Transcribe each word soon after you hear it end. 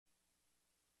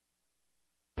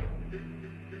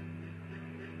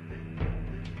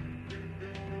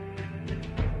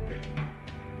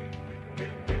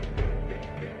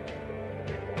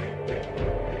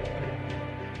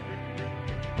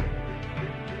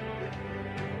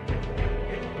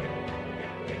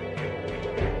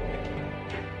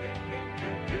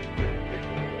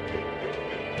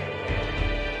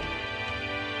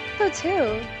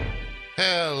too.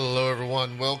 Hello,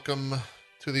 everyone. Welcome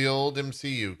to the old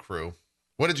MCU crew.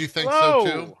 What did you think Hello.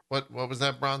 so too? What was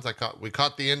that, Bronze? We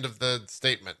caught the end of the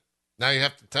statement. Now you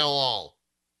have to tell all.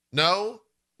 No?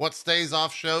 What stays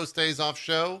off show stays off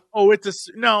show? Oh,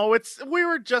 we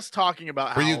were just talking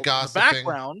about Were how you in the gossiping?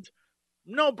 background.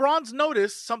 No, Bronze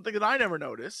noticed something that I never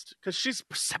noticed because she's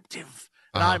perceptive,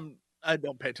 and I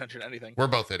don't pay attention to anything. We're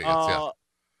both idiots, yeah.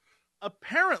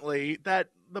 Apparently, that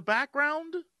the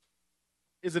background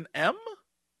is an M.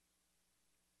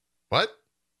 What?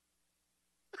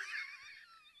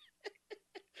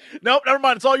 Nope, never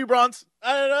mind. It's all you, Bronze.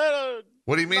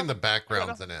 What do you mean the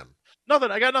background's an M?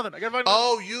 Nothing. I got nothing. I got to find.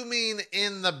 Oh, you mean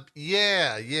in the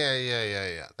yeah.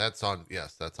 That's on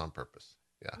purpose.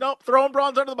 Yeah. Nope, throwing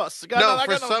Bronze under the bus.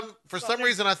 For some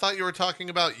reason I thought you were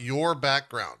talking about your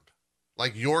background.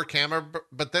 Like your camera,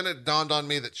 but then it dawned on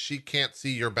me that she can't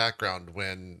see your background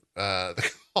when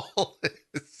the call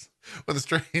is when the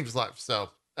stream's live. So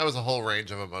that was a whole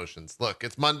range of emotions. Look,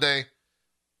 it's Monday.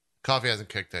 Coffee hasn't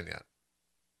kicked in yet.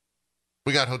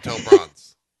 We got Hotel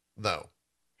Bronze, though,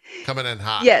 coming in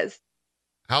hot. Yes.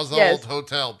 How's the old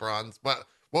Hotel Bronze? What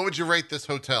would you rate this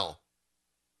hotel?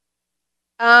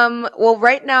 Well,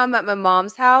 right now I'm at my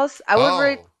mom's house. I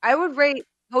would rate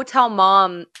Hotel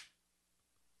Mom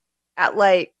at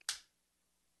I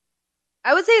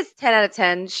would say it's 10 out of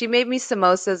 10. She made me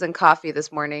samosas and coffee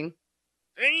this morning.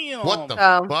 Damn. What the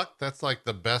fuck? That's like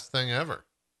the best thing ever.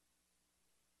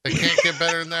 They can't get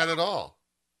better than that at all.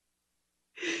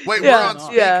 Wait, we're on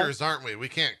speakers, aren't we? We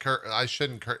can't I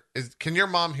shouldn't can your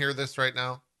mom hear this right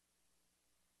now?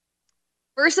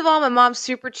 First of all, my mom's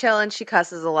super chill and she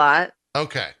cusses a lot.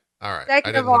 Okay. All right.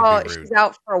 Second of all, she's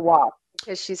out for a walk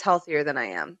because she's healthier than I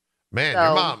am. Man,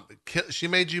 your mom, she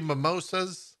made you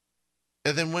mimosas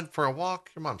and then went for a walk.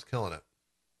 Your mom's killing it.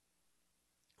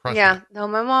 No,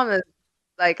 my mom is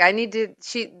hanging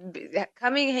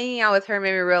out with her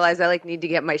made me realize I need to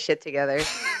get my shit together.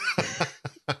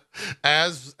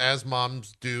 As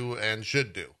moms do and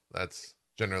should do. That's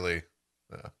generally,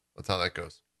 that's how that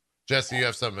goes. Jesse,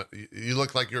 you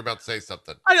look like you're about to say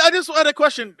something. I just had a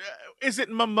question. Is it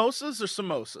mimosas or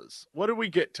samosas? What did we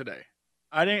get today?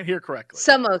 I didn't hear correctly.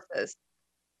 Samosas.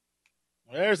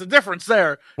 There's a difference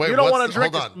there. Wait, you don't want to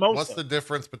drink a samosa. What's the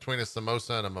difference between a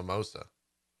samosa and a mimosa?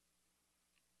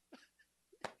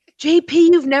 JP,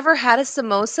 you've never had a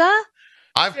samosa?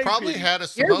 I've probably had a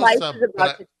samosa,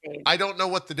 but I don't know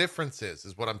what the difference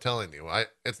is what I'm telling you.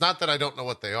 It's not that I don't know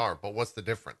what they are, but what's the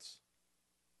difference?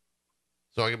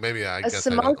 So I guess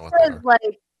I don't know what they are. Is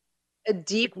like a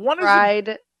deep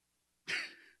fried.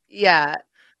 Yeah,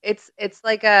 it's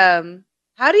like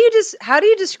how do you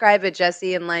describe it,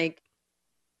 Jesse, in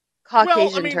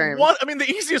Caucasian terms? The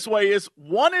easiest way is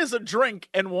one is a drink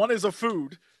and one is a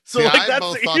food. So I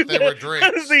both thought they were drinks.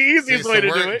 That is the easiest way to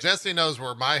do it. Jesse knows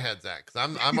where my head's at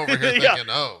because I'm over here thinking,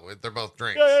 they're both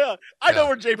drinks. Yeah. I know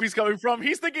where JP's coming from.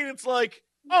 He's thinking it's like,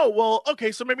 oh, well,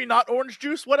 okay, so maybe not orange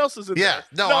juice. What else is in there?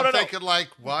 I'm thinking why?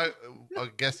 I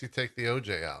guess you take the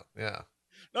OJ out. Yeah.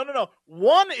 No.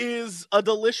 One is a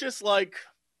delicious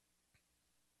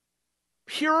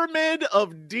pyramid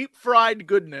of deep fried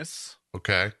goodness.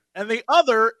 Okay. And the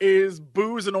other is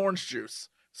booze and orange juice.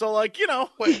 So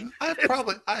Wait, I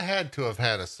had to have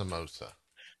had a samosa.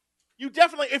 You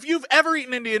definitely, if you've ever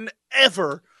eaten Indian,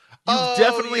 ever,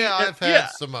 definitely. Yeah, I've had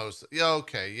samosa. Yeah,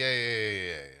 okay.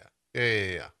 Yeah.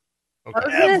 Okay. I was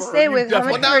going to say with how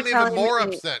much now I'm even more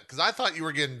upset because I thought you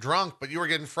were getting drunk, but you were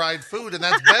getting fried food, and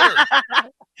that's better.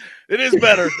 It is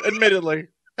better, admittedly.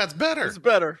 That's better. It's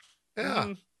better. Yeah.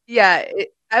 Mm-hmm. Yeah,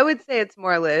 I would say it's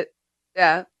more lit.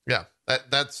 Yeah. Yeah.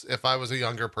 That's if I was a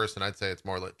younger person, I'd say it's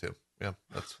more lit too. Yeah,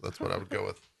 that's what I would go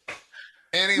with.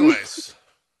 Anyways,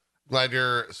 glad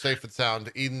you're safe and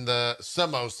sound eating the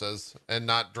samosas and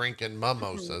not drinking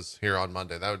mimosas here on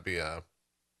Monday. That would be a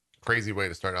crazy way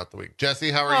to start out the week.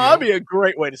 Jesse, how are you? That'd be a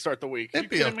great way to start the week. It'd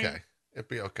be okay. It'd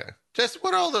be okay. Jesse,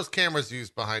 what are all those cameras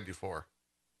used behind you for?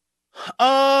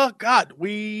 God,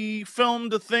 we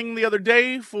filmed a thing the other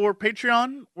day for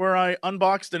Patreon where I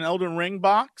unboxed an Elden Ring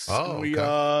box. Oh, we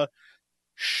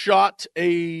shot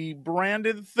a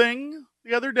branded thing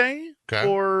the other day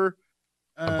for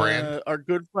a brand. Our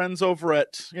good friends over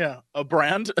at a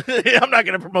brand. I'm not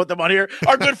going to promote them on here.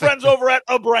 Our good friends over at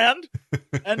a brand,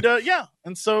 and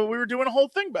and so we were doing a whole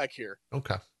thing back here.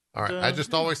 Okay, all right. I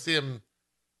just always see him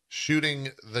shooting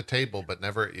the table, but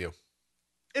never at you.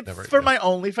 It's for my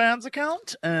OnlyFans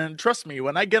account, and trust me,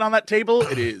 when I get on that table,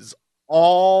 it is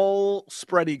all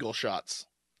spread eagle shots.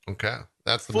 Okay,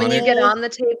 that's the when money. You get on the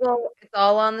table, it's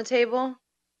all on the table.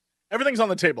 Everything's on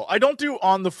the table. I don't do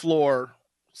on the floor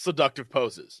seductive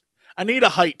poses. I need a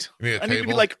height. You need a I need to be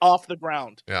table? like off the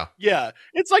ground. Yeah. Yeah.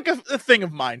 It's like a thing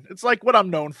of mine. It's like what I'm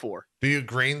known for. Do you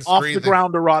green Off screen the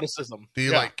ground eroticism. Do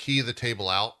you like key the table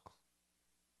out?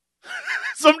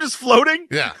 So I'm just floating?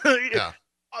 Yeah. Yeah.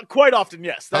 Quite often,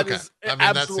 yes. That Okay. is I mean,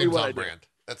 absolutely that seems what on I do. brand.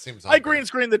 That seems on I green brand.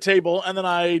 screen the table and then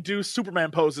I do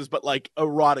Superman poses, but like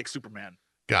erotic Superman.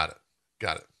 Got it.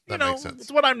 That makes sense.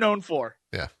 It's what I'm known for.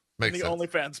 Yeah. Makes in the sense.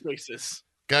 OnlyFans spaces.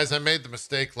 Guys, I made the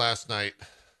mistake last night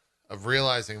of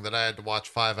realizing that I had to watch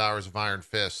 5 hours of Iron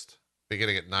Fist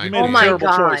beginning at 9 made a Oh my terrible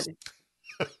god.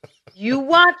 choice. You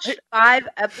watched 5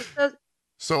 episodes?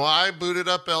 So I booted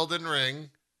up Elden Ring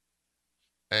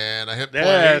and I hit play.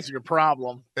 That's your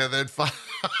problem. And then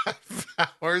 5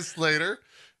 hours later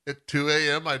at 2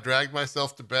 a.m., I dragged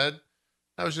myself to bed.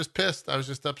 I was just pissed. I was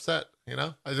just upset. You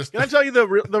know, Can I tell you the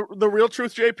real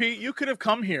truth, JP? You could have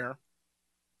come here,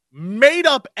 made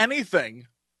up anything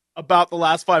about the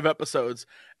last 5 episodes.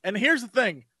 And here's the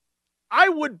thing. I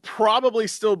would probably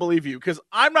still believe you because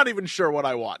I'm not even sure what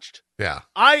I watched. Yeah.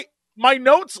 My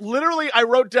notes, literally, I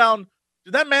wrote down,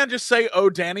 did that man just say, "Oh,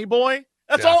 Danny boy"?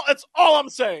 That's all I'm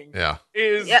saying. Yeah.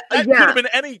 That could have been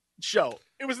any show.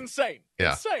 It was insane.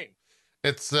 Yeah. Insane.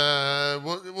 It's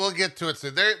we'll get to it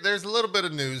soon. There's a little bit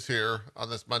of news here on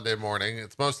this Monday morning.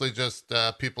 It's mostly just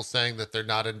people saying that they're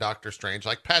not in Doctor Strange.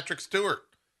 Like Patrick Stewart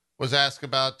was asked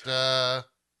about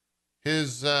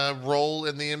his role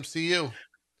in the MCU.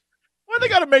 Why they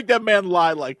got to make that man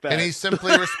lie like that? And he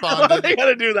simply responded. Why they got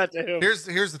to do that to him? Here's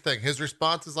the thing. His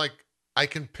response is like, I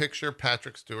can picture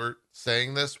Patrick Stewart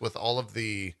saying this with all of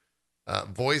the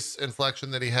voice inflection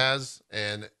that he has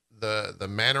and the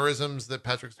mannerisms that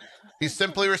he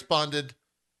simply responded,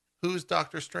 "Who's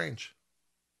Doctor Strange?"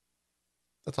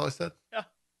 That's all I said. Yeah.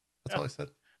 That's all I said.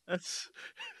 That's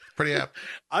pretty apt.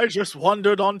 I just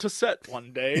wandered onto set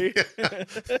one day.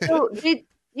 So,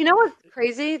 you know what's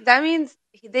crazy? That means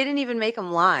they didn't even make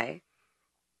him lie.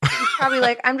 He's probably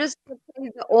like, I'm just going to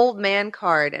play the old man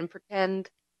card and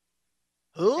pretend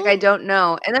like I don't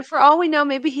know. And then for all we know,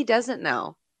 maybe he doesn't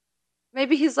know.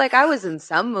 Maybe he's like, I was in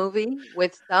some movie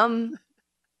with some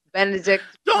Benedict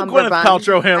Don't Gwyneth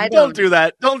Paltrow him. Don't do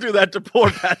that. Don't do that to poor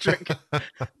Patrick.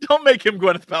 Don't make him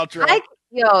Gwyneth Paltrow. I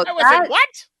was in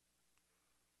what?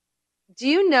 Do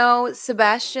you know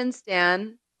Sebastian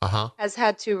Stan Uh-huh. has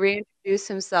had to reintroduce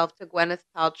himself to Gwyneth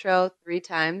Paltrow 3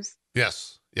 times?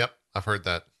 Yes. Yep. I've heard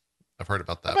that. I've heard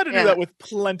about that. I've had to do that with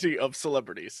plenty of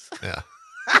celebrities. Yeah.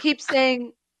 He keeps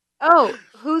saying, "Oh,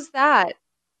 who's that?"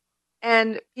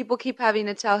 And people keep having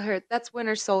to tell her, "That's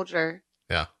Winter Soldier."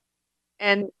 Yeah.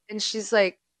 And she's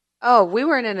like, "Oh, we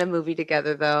weren't in a movie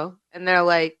together though." And they're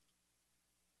like,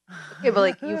 "Okay, but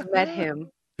like you've met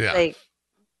him." Yeah. Like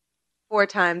 4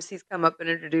 times he's come up and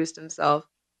introduced himself.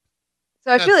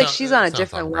 So I feel like she's on a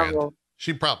different level.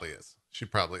 She probably is.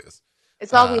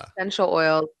 It's all the essential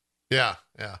oils. Yeah.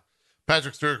 Yeah.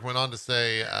 Patrick Stewart went on to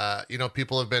say,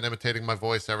 people have been imitating my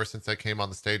voice ever since I came on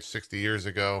the stage 60 years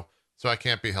ago, so I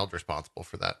can't be held responsible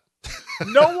for that.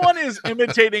 No one is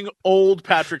imitating old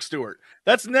Patrick Stewart.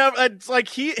 That's never. It's like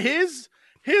his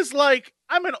like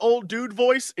I'm an old dude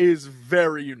voice is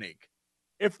very unique.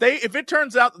 If it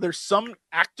turns out that there's some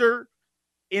actor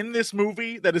in this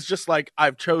movie that is just like,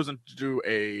 I've chosen to do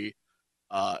a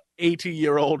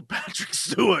 80-year-old Patrick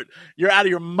Stewart, you're out of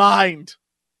your mind.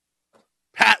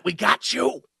 Pat, we got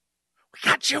you.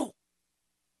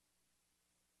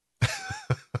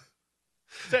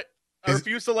 I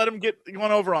refuse to let him get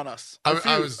one over on us. I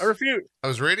refuse. I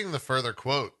was reading the further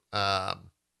quote.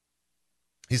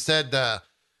 He said,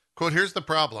 quote, "Here's the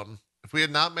problem. If we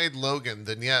had not made Logan,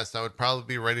 then yes, I would probably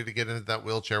be ready to get into that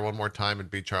wheelchair one more time and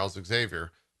be Charles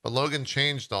Xavier. But Logan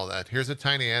changed all that. Here's a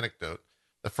tiny anecdote.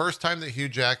 The first time that Hugh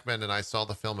Jackman and I saw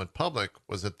the film in public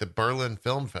was at the Berlin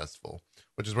Film Festival,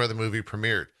 which is where the movie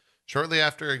premiered. Shortly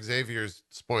after Xavier's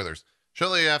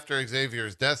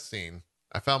death scene,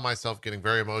 I found myself getting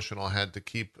very emotional. I had to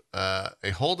keep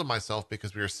a hold of myself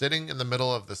because we were sitting in the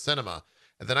middle of the cinema.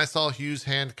 And then I saw Hugh's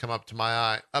hand come up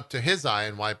to his eye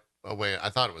and wipe away. I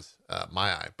thought it was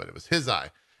my eye, but it was his eye,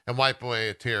 and wipe away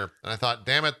a tear. And I thought,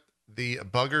 damn it, the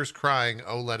bugger's crying.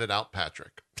 Oh, let it out,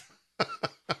 Patrick."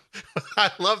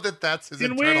 I love that that's his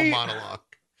internal monologue.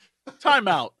 Time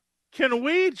out. Can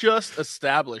we just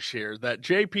establish here that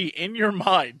JP, in your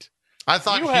mind, I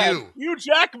thought Hugh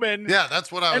Jackman, yeah,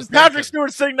 that's what I was and Patrick thinking.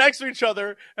 Stewart sitting next to each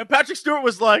other, and Patrick Stewart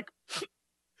was like,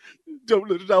 "Don't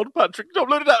let it out, Patrick. Don't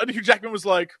let it out." And Hugh Jackman was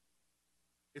like,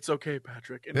 "It's okay,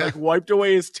 Patrick," and like wiped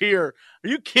away his tear. Are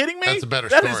you kidding me? That's a better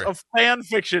story. That is a fan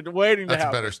fiction waiting to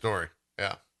happen. That's a better story.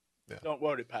 Yeah. Don't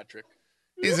worry, Patrick.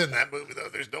 He's in that movie though.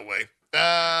 There's no way.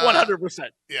 100%.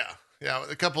 Yeah.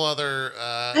 A couple other.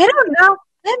 I don't know.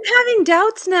 I'm having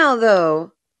doubts now,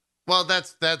 though. Well,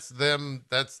 that's them.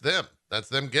 That's them. That's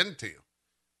them getting to you.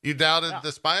 You doubted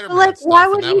the Spider-Man But, like, why stuff,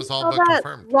 and would that he was all tell but that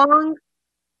confirmed. long?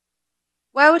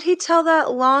 Why would he tell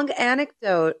that long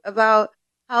anecdote about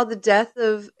how the death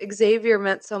of Xavier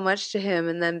meant so much to him,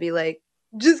 and then be like,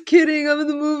 "Just kidding, I'm in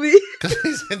the movie." Because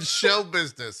he's in show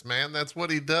business, man. That's what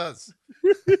he does.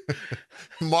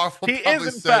 Marvel He probably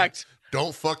is, in said, fact.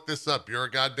 "Don't fuck this up. You're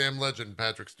a goddamn legend,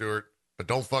 Patrick Stewart, but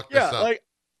don't fuck this up." Like,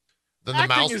 Then the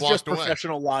acting mouse is walked just away.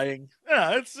 professional lying.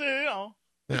 Yeah, it's you're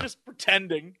just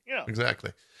pretending. Yeah,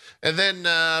 exactly. And then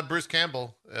Bruce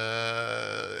Campbell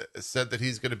said that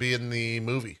he's going to be in the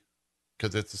movie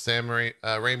because it's a Sam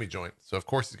Raimi joint. So of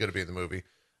course he's going to be in the movie,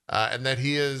 and that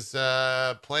he is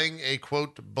playing a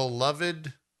quote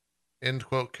beloved end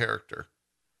quote character,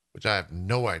 which I have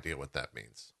no idea what that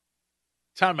means.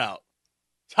 Time out.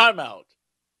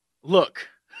 Look,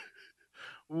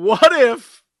 what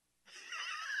if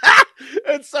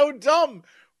it's so dumb?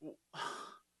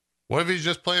 What if he's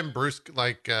just playing Bruce,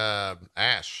 like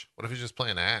Ash? What if he's just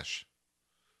playing Ash?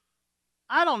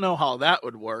 I don't know how that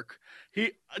would work. Do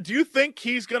you think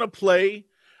he's gonna play?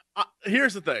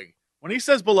 Here's the thing: when he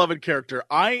says beloved character,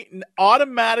 I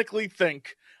automatically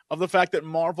think of the fact that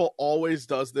Marvel always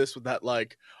does this with that,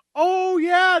 like, oh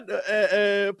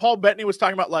yeah, Paul Bettany was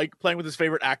talking about like playing with his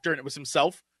favorite actor, and it was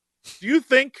himself. Do you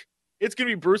think it's gonna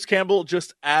be Bruce Campbell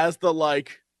just as the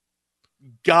like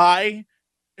guy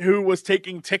who was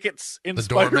taking tickets in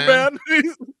Spider-Man?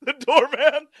 The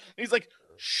doorman. He's like,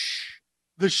 shh.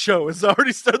 The show has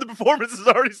already started. The performance has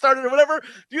already started, or whatever.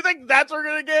 Do you think that's what we're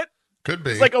gonna get? Could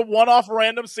be. It's like a one-off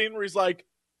random scene where he's like,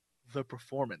 "The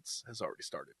performance has already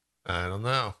started." I don't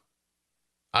know.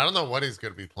 I don't know what he's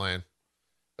gonna be playing.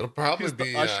 It'll probably He's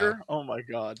be the Usher. Oh my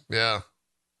god. Yeah.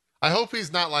 I hope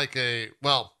he's not like a.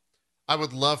 Well, I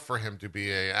would love for him to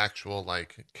be a actual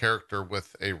like character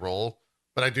with a role,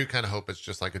 but I do kind of hope it's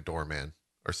just like a doorman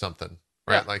or something,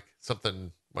 right? Yeah. Like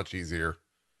something much easier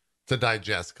to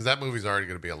digest, because that movie's already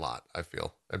going to be a lot, I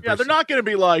feel. And Yeah, they're not going to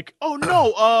be like, oh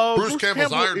no, Bruce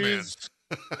Campbell's Iron Man.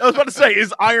 I was about to say,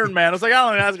 is Iron Man. I was like, I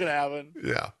don't think that's going to happen.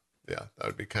 Yeah, that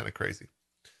would be kind of crazy.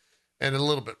 And a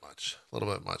little bit much.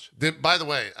 By the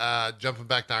way, jumping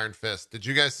back to Iron Fist, did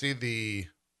you guys see the,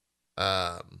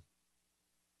 now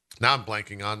I'm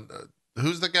blanking on,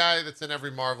 who's the guy that's in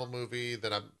every Marvel movie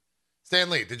Stan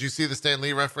Lee. Did you see the Stan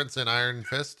Lee reference in Iron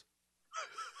Fist?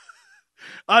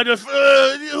 I just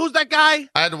who's that guy?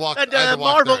 I had to walk.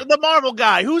 The Marvel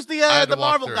guy. Who's the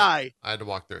Marvel guy? I had to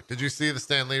walk through it. Did you see the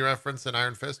Stan Lee reference in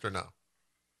Iron Fist or no?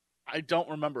 I don't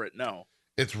remember it. No.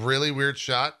 It's really weird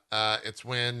shot. It's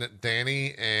when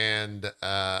Danny and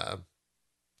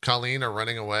Colleen are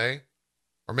running away,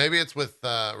 or maybe it's with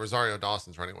Rosario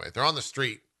Dawson's running away. They're on the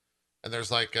street, and there's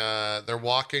like they're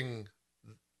walking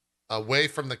away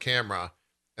from the camera,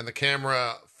 and the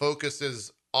camera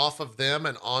focuses off of them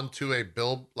and onto a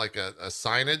like a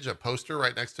signage, a poster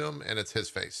right next to him, and it's his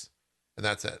face, and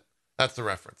that's it. That's the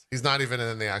reference. He's not even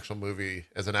in the actual movie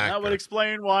as an actor. That would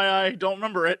explain why I don't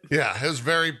remember it. Yeah, it was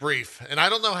very brief, and I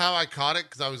don't know how I caught it,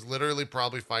 because I was literally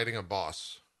probably fighting a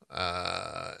boss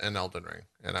in Elden Ring,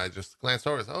 and I just glanced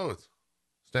over. Oh, it's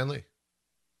Stan Lee.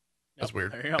 That's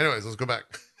weird. Anyways, let's go back.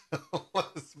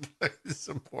 Let's play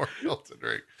some more Elden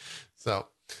Ring. So,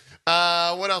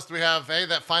 what else do we have? Hey,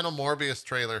 that final Morbius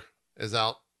trailer is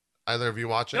out. Either of you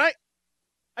watch it?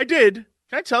 I did.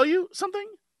 Can I tell you something?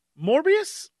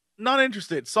 Morbius, not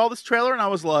interested. Saw this trailer and I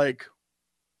was like,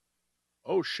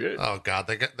 oh shit. Oh god,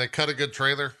 they cut a good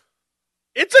trailer.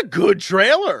 It's a good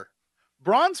trailer.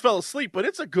 Bronze fell asleep, but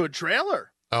it's a good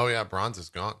trailer. Oh yeah, Bronze is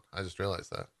gone. I just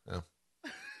realized that.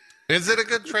 Yeah. Is it a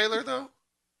good trailer though?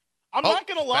 I'm not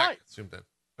gonna lie. Zoomed in.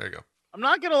 There you go. I'm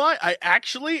not gonna lie. I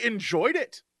actually enjoyed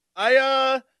it.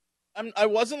 I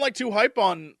wasn't like too hype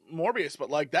on Morbius, but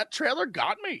like that trailer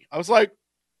got me. I was like,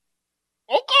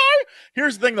 okay.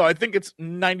 Here's the thing though. I think it's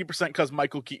 90% because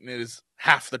Michael Keaton is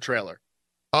half the trailer.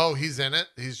 Oh, he's in it?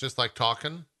 He's just like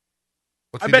talking?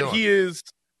 I bet he is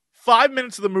 5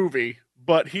 minutes of the movie,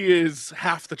 but he is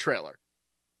half the trailer.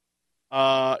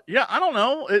 Yeah, I don't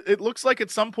know. It looks like at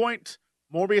some point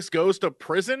Morbius goes to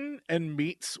prison and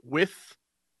meets with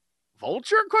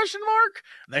Vulture ?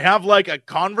 They have like a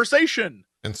conversation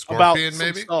and Scorpion about some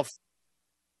maybe stuff.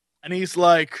 And he's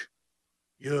like,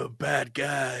 "You're a bad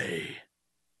guy,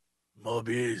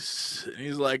 Morbius." And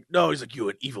he's like, "No," he's like,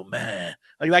 "You're an evil man."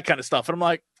 Like that kind of stuff. And I'm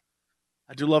like,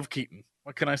 I do love Keaton.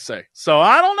 What can I say? So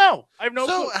I don't know. I have no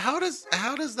clue. How does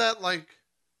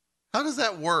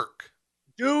that work?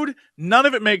 Dude, none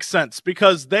of it makes sense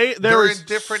because they're in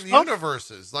different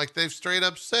universes. Like they've straight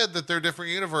up said that they're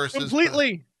different universes.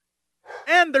 Completely.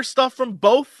 And there's stuff from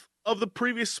both of the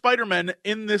previous Spider-Man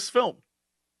in this film.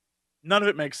 None of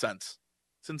it makes sense.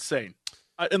 It's insane.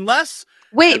 Unless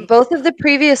Wait, both of the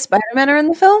previous Spider-Men are in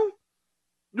the film?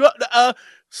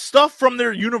 Stuff from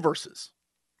their universes.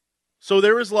 So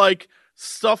there is like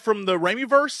stuff from the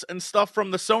Raimi-verse and stuff from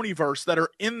the Sony-verse that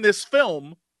are in this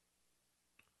film.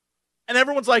 And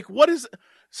everyone's like, what is...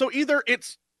 So either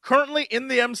it's currently in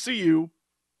the MCU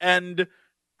and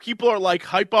people are like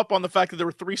hype up on the fact that there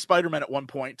were 3 Spider-Men at one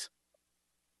point.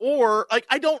 Or like,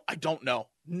 I don't know.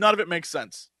 None of it makes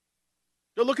sense.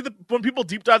 You look at when people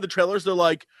deep dive the trailers, they're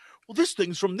like, well, this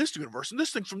thing's from this universe and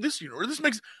this thing's from this universe. This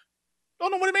makes...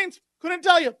 Don't know what it means. Couldn't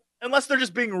tell you. Unless they're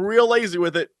just being real lazy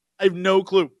with it. I have no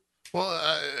clue. Well,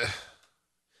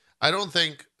 I don't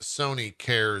think Sony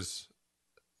cares.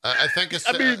 I think a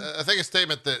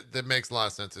statement that makes a lot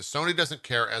of sense is Sony doesn't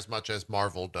care as much as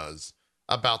Marvel does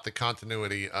about the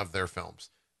continuity of their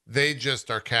films. They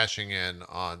just are cashing in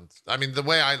on... I mean, the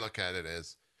way I look at it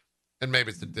is, and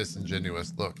maybe it's a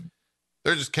disingenuous look,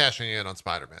 they're just cashing in on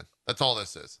Spider-Man. That's all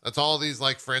this is. That's all these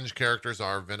like fringe characters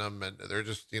are, Venom, and they're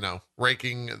just,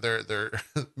 raking, they're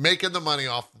making the money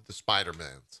off of the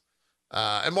Spider-Mans.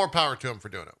 And more power to them for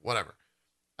doing it, whatever.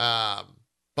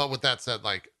 But with that said,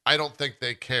 like, I don't think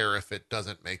they care if it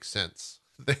doesn't make sense.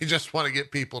 They just want to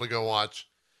get people to go watch,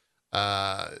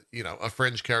 a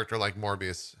fringe character like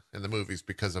Morbius in the movies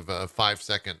because of a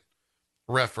 5-second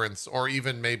reference, or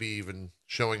maybe even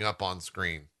showing up on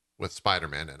screen with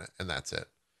Spider-Man in it, and that's it.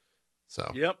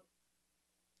 So, yep.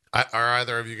 Are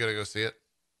either of you going to go see it?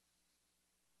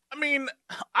 I mean,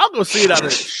 I'll go see it out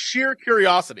of sheer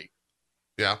curiosity.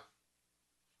 Yeah.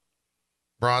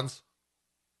 Bronze?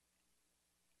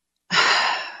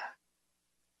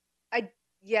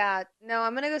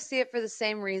 I'm going to go see it for the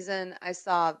same reason I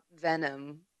saw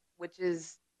Venom, which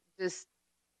is just,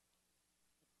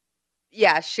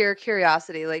 sheer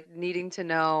curiosity, like needing to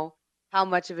know how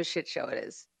much of a shit show it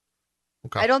is.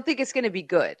 Okay. I don't think it's going to be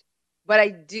good, but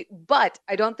I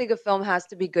don't think a film has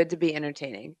to be good to be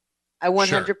entertaining. I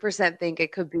 100% think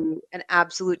it could be an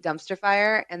absolute dumpster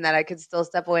fire and that I could still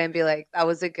step away and be like, that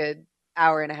was a good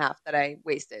hour and a half that I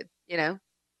wasted,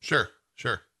 Sure.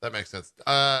 That makes sense.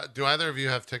 Do either of you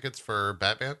have tickets for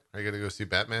Batman? Are you going to go see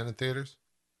Batman in theaters?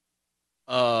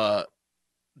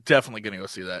 Definitely going to go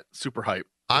see that. Super hype.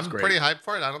 I'm pretty hyped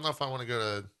for it. I don't know if I want to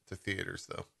go to theaters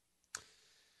though.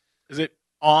 Is it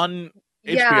on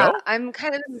HBO? Yeah, I'm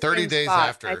kind of in the 30 same days spot.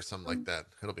 after or something like that.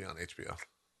 It'll be on HBO.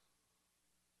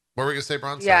 What were we going to say,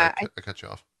 Bron? Yeah, Sorry, I cut you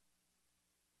off.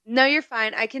 No, you're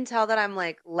fine. I can tell that I'm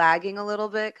like lagging a little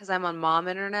bit because I'm on mom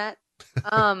internet.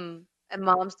 And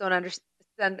moms don't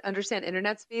understand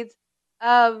internet speeds.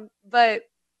 But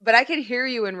I can hear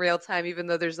you in real time, even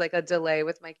though there's like a delay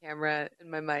with my camera and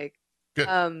my mic.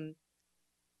 Good.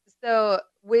 So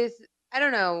I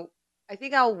don't know, I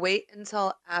think I'll wait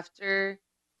until after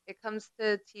it comes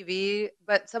to TV,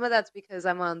 but some of that's because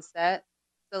I'm on set.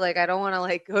 So like I don't want to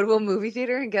like go to a movie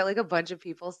theater and get like a bunch of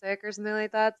people sick or something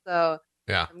like that. So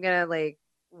yeah, I'm gonna like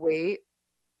wait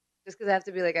just because I have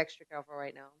to be like extra careful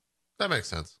right now. That makes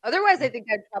sense. Otherwise, I think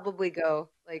I'd probably go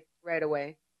like right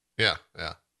away. Yeah.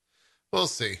 We'll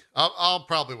see. I'll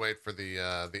probably wait for the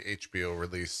HBO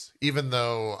release, even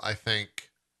though I think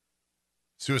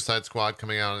Suicide Squad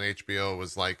coming out on HBO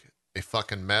was like a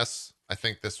fucking mess. I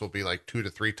think this will be like 2 to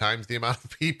 3 times the amount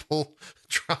of people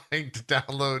trying to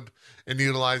download and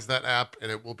utilize that app, and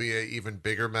it will be an even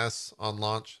bigger mess on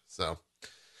launch. So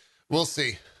we'll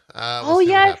see.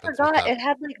 I forgot. It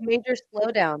had like major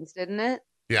slowdowns, didn't it?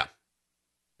 Yeah.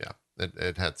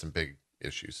 It had some big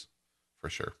issues for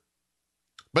sure.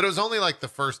 But it was only like the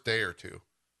first day or two,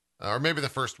 or maybe the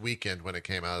first weekend when it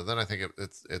came out. And then I think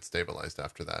it stabilized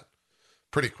after that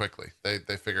pretty quickly.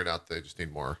 They figured out they just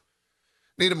needed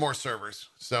more servers.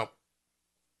 So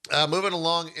moving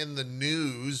along in the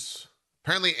news,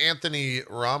 apparently Anthony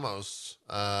Ramos,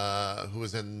 who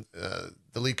was in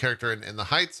the lead character in The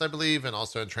Heights, I believe, and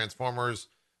also in Transformers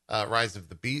Rise of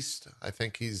the Beast. I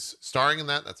think he's starring in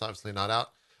that. That's obviously not out.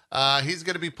 He's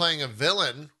going to be playing a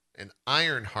villain in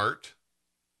Ironheart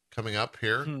coming up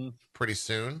here pretty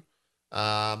soon.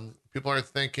 People are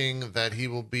thinking that he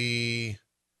will be...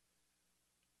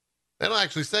 They don't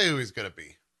actually say who he's going to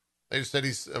be. They just said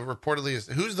he's reportedly...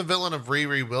 Who's the villain of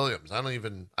Riri Williams? I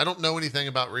don't know anything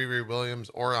about Riri Williams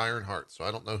or Ironheart, so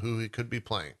I don't know who he could be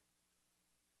playing.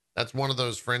 That's one of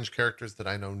those fringe characters that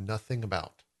I know nothing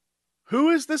about. Who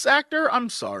is this actor? I'm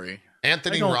sorry.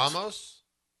 Anthony Ramos.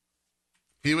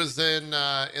 He was in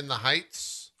The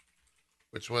Heights,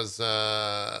 which was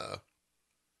trying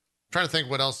to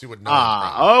think what else you would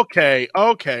know. Okay.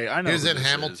 I know. He was in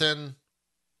Hamilton.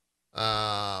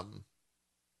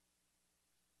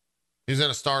 He's in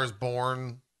A Star Is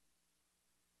Born.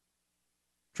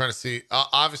 Trying to see.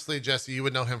 Obviously, Jesse, you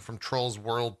would know him from Trolls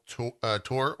World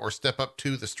Tour or Step Up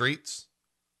to the Streets.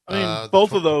 I mean,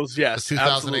 both of those, The yes,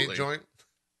 2008 absolutely. joint.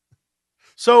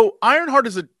 So Ironheart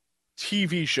is a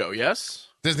TV show, yes?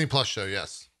 Disney Plus show,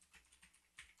 yes.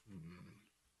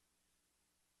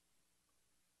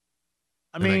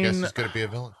 I mean, I guess he's going to be a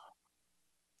villain.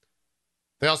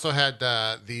 They also had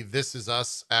the This Is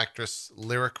Us actress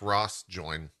Lyric Ross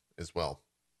join as well.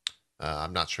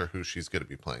 I'm not sure who she's going to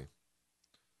be playing.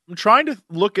 I'm trying to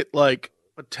look at like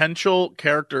potential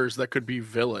characters that could be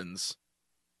villains.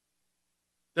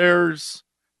 The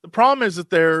problem is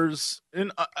that there's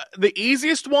the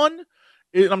easiest one.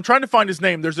 I'm trying to find his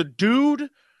name. There's a dude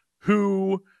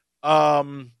who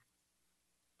I'm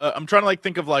trying to like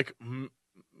think of like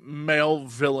male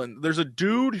villain. There's a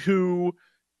dude who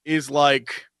is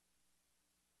like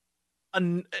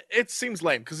it seems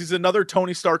lame because he's another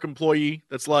Tony Stark employee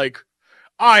that's like,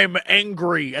 I'm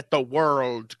angry at the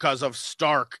world because of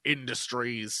Stark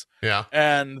Industries. Yeah.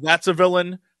 And that's a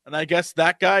villain. And I guess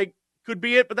that guy could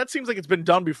be it, but that seems like it's been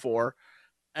done before.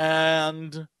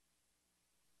 And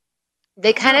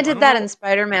they kind of did that in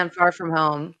Spider-Man Far From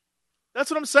Home. That's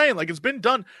what I'm saying. Like, it's been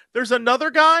done. There's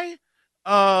another guy,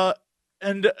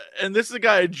 and this is a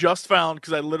guy I just found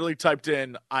because I literally typed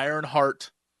in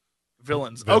Ironheart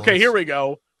villains. Okay, here we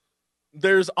go.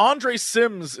 There's Andre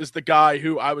Sims is the guy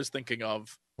who I was thinking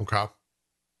of. Okay.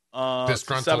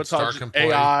 Disgruntled Stark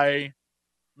employee. AI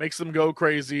makes them go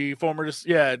crazy.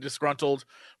 Disgruntled.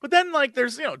 But then like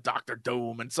there's Dr.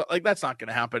 Doom and so like that's not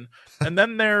gonna happen. And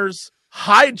then there's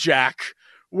Hijack,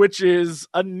 which is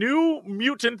a new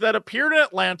mutant that appeared in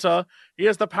Atlanta. He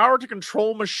has the power to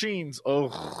control machines.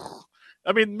 Oh,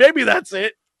 I mean maybe that's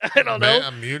it. I don't know.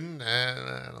 A mutant?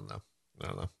 I don't know.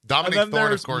 Dominic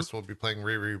Thorne, of course, will be playing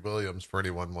Riri Williams for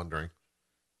anyone wondering.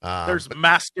 There's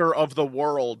Master of the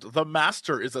World. The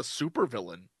Master is a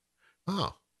supervillain.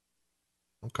 Oh.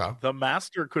 Okay. The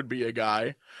Master could be a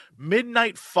guy.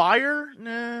 Midnight Fire?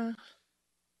 Nah.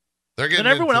 They're getting and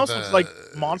everyone else looks like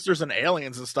monsters and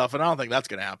aliens and stuff, and I don't think that's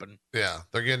going to happen. Yeah,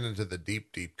 they're getting into the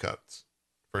deep cuts.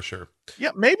 For sure.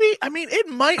 Yeah, maybe. I mean, it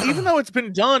might, even though it's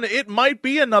been done, it might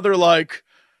be another like,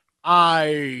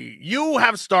 you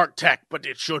have Stark tech, but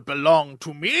it should belong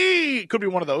to me. It could be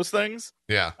one of those things.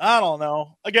 Yeah. I don't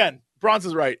know. Again, Bronze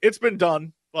is right. It's been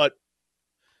done, but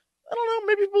I don't know.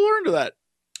 Maybe people are into that.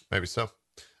 Maybe so.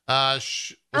 I'm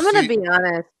going to be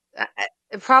honest.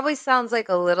 It probably sounds like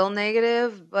a little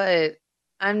negative, but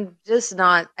I'm just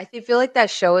not. I feel like that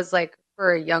show is like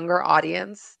for a younger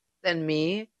audience than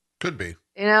me. Could be.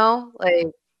 Like,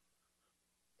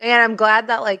 and I'm glad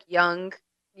that like young,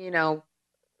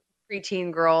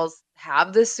 preteen girls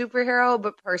have this superhero,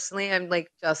 but personally I'm like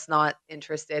just not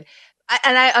interested.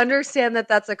 And I understand that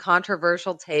that's a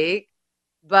controversial take,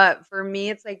 but for me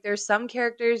it's like there's some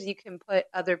characters you can put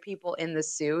other people in the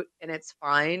suit and it's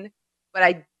fine, but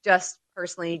I just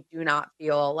personally do not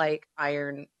feel like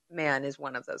Iron Man is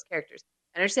one of those characters.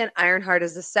 I understand Ironheart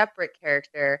is a separate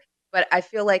character, but I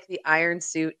feel like the Iron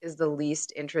Suit is the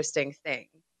least interesting thing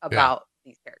about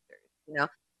these characters,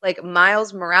 Like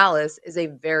Miles Morales is a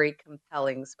very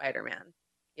compelling Spider-Man.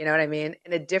 You know what I mean?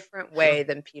 In a different way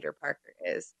than Peter Parker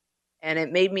is. And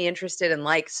it made me interested in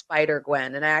like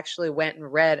Spider-Gwen. And I actually went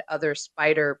and read other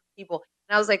Spider people.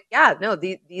 And I was like, yeah, no,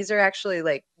 these are actually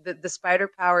like the Spider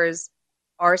powers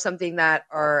are something that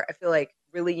are, I feel like,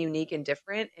 really unique and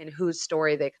different in whose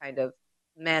story they kind of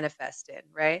manifest in,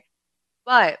 right?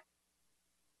 But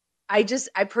I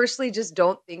personally just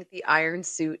don't think the Iron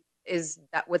Suit is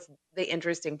that what's the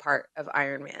interesting part of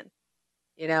Iron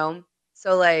Man,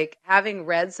 So like having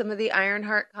read some of the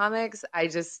Ironheart comics, I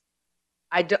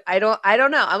don't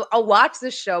know. I'll watch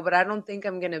this show, but I don't think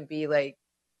I'm gonna be like.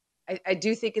 I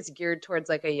do think it's geared towards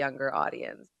like a younger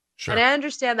audience, sure. And I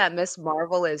understand that Miss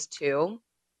Marvel is too.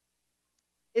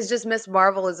 It's just Miss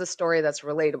Marvel is a story that's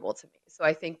relatable to me, so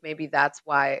I think maybe that's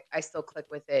why I still click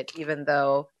with it, even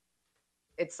though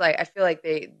it's like I feel like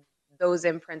those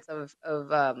imprints of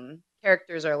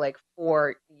characters are like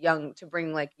for young to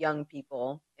bring like young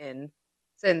people in,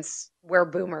 since we're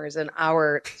boomers and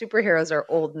our superheroes are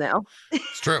old now.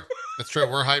 It's true. It's true.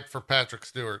 We're hyped for Patrick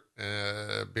Stewart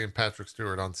being Patrick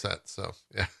Stewart on set. So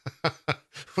yeah,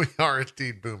 we are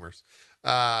indeed boomers.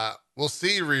 We'll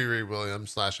see Riri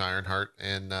Williams / Ironheart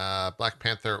and Black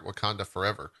Panther Wakanda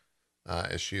Forever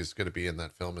as she is going to be in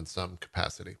that film in some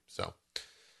capacity. So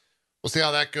we'll see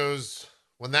how that goes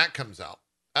when that comes out.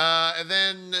 And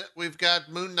then we've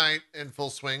got Moon Knight in full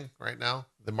swing right now.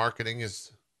 The marketing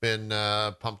has been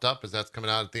pumped up as that's coming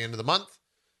out at the end of the month.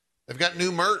 They've got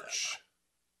new merch.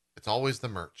 It's always the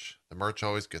merch. The merch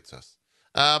always gets us.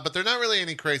 But they're not really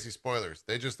any crazy spoilers.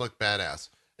 They just look badass.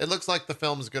 It looks like the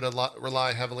film's going to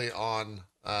rely heavily on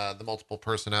the multiple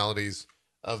personalities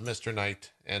of Mr.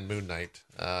 Knight and Moon Knight.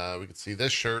 We can see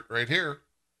this shirt right here,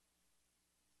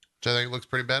 which I think looks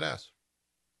pretty badass.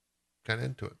 Kind of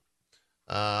into it.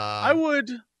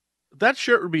 That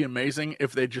shirt would be amazing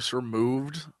if they just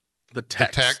removed the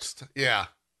text. The text, yeah.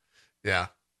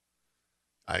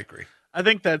 I agree. I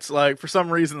think that's like, for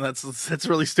some reason, that's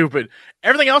really stupid.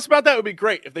 Everything else about that would be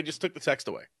great if they just took the text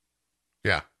away.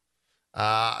 Yeah.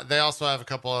 They also have a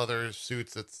couple other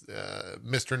suits. It's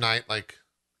Mr. Knight, like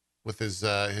with his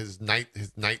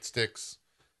nightsticks,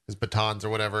 his batons or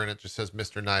whatever, and it just says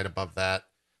Mr. Knight above that.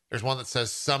 There's one that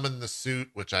says summon the suit,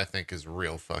 which I think is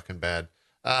real fucking bad.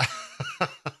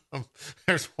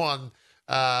 There's one,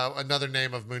 another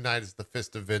name of Moon Knight is the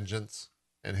Fist of Vengeance,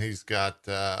 and he's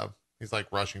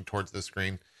like rushing towards the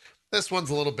screen. This one's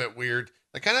a little bit weird.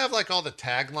 They kind of have like all the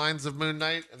taglines of Moon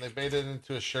Knight, and they made it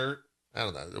into a shirt. I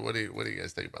don't know. What do you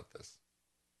guys think about this?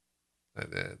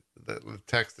 The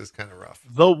text is kind of rough.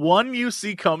 The one you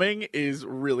see coming is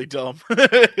really dumb.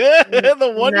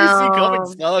 The one you see coming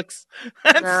sucks.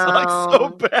 That sucks so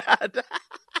bad.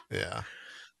 Yeah.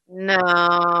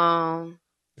 No.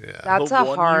 Yeah. That's a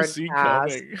hard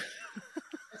pass.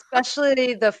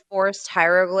 Especially the forced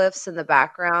hieroglyphs in the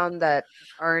background that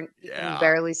you can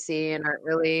barely see and aren't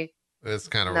really. It's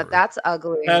kind of that's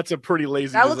ugly. That's a pretty lazy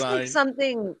design. That looks like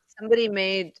something somebody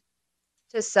made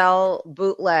to sell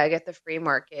bootleg at the free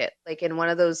market, like in one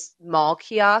of those mall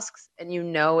kiosks, and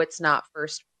it's not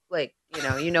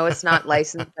it's not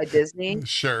licensed by Disney.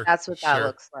 Sure. That's what that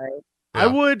looks like. Yeah. I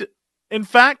would, in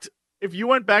fact, if you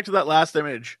went back to that last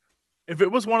image, if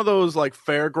it was one of those like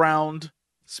fairground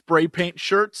spray paint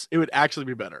shirts, it would actually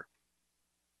be better.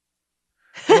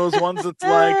 Those ones that's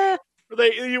like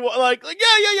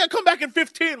yeah, come back in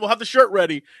 15, we'll have the shirt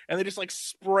ready, and they just like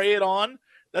spray it on.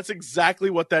 That's exactly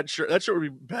what that shirt would be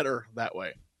better that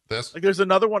way. This? Like there's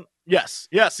another one. Yes.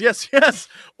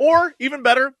 Or even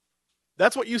better,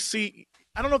 that's what you see.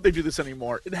 I don't know if they do this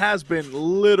anymore. It has been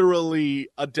literally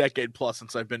a decade plus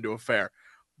since I've been to a fair.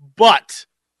 But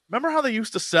remember how they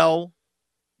used to sell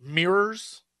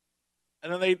mirrors?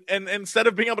 And then and instead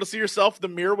of being able to see yourself, the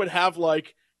mirror would have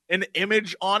like an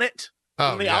image on it.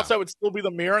 Oh, and the outside would still be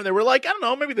the mirror. And they were like, I don't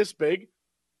know, maybe this big.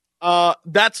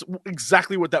 That's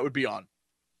exactly what that would be on.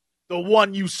 The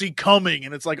one you see coming,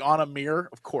 and it's like on a mirror.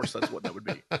 Of course, that's what that would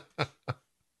be.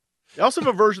 They also have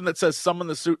a version that says summon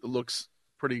the suit that looks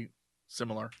pretty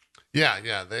similar.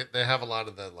 Yeah. They have a lot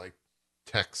of the like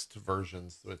text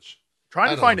versions, which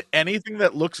trying to find anything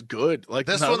that looks good. Like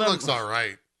this one looks all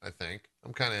right, I think.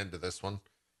 I'm kind of into this one.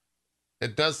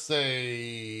 It does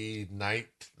say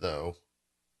Knight though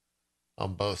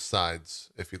on both sides.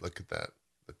 If you look at that,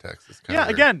 the text is kind of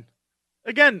weird.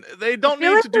 Again, they don't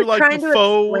need to do like the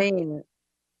faux. Explain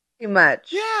too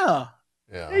much. Yeah.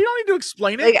 You don't need to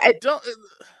explain it.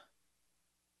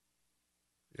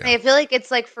 I feel like it's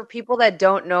like for people that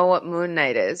don't know what Moon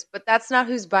Knight is, but that's not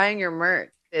who's buying your merch,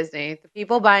 Disney. The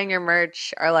people buying your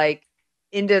merch are like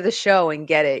into the show and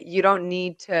get it. You don't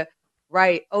need to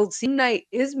write, Moon Knight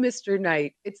is Mr.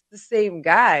 Knight. It's the same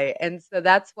guy. And so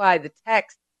that's why the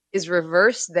text is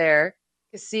reversed there.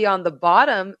 You see on the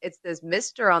bottom, it says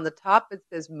Mr. On the top, it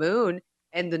says Moon.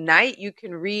 And the Knight you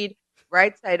can read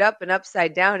right side up and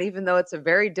upside down, even though it's a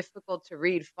very difficult to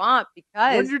read font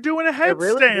because when you're doing a headstand, they're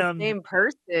really the same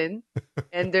person,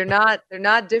 and they're not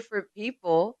different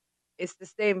people. It's the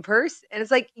same person, and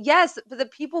it's like yes, but the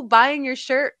people buying your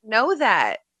shirt know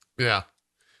that. Yeah,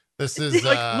 this is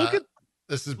like look at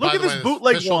this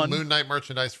bootleg official one. Moon Knight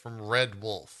merchandise from Red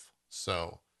Wolf.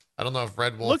 So I don't know if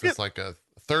Red Wolf is like a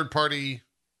third-party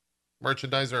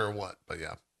merchandiser or what, but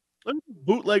yeah. Look at the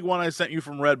bootleg one I sent you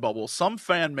from Redbubble. Some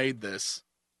fan made this.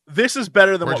 This is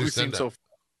better than what we've seen so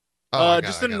far.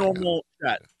 Just in normal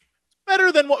chat.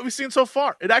 Better than what we've seen so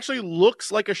far. It actually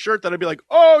looks like a shirt that I'd be like,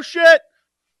 oh shit.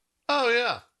 Oh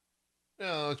yeah.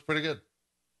 Yeah, it looks pretty good.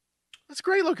 That's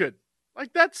great looking.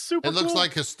 Like that's super cool. It looks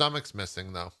like his stomach's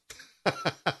missing though.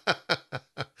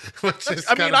 Which is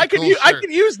I could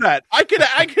use that. I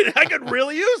could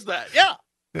really use that. Yeah.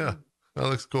 Yeah. That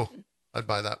looks cool. I'd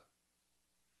buy that.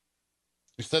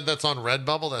 You said that's on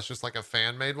Redbubble? That's just like a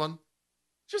fan made one?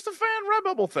 Just a fan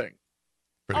Redbubble thing.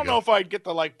 I don't know if I'd get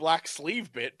the like black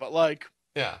sleeve bit, but like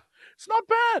yeah. It's not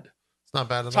bad. It's not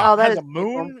bad at all. Oh, that is a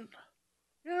moon.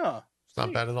 Yeah. It's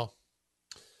not bad at all.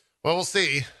 Well, we'll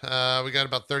see. We got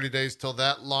about 30 days till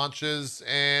that launches,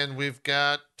 and we've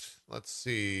got, let's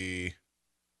see,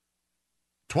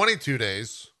 22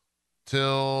 days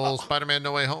till Spider-Man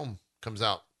No Way Home comes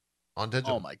out on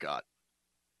digital. Oh my God.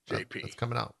 JP. It's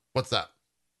coming out. What's that?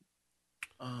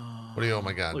 What do you? Oh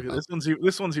my god! Look at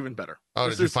this one's even better. Oh,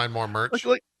 did you find more merch?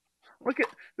 Look at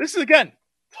this is again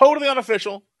totally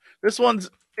unofficial. This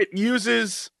it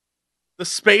uses the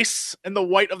space and the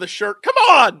white of the shirt. Come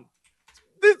on,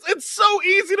 it's so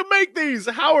easy to make these.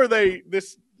 How are they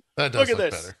this? That does look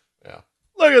this. Better. Yeah.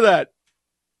 Look at that.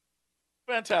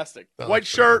 Fantastic. White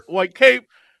shirt, white cape.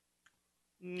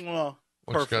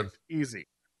 Perfect. Good. Easy.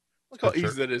 Look how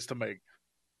easy that is to make.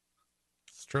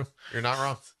 It's true. You're not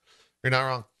wrong. You're not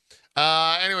wrong.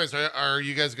 Anyways, are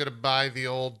you guys gonna buy the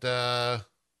old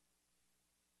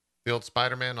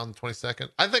Spider-Man on the 22nd?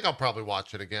 I think I'll probably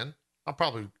watch it again. I'll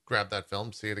probably grab that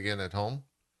film, see it again at home.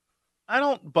 I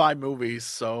don't buy movies,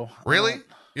 so really,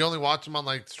 you only watch them on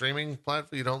like streaming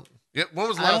platform. You don't. Yeah. When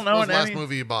was the last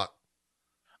movie you bought?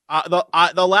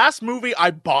 The last movie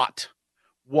I bought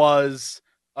was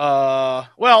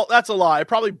well, that's a lie. I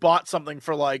probably bought something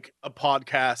for like a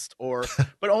podcast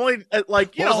but only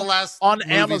like you know was the last on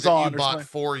Amazon that you bought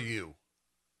for you.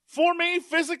 For me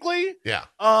physically, yeah.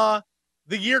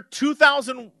 The year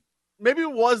 2000, maybe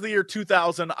it was the year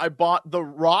 2000. I bought The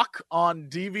Rock on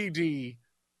DVD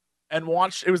and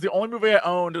watched. It was the only movie I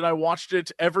owned, and I watched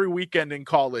it every weekend in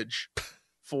college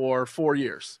for 4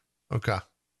 years. Okay.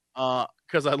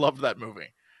 Because I loved that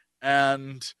movie,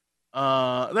 and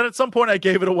then at some point I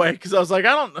gave it away because I was like,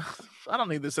 I don't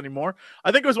need this anymore.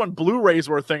 I think it was when Blu-rays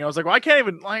were a thing. I was like, well, I can't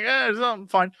even I'm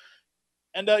fine.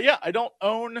 And yeah, I don't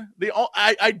own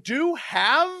I do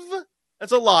have.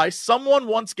 That's a lie. Someone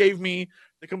once gave me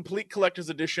the complete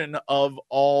collector's edition of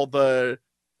all the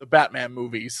Batman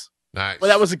movies. Nice. But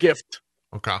that was a gift.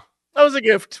 Okay. That was a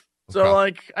gift. So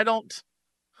like, I don't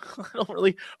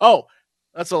really. Oh,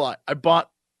 that's a lie. I bought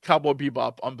Cowboy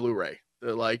Bebop on Blu-ray.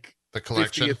 The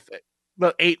collection,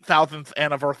 the 8,000th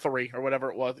anniversary or whatever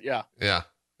it was. Yeah. Yeah.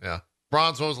 Yeah.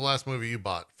 Bronze, what was the last movie you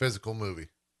bought? Physical movie.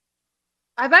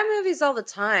 I buy movies all the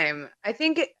time. I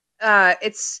think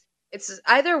it's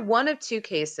either one of two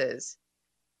cases.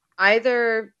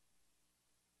 Either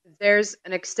there's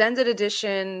an extended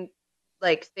edition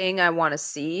like thing I want to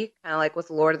see, kind of like with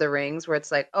Lord of the Rings, where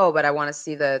it's like, oh, but I want to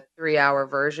see the 3-hour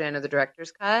version of the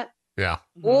director's cut. Yeah.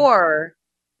 Mm-hmm. Or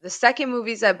the second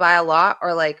movies I buy a lot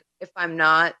are like, if I'm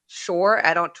not sure,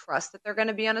 I don't trust that they're going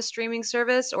to be on a streaming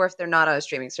service, or if they're not on a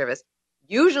streaming service.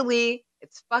 Usually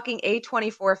it's fucking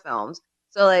A24 films.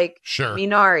 So like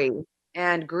Minari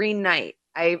and Green Knight.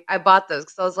 I bought those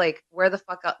because I was like, where the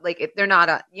fuck up? Like, if they're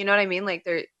not, you know what I mean? Like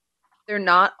they're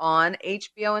not on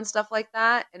HBO and stuff like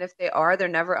that. And if they are, they're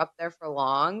never up there for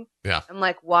long. Yeah. I'm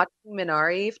like watching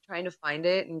Minari, trying to find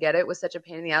it and get it was such a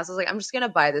pain in the ass. I was like, I'm just going to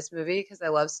buy this movie because I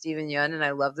love Steven Yeun and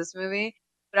I love this movie.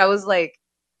 But I was like,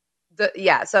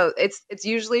 so it's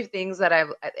usually things that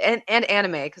I've, and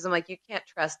anime, because I'm like, you can't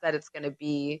trust that it's going to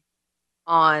be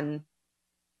on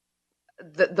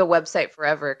the website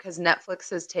forever, because Netflix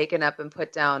has taken up and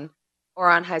put down or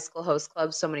on High School Host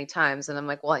Club so many times, and I'm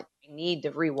like, well, I need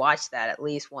to rewatch that at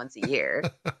least once a year.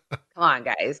 Come on,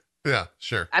 guys. Yeah,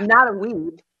 sure. I'm not a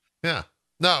weeb. Yeah.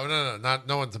 No,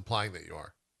 no one's implying that you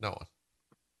are. No one.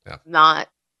 Yeah. Not.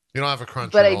 You don't have a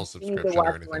Crunchyroll subscription need to watch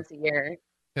or anything. Once a year.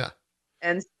 Yeah.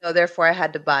 And so therefore I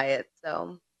had to buy it.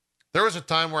 So there was a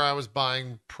time where I was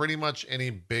buying pretty much any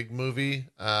big movie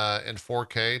in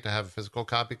 4K to have a physical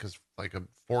copy, because like a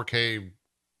 4K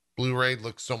Blu-ray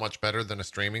looks so much better than a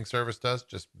streaming service does,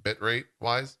 just bitrate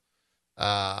wise.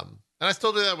 And I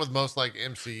still do that with most like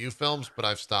MCU films, but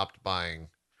I've stopped buying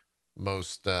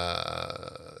most.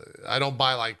 I don't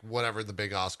buy like whatever the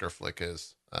big Oscar flick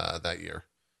is that year.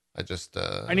 I just.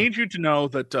 I need you to know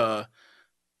that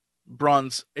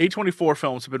Bronze A24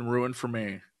 films have been ruined for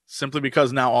me, simply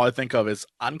because now all I think of is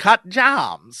Uncut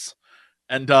Gems.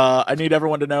 And I need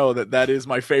everyone to know that is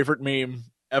my favorite meme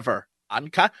ever.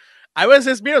 Uncut. I was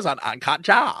his muse on Uncut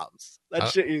Gems. That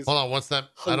shit is. Hold on, what's that?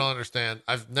 I don't understand.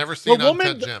 I've never seen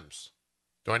Uncut Gems.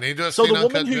 Do I need to have seen Uncut Gems?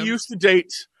 So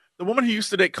the woman who used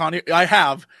to date Kanye, I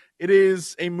have. It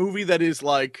is a movie that is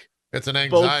like. It's an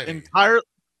anxiety.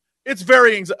 It's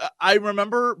very. I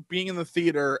remember being in the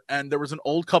theater and there was an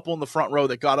old couple in the front row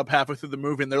that got up halfway through the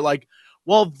movie and they're like,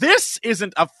 well, this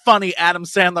isn't a funny Adam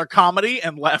Sandler comedy,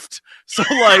 and left. So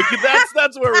like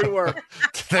that's where we were.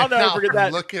 I'll never forget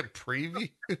that. Look at preview.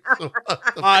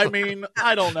 I mean,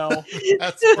 I don't know.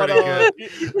 That's pretty good.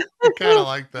 I kind of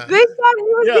like that. They thought he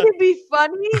was going to be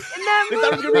funny in that movie. They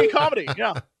thought it was going to be a comedy.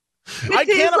 Yeah. I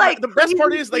can't. Like, the best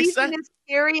part is they said his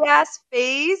scary ass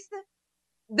face.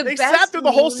 They sat through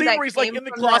the whole scene where he's like in the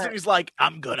closet and he's like,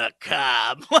 I'm gonna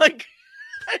come. Like,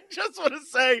 I just want to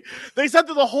say, they sat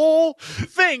through the whole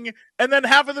thing, and then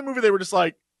half of the movie they were just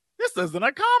like, this isn't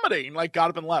a comedy, and like got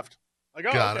up and left. Like, oh,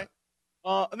 okay.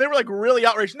 And they were like really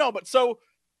outraged. No, but so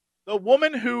the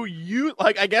woman who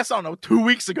I guess, I don't know, 2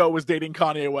 weeks ago was dating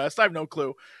Kanye West. I have no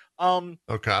clue.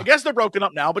 Okay. I guess they're broken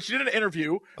up now, but she did an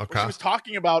interview where she was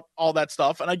talking about all that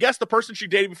stuff. And I guess the person she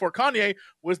dated before Kanye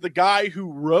was the guy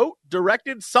who wrote,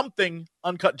 directed something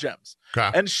Uncut Gems. Okay.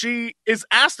 And she is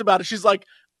asked about it. She's like,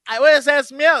 I was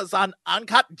as muse on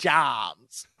Uncut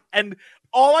Gems. And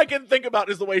all I can think about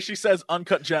is the way she says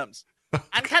Uncut Gems.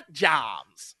 Uncut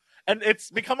Gems. And it's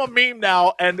become a meme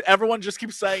now, and everyone just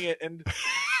keeps saying it, and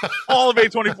all of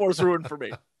A24 is ruined for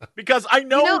me. Because I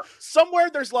know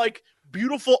somewhere there's like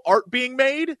beautiful art being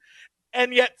made,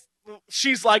 and yet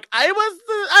she's like, I was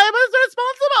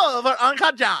responsible for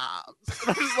Uncut Gems. And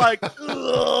I'm just like, ugh.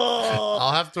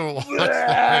 I'll have to watch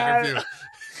that interview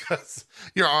because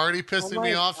you're already pissing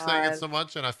me off saying it so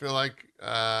much, and I feel like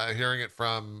hearing it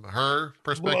from her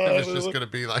perspective is just going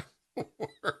to be like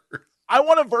worse. I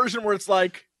want a version where it's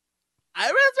like, I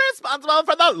was responsible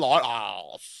for the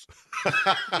laws.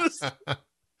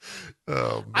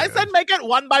 Oh, I said make it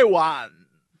one by one.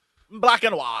 Black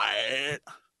and white.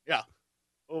 Yeah.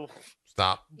 Oh.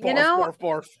 Stop.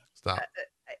 Barf. Stop.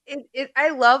 I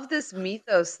love this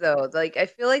mythos though. Like I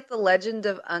feel like the legend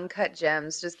of Uncut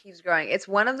Gems just keeps growing. It's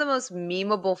one of the most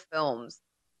memeable films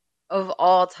of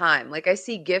all time. Like I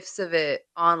see gifs of it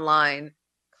online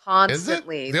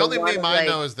constantly. Is it? The only meme I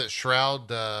know is that Shroud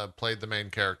played the main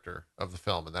character of the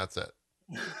film, and that's it.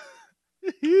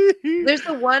 There's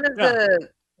the one of the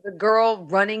girl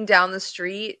running down the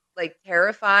street, like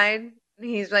terrified, and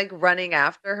he's like running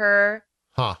after her.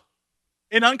 Huh.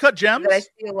 In Uncut Gems? That I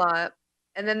see a lot.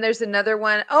 And then there's another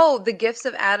one. Oh, the gifts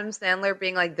of Adam Sandler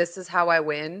being like, "This is how I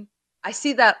win." I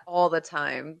see that all the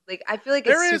time. Like I feel like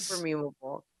it's super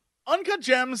memeable. Uncut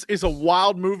Gems is a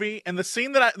wild movie, and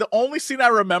the only scene I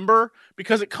remember,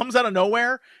 because it comes out of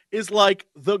nowhere, is like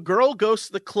the girl goes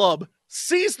to the club,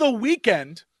 sees The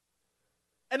Weeknd,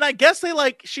 and I guess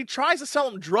she tries to sell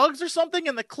him drugs or something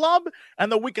in the club,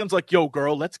 and The Weeknd's like, yo,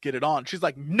 girl, let's get it on. She's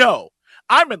like, no,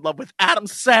 I'm in love with Adam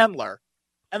Sandler.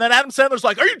 And then Adam Sandler's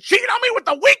like, are you cheating on me with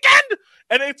The Weeknd?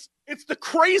 And it's the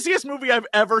craziest movie I've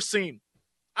ever seen.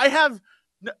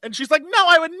 And she's like, no,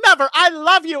 I would never. I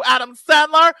love you, Adam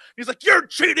Sandler. He's like, you're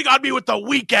cheating on me with The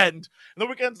Weeknd. And The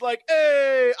Weeknd's like,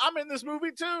 hey, I'm in this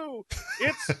movie too.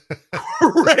 It's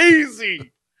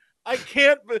crazy. I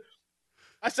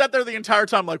sat there the entire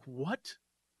time like, what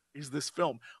is this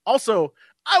film? Also,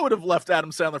 I would have left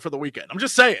Adam Sandler for The Weeknd. I'm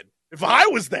just saying, if I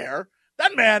was there,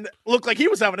 that man looked like he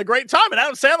was having a great time. And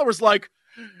Adam Sandler was like,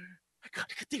 I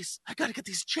gotta get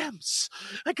these gems.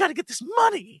 I gotta get this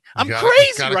money. I'm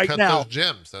crazy right now. Those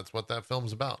gems. That's what that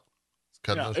film's about.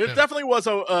 It definitely was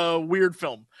a weird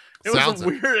film. It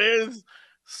is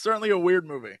certainly a weird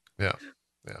movie. Yeah.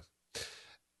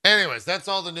 Anyways, that's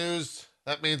all the news.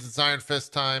 That means it's Iron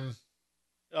Fist time.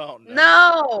 Oh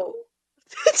no.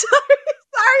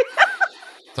 Sorry.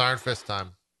 It's Iron Fist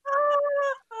time.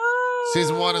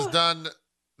 Season 1 is done.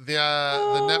 The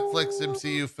Netflix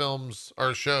MCU films,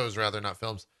 or shows rather, not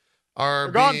films,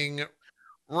 are being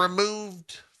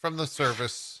removed from the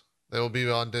service. They will be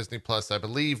on Disney Plus, I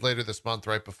believe, later this month,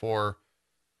 right before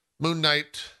Moon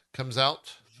Knight comes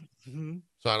out. Mm-hmm.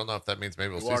 So I don't know if that means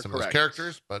maybe we'll see some of those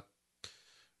characters, but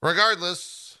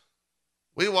regardless,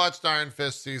 we watched Iron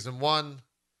Fist season 1.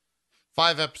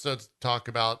 5 episodes to talk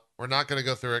about. We're not going to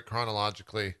go through it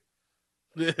chronologically.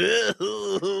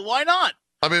 Why not?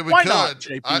 I mean, we Why could, not,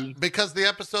 JP? because the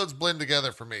episodes blend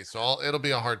together for me, so it'll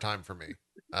be a hard time for me.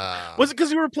 Was it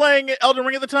because you were playing Elden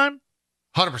Ring at the time?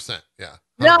 100%, yeah.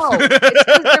 100%. No, it's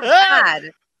because they're bad.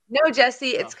 No, Jesse,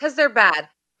 it's because they're bad.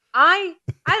 I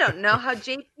don't know how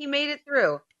JP made it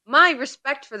through. My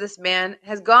respect for this man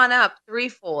has gone up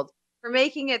threefold for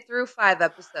making it through 5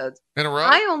 episodes. In a row?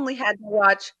 I only had to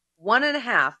watch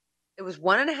 1.5. It was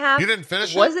 1.5. You didn't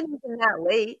finish it? It wasn't even that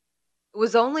late. It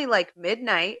was only like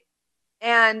midnight.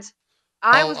 And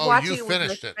I was watching it with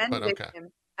my friend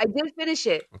Vicken. I did finish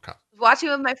it. Okay. I was watching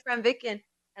it with my friend Vicken,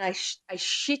 and I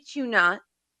shit you not,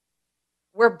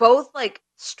 we're both like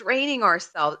straining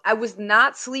ourselves. I was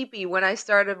not sleepy when I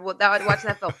started watching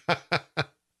that film.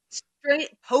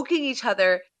 Poking each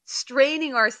other,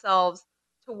 straining ourselves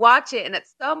to watch it. And at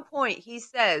some point, he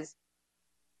says,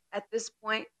 at this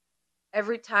point,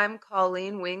 every time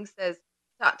Colleen Wing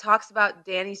talks about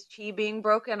Danny's chi being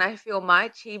broken, I feel my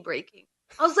chi breaking.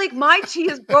 I was like, my chi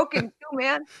is broken too,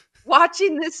 man.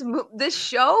 Watching this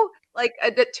show, like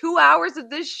the 2 hours of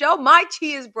this show, my chi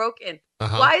is broken.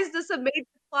 Uh-huh. Why is this a major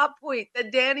plot point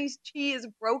that Danny's chi is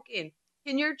broken?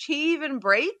 Can your chi even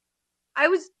break? I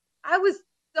was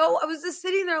just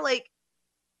sitting there like,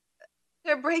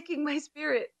 they're breaking my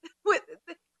spirit.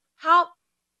 How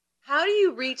do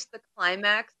you reach the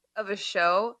climax of a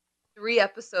show 3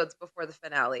 episodes before the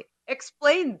finale.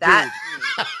 Explain that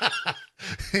to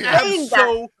me. Yeah.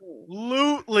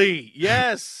 Absolutely.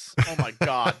 Yes. Oh my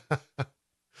God.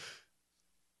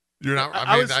 You're not.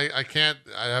 I can't.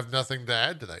 I have nothing to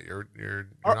add to that. You're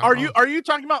not Are wrong. you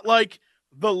talking about like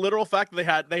the literal fact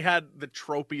that they had the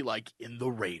tropey like in the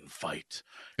rain fight?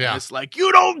 Yeah. And it's like,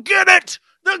 you don't get it.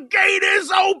 The gate is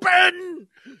open.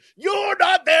 You're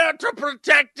not there to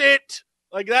protect it.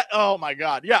 Like that. Oh my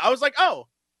God. Yeah. I was like, oh,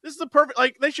 this is the perfect.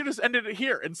 Like they should have ended it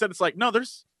here. Instead, it's like, no,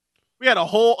 we had a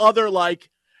whole other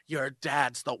like. Your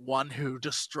dad's the one who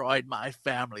destroyed my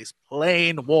family's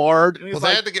plane, Ward. And well,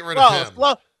 they had to get rid of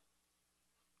him.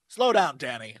 Slow down,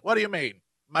 Danny. What do you mean?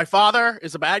 My father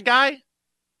is a bad guy?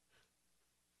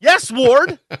 Yes,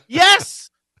 Ward. Yes.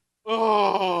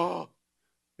 Oh.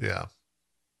 Yeah.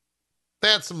 They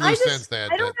had some loose ends they had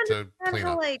to clean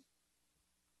up. Like,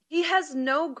 he has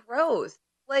no growth.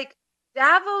 Like,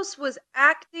 Davos was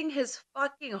acting his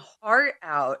fucking heart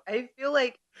out. I feel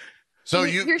like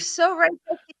you're so right.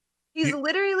 He's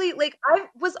literally like, I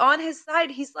was on his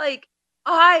side. He's like,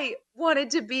 I wanted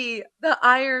to be the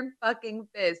Iron fucking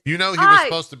Fist. You know, he was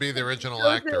supposed to be the original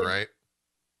actor, right?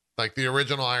 Like the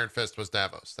original Iron Fist was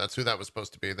Davos. That's who that was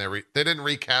supposed to be. They didn't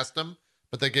recast him,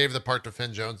 but they gave the part to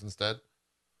Finn Jones instead.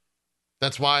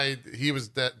 That's why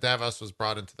Davos was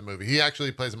brought into the movie. He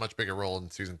actually plays a much bigger role in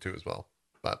season 2 as well.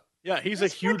 But yeah, he's a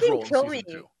huge role in season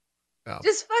 2. Yeah.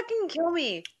 Just fucking kill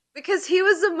me because he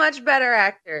was a much better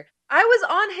actor. I was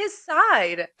on his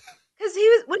side because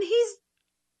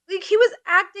he was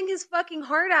acting his fucking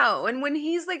heart out. And when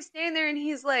he's like standing there and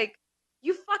he's like,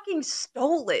 you fucking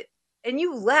stole it and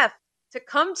you left to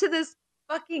come to this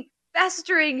fucking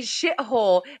festering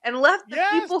shithole and left the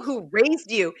people who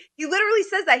raised you. He literally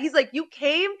says that. He's like, you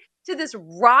came to this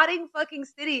rotting fucking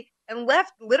city and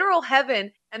left literal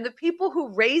heaven and the people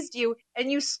who raised you, and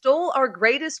you stole our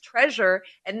greatest treasure,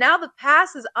 and now the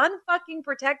past is unfucking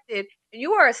protected and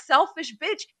you are a selfish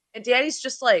bitch. And Danny's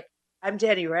just like, I'm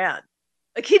Danny Rand.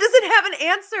 Like, he doesn't have an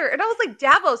answer. And I was like,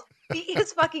 Davos, beat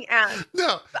his fucking ass.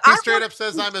 No, he straight up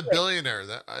says I'm a billionaire.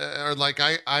 Or like,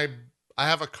 I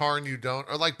have a car and you don't.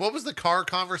 Or like, what was the car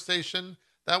conversation?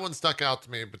 That one stuck out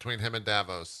to me between him and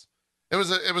Davos. It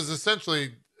was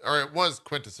essentially, or it was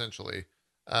quintessentially,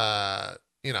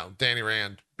 Danny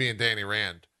Rand being Danny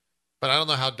Rand. But I don't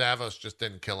know how Davos just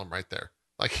didn't kill him right there.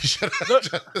 Like, he should have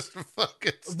just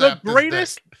fucking snapped his neck.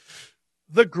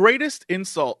 The greatest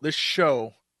insult this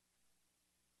show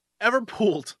ever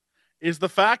pulled is the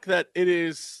fact that it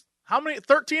is how many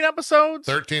 13 episodes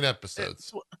 13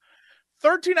 episodes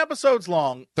 13 episodes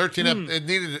long. 13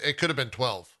 it could have been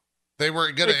 12. They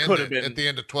were gonna end it at the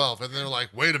end of 12 and they're like,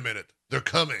 wait a minute, they're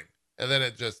coming, and then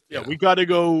it just we gotta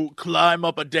go climb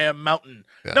up a damn mountain.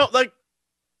 No, like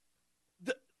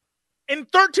in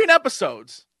 13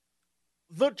 episodes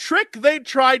the trick they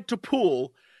tried to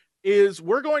pull is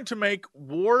we're going to make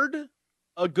Ward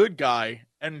a good guy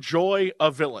and Joy a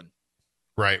villain.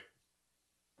 Right.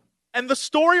 And the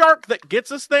story arc that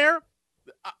gets us there.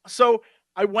 So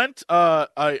I went,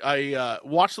 I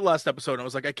watched the last episode and I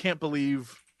was like, I can't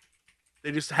believe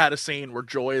they just had a scene where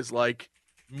Joy is like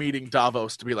meeting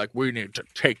Davos to be like, we need to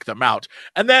take them out.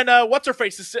 And then what's her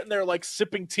face is sitting there like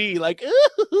sipping tea, like,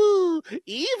 ooh,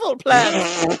 evil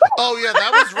plans. Oh yeah,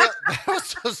 that was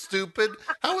so stupid.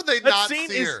 How would they not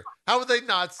see her? How would they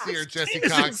not see her, Jesse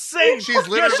Cox? Insane. She's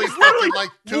literally fucking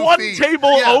like 2 one feet. table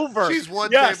over. She's one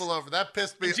table over. That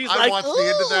pissed me. I watched the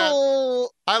end of that.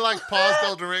 I like paused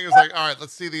Elden was like, all right,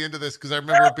 let's see the end of this because I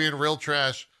remember it being real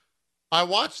trash. I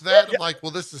watched that. I'm like,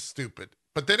 well, this is stupid.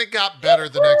 But then it got better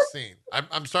the next scene.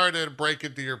 I'm sorry to break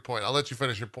into your point. I'll let you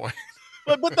finish your point.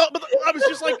 but I was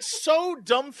just like so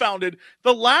dumbfounded.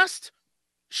 The last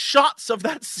shots of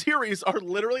that series are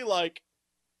literally like,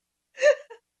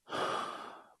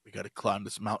 we got to climb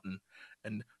this mountain.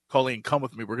 And Colleen, come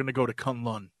with me. We're going to go to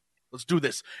Kunlun. Let's do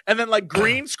this. And then like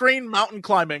green screen mountain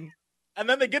climbing. And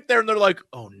then they get there and they're like,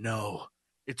 oh no,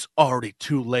 it's already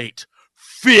too late.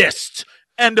 Fist.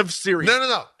 End of series.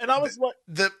 No. And I was like,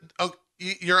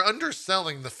 you're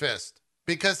underselling the fist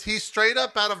because he straight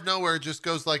up out of nowhere just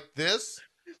goes like this,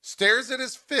 stares at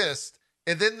his fist,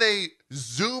 and then they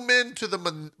zoom into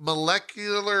the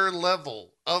molecular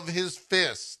level of his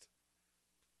fist,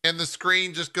 and the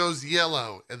screen just goes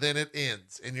yellow, and then it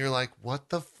ends, and you're like, what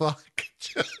the fuck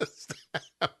just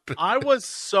happened? I was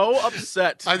so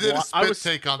upset. I did a spit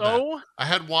take on that. I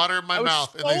had water in my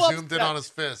mouth, and they zoomed in on his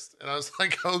fist, and I was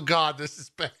like, oh god, this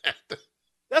is bad.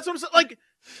 That's what I'm saying.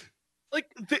 Like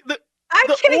the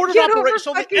order of operation.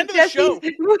 So the end of the show,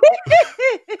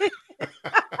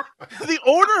 the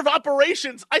order of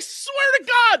operations. I swear to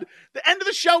God, the end of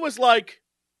the show was like,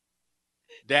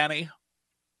 Danny,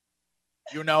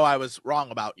 you know I was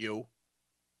wrong about you.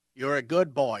 You're a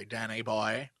good boy, Danny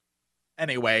boy.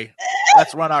 Anyway,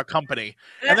 let's run our company.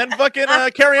 And then fucking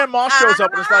Carrie Ann Moss shows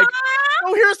up and is like,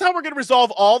 oh, here's how we're going to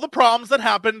resolve all the problems that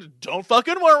happened. Don't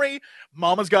fucking worry.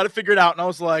 Mama's got it figured out. And I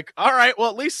was like, all right, well,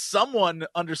 at least someone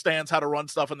understands how to run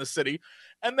stuff in the city.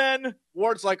 And then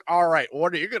Ward's like, all right,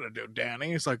 what are you going to do,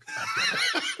 Danny? He's like,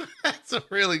 that's a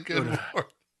really good Ward.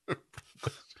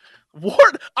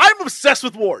 Ward, I'm obsessed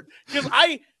with Ward because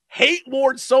I hate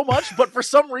Ward so much, but for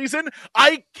some reason,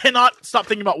 I cannot stop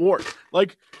thinking about Ward.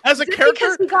 Like, as a character,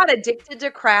 because he got addicted to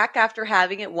crack after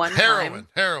having it one time.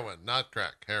 Heroin, not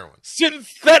crack. Heroin.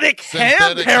 Synthetic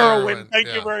hand heroin. Thank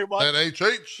you very much. That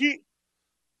HH.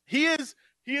 He is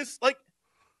like,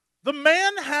 the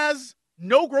man has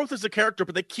no growth as a character,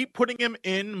 but they keep putting him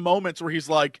in moments where he's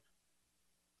like,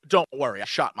 "Don't worry, I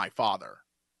shot my father."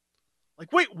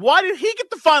 Like, wait, why did he get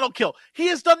the final kill? He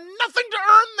has done nothing to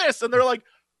earn this. And they're like,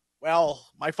 well,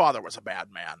 my father was a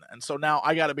bad man, and so now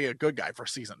I got to be a good guy for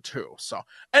season 2. So,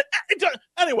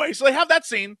 anyway, so they have that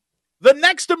scene. The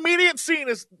next immediate scene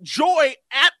is Joy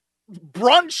at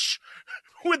brunch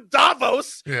with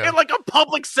Davos in like a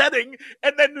public setting,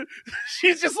 and then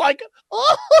she's just like,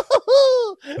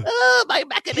 oh, my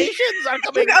machinations are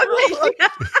coming out.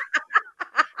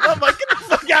 I'm like, get the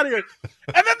fuck out of here.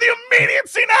 And then the immediate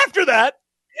scene after that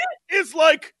is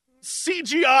like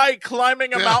CGI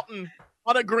climbing a mountain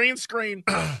on a green screen.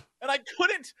 And I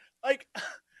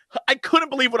couldn't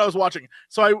believe what I was watching.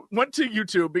 So I went to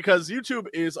YouTube because YouTube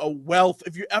is a wealth.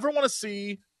 If you ever want to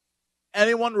see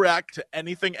anyone react to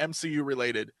anything MCU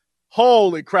related,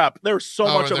 holy crap, there's so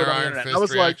much of it on the internet.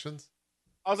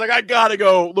 I was like, I gotta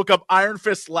go look up Iron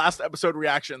Fist's last episode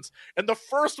reactions. And the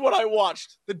first one I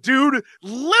watched, the dude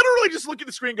literally just looking at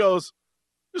the screen goes,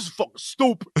 this is fucking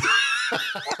stupid.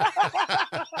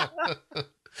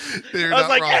 Dude, I was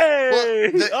like, wrong.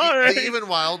 Hey! Well, the even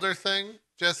wilder thing,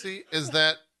 Jesse, is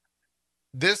that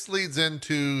this leads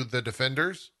into the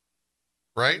Defenders,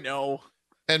 right? No.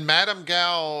 And Madame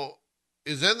Gao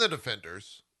is in the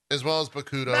Defenders, as well as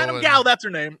Bakuto. Madame Gao, that's her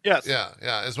name. Yes. Yeah,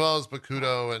 as well as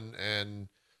Bakuto and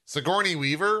Sigourney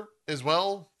Weaver as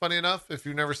well, funny enough, if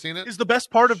you've never seen it. Is the best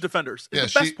part of Defenders. Yeah,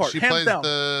 the best part, she hands plays down.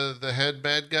 the head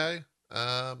bad guy.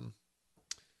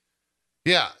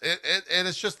 Yeah, and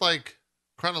it's just like,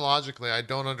 chronologically, I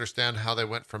don't understand how they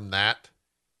went from that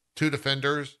to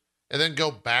Defenders and then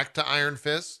go back to Iron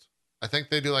Fist. I think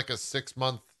they do like a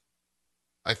 6-month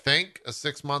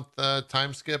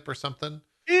time skip or something.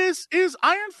 Is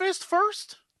Iron Fist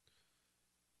first?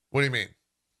 What do you mean?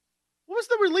 What was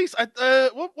the release?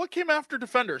 What came after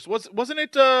Defenders? Wasn't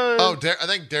it? I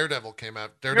think Daredevil came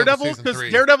out. Daredevil season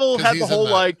 3. Daredevil had the whole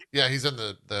he's in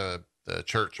the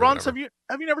church. Ron, have you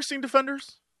never seen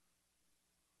Defenders?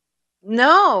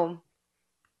 No.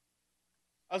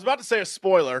 I was about to say a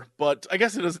spoiler, but I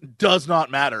guess it does not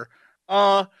matter.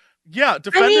 Yeah,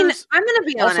 Defenders. I mean, I'm gonna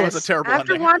be also honest. Has a terrible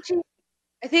after ending. Watching,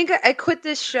 I think I quit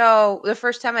this show the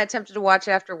first time I attempted to watch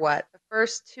it after what? The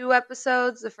first 2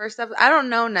 episodes? The first episode? I don't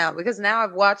know now because now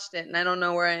I've watched it and I don't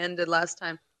know where I ended last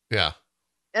time. Yeah.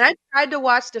 And I tried to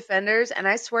watch Defenders and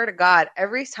I swear to God,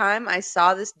 every time I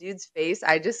saw this dude's face,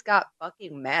 I just got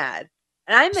fucking mad.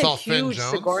 And I'm a huge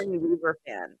Sigourney Weaver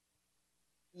fan.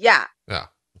 Yeah. Yeah.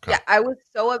 Okay. Yeah, I was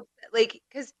so upset, like,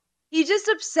 because he just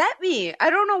upset me. I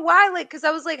don't know why, like, because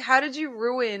I was like, how did you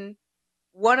ruin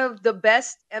one of the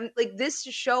best, and like, this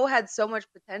show had so much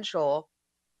potential,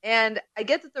 and I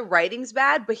get that the writing's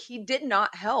bad, but he did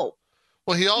not help.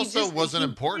 Well, he also wasn't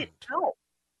important.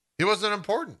 He wasn't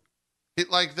important.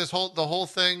 Like the whole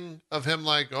thing of him,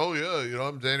 like, oh yeah,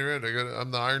 I'm Danny Rand,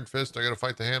 I'm the Iron Fist, I gotta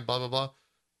fight the Hand, blah blah blah.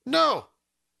 No,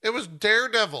 it was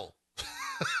Daredevil.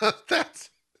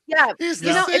 He's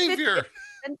the savior. If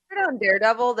it's on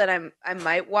Daredevil, then I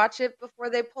might watch it before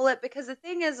they pull it, because the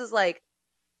thing is like,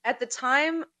 at the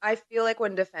time, I feel like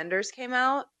when Defenders came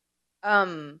out,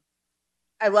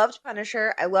 I loved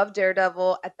Punisher, I loved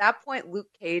Daredevil. At that point, Luke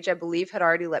Cage, I believe, had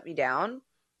already let me down.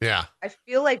 Yeah. I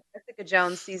feel like Jessica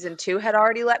Jones season 2 had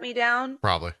already let me down.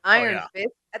 Probably. Iron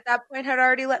Fist at that point had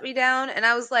already let me down, and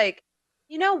I was like,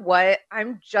 you know what?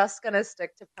 I'm just gonna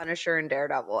stick to Punisher and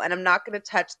Daredevil, and I'm not gonna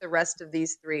touch the rest of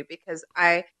these 3 because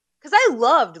I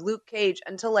loved Luke Cage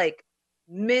until like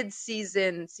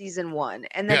mid-season, season 1,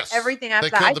 and then everything after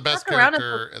that. They killed the I best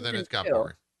character, and then it got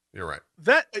boring. You're right.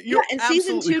 And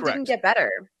season 2 didn't get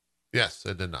better. Yes,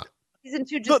 it did not. Season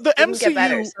 2 just didn't get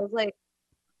better. So I was like,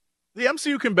 the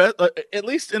MCU can bet, at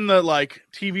least in the like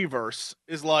TV verse,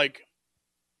 is like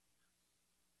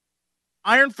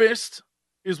Iron Fist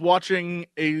is watching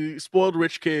a spoiled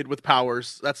rich kid with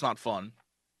powers. That's not fun.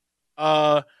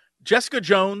 Jessica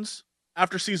Jones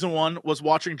after season 1 was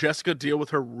watching Jessica deal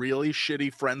with her really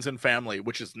shitty friends and family,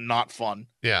 which is not fun.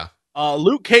 Yeah.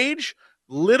 Luke Cage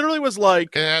literally was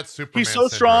like, Superman he's so syndrome.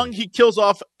 strong, he kills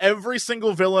off every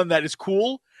single villain that is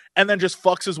cool, and then just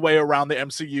fucks his way around the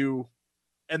MCU,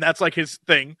 and that's like his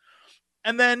thing.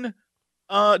 And then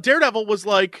Daredevil was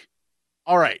like,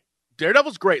 all right,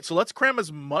 Daredevil's great, so let's cram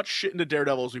as much shit into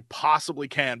Daredevil as we possibly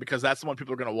can, because that's the one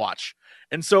people are going to watch.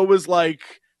 And so it was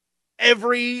like,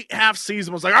 every half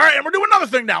season was like, all right, and we're doing another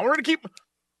thing now. We're going to keep...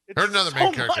 Here's another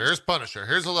main character. Here's Punisher.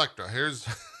 Here's Elektra. Here's...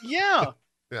 Yeah.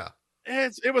 Yeah.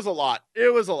 It was a lot.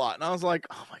 It was a lot. And I was like,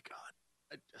 oh my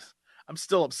God. I'm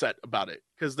still upset about it,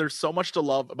 because there's so much to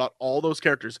love about all those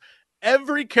characters.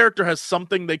 Every character has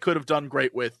something they could have done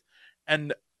great with.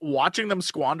 And watching them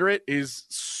squander it is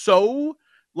so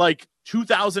like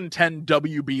 2010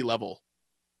 WB level.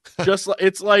 Just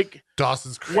it's like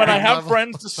Dawson's Creek when I have level.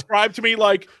 friends describe to me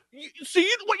like, see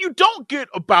what you don't get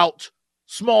about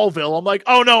Smallville. I'm like,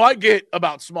 oh no, I get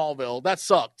about Smallville. That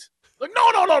sucked. Like,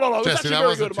 no. Jesse, that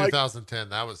wasn't good. 2010.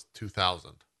 That was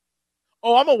 2000.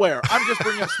 Oh, I'm aware. I'm just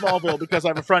bringing up Smallville because I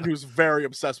have a friend who's very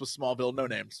obsessed with Smallville. No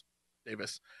names,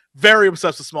 Davis. Very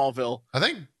obsessed with Smallville. I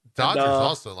think Dodger's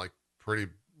also like pretty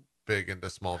big into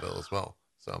Smallville as well.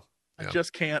 So yeah. I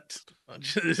just can't.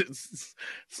 It's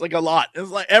like a lot. It's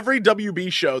like every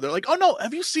WB show. They're like, oh no,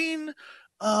 have you seen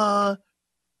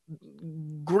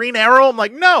Green Arrow? I'm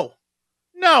like, no,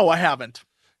 I haven't.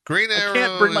 Green Arrow. I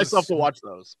can't bring myself to watch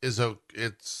those. It's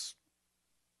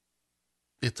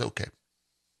okay.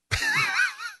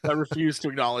 I refuse to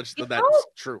acknowledge that that's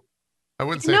true. I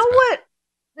wouldn't say. You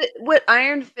know what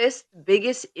Iron Fist's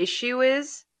biggest issue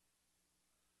is?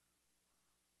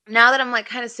 Now that I'm like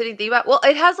kind of sitting thinking about, well,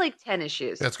 it has like 10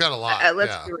 issues. It's got a lot.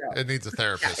 Let's be real. It needs a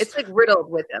therapist. Yeah, it's like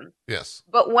riddled with them. Yes.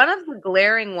 But one of the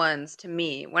glaring ones to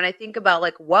me, when I think about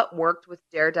like what worked with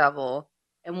Daredevil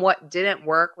and what didn't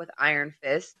work with Iron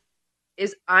Fist,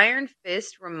 is Iron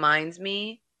Fist reminds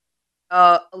me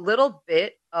a little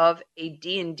bit of a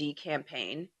D&D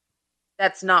campaign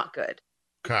that's not good.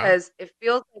 Okay. Because it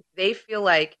feels like they feel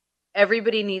like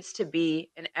everybody needs to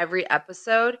be in every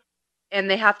episode, and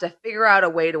they have to figure out a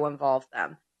way to involve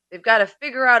them. They've got to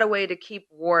figure out a way to keep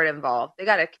Ward involved. They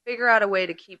got to figure out a way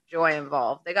to keep Joy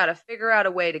involved. They got to figure out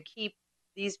a way to keep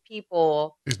these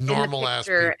people, these normal ass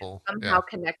people, somehow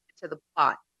connected to the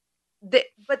plot. But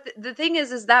the thing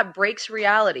is that breaks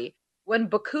reality. When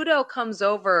Bakuto comes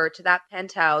over to that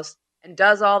penthouse and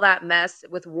does all that mess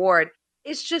with Ward,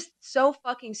 it's just so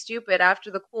fucking stupid after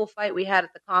the cool fight we had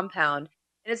at the compound.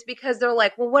 And it's because they're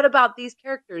like, well, what about these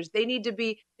characters? They need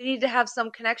to have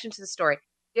some connection to the story.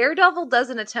 Daredevil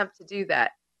doesn't attempt to do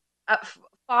that.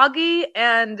 Foggy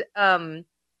and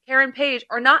Karen Page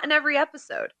are not in every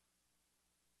episode.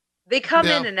 They come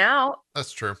in and out.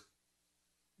 That's true.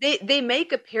 They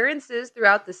make appearances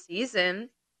throughout the season.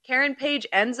 Karen Page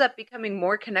ends up becoming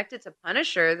more connected to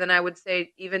Punisher than I would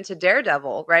say even to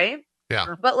Daredevil, right?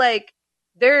 Yeah. But like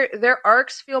their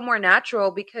arcs feel more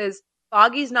natural because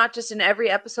Foggy's not just in every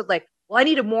episode like, well, I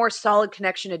need a more solid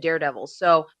connection to Daredevil,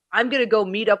 so I'm gonna go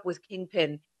meet up with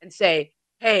Kingpin and say,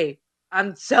 hey,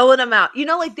 I'm selling him out. You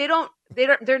know, like they don't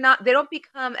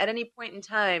become at any point in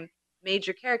time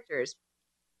major characters.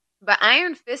 But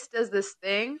Iron Fist does this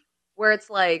thing where it's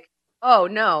like, oh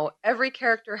no, every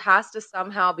character has to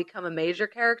somehow become a major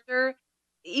character.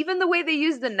 Even the way they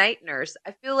use the night nurse,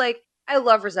 I feel like I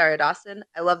love Rosario Dawson.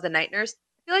 I love the night nurse.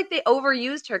 I feel like they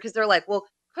overused her because they're like, well,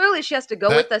 clearly she has to go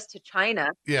with us to China.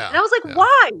 Yeah. And I was like,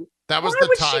 why? That was why the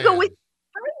would tie-in. she go with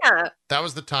China? That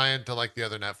was the tie-in to like the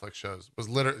other Netflix shows. Was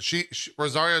literally she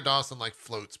Rosario Dawson like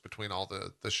floats between all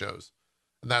the shows,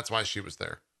 and that's why she was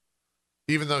there.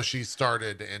 Even though she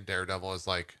started in Daredevil as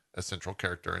like a central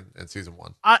character in season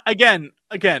 1. Again.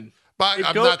 But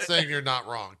I'm not saying you're not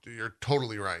wrong. You're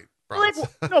totally right. Like,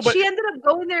 no, but she ended up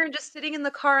going there and just sitting in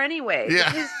the car anyway. Yeah.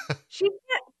 Because she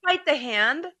can't fight the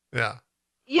hand. Yeah.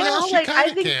 You know, she like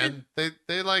I think can.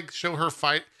 They like show her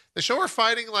fight. They show her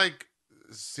fighting like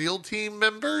SEAL team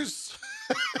members.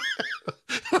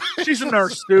 She's a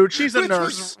nurse, dude. She's a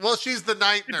nurse. Well, she's the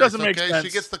night nurse. It doesn't make sense.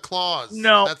 She gets the claws.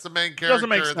 No, that's the main character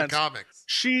in the comics.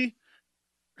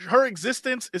 Her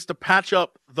existence is to patch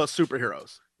up the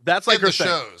superheroes. That's like in her the thing.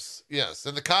 Shows. Yes,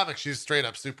 in the comics, she's straight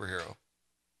up superhero.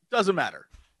 Doesn't matter.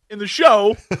 In the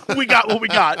show, we got what we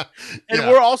got, and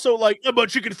we're also like, but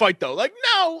she can fight though. Like,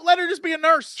 no, let her just be a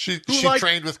nurse. She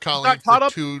trained with Colleen for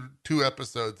two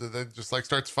episodes, and then just like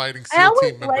starts fighting SEAL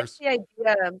team members. I always liked the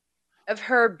idea of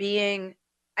her being.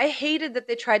 I hated that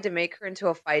they tried to make her into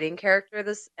a fighting character.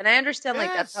 And I understand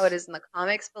like that's how it is in the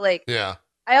comics, but like,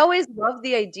 I always loved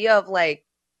the idea of like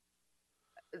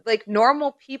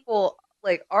normal people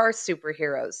like are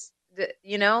superheroes.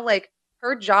 You know, like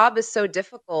her job is so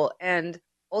difficult, and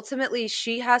ultimately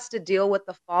she has to deal with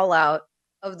the fallout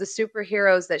of the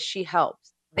superheroes that she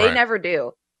helps. They Right. never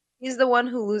do. She's the one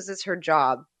who loses her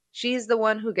job. She's the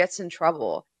one who gets in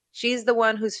trouble. She's the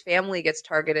one whose family gets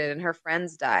targeted and her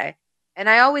friends die. And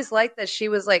I always liked that she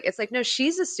was like, it's like, no,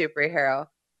 she's a superhero.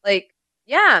 Like,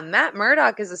 yeah, Matt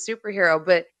Murdock is a superhero,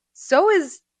 but so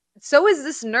is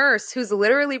this nurse who's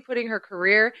literally putting her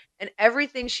career and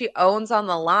everything she owns on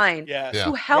the line Yes. Yeah.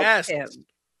 to help Yes. him.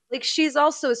 Like, she's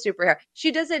also a superhero.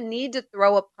 She doesn't need to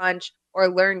throw a punch or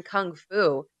learn kung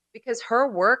fu because her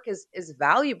work is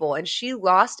valuable and she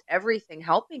lost everything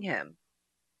helping him.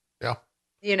 Yeah.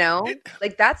 You know, It,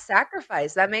 like that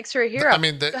sacrifice that makes her a I hero.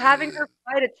 mean, So having her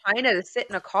fly to China to sit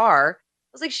in a car, I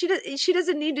was like, she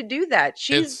doesn't need to do that.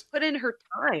 She's it's put in her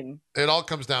time. it all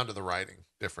comes down to the writing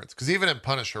difference. Because even in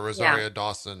Punisher, Yeah. Rosario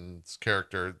Dawson's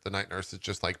character, the night nurse, is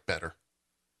just like better,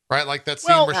 right? Like that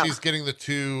scene well, where Yeah. she's getting the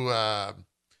two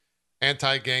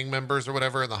anti-gang members or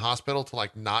whatever in the hospital to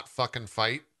like not fucking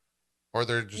fight, or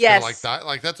they're just gonna like Yes. die.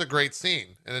 Like that's a great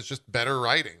scene, and it's just better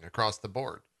writing across the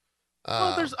board.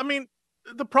 there's. I mean,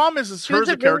 the problem is She her was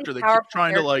as a a really character. They keep powerful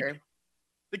trying to character.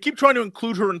 they keep trying to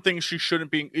include her in things she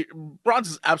shouldn't be. Bronze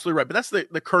is absolutely right, but that's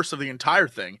the curse of the entire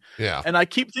thing. Yeah. And I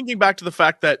keep thinking back to the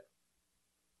fact that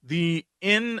I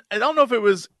don't know if it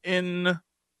was in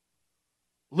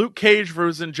Luke Cage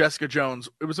versus in Jessica Jones.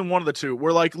 It was in one of the two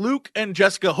where like Luke and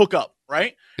Jessica hook up,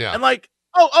 right? Yeah. And like,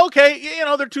 oh, okay,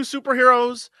 they're two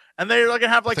superheroes and they're like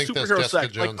gonna have I like think that's superhero Jessica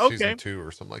sex. Like, Jones okay. season 2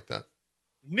 or something like that.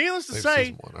 Needless to Maybe say,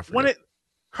 season 1. I forget. when it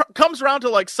comes around to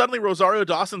like suddenly Rosario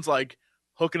Dawson's like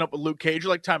hooking up with Luke Cage, you're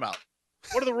like, time out.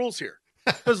 What are the rules here?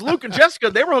 Because Luke and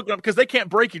Jessica, they were hooking up because they can't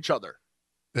break each other.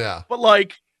 Yeah. But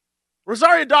like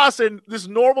Rosario Dawson, this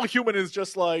normal human is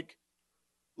just like,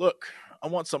 look, I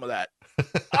want some of that.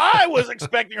 I was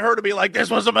expecting her to be like, this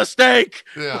was a mistake.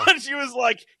 Yeah. But she was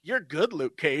like, you're good,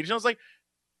 Luke Cage. And I was like,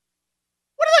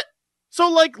 what is it? So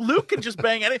like Luke can just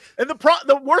bang any. And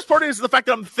the worst part is the fact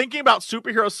that I'm thinking about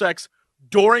superhero sex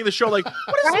during the show. Like, what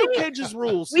is Luke Right? Cage's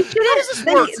rules? We How does shouldn't.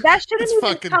 this work? That shouldn't It's even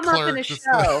fucking come up in a Clerks.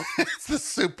 show. It's the It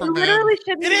Superman. literally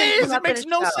shouldn't It even is. come It up in a makes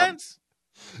no show. sense.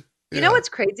 You know what's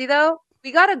crazy though?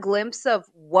 We got a glimpse of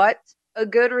what a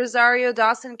good Rosario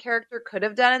Dawson character could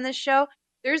have done in this show.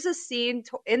 There's a scene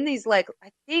in these, like,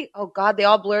 I think, oh God, they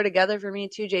all blur together for me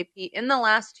too, JP. In the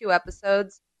last 2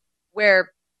 episodes,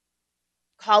 where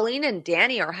Colleen and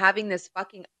Danny are having this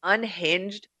fucking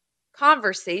unhinged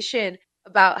conversation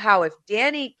about how if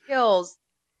Danny kills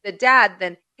the dad,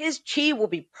 then his chi will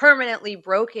be permanently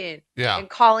broken. Yeah. And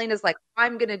Colleen is like,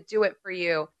 I'm going to do it for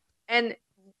you. And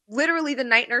literally the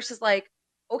night nurse is like,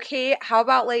 okay, how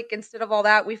about like instead of all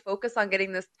that, we focus on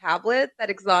getting this tablet that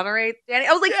exonerates Danny?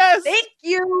 I was like, Yes. thank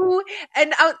you.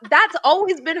 And that's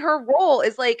always been her role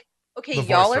is like, okay, The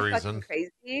y'all voice are of fucking reason.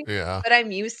 crazy, Yeah. but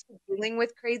I'm used to dealing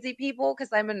with crazy people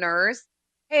because I'm a nurse.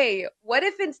 Hey, what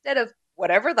if instead of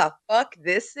whatever the fuck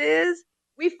this is,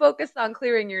 we focus on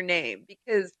clearing your name?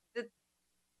 Because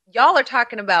y'all are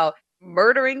talking about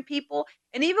murdering people.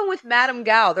 And even with Madame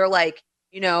Gao, they're like,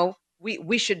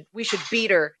 we should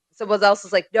beat her. Someone else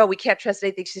is like, no, we can't trust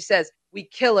anything she says. We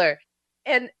kill her.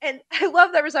 And I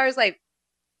love that Rosario's like,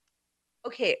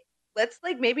 okay, let's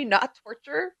like maybe not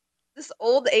torture this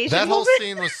old Asian That whole woman.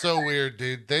 scene was so weird,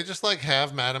 dude. They just like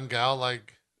have Madame Gal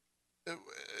like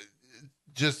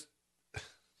just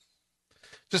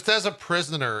as a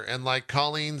prisoner, and like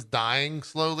Colleen's dying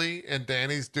slowly and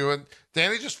Danny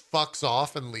just fucks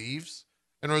off and leaves,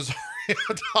 and Rosario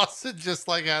Dawson just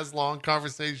like has long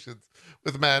conversations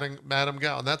with Madame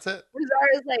Gal, and that's it.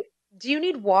 Rosario's like, do you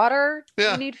need water? Do you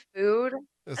Yeah. need food?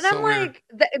 It's And I'm so weird. like,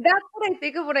 that's what I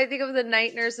think of when I think of the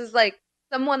night nurse is like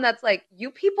someone that's like, you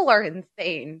people are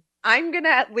insane. I'm going to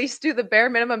at least do the bare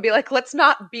minimum and be like, let's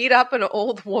not beat up an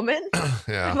old woman.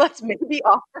 Yeah. And let's maybe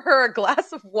offer her a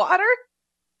glass of water.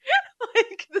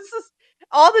 Like, this is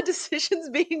all the decisions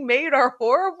being made are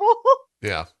horrible.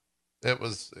 Yeah. It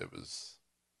was it,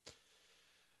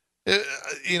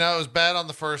 it was bad on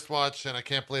the first watch, and I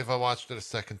can't believe I watched it a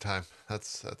second time.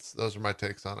 That's those are my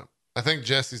takes on it. I think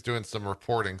Jesse's doing some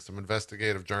reporting, some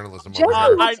investigative journalism over Jesse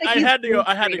here. looks like I he's had to go. been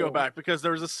I had to go training. back because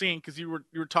there was a scene because you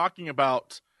were talking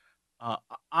about.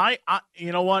 I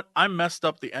you know what? I messed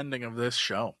up the ending of this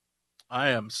show. I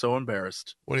am so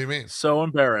embarrassed. What do you mean? So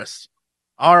embarrassed.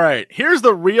 All right, here's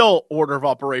the real order of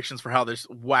operations for how this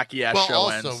wacky ass Well, show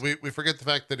also, ends. we forget the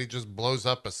fact that he just blows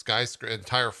up a skyscraper,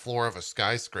 entire floor of a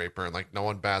skyscraper, and like no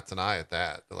one bats an eye at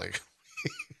that. Like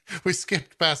we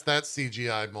skipped past that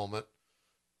CGI moment.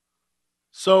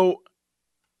 So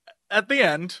at the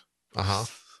end, Uh huh.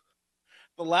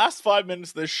 the last 5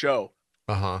 minutes of this show,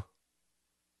 Uh huh.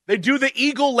 They do the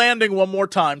eagle landing one more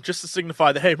time just to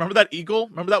signify that, hey, remember that eagle?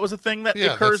 Remember that was a thing that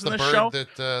occurs in this show?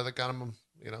 That got him,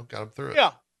 got him through it.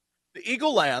 Yeah. The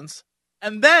eagle lands,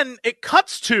 and then it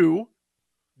cuts to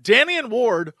Danny and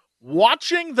Ward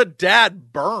watching the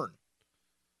dad burn.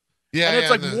 Yeah, and it's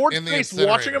like Ward's face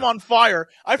watching him on fire.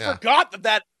 I forgot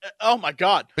that. Oh my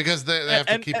god! Because they have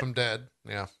to keep him dead.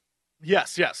 Yeah.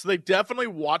 Yes. So they definitely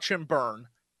watch him burn.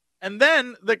 And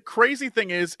then the crazy thing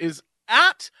is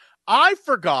I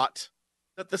forgot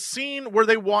that the scene where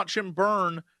they watch him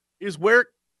burn is where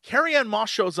Carrie Ann Moss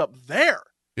shows up there.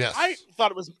 Yes. I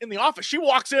thought it was in the office. She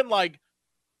walks in like,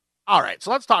 all right, so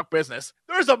let's talk business.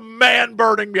 There's a man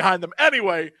burning behind them.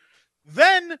 Anyway,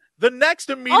 then the next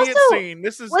immediate scene.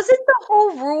 Wasn't the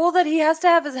whole rule that he has to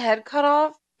have his head cut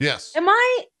off? Yes. Am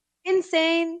I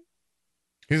insane?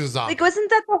 He's a zombie. Like, wasn't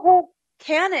that the whole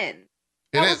canon?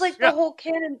 That was like the whole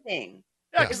canon thing.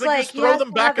 Yeah, because they just throw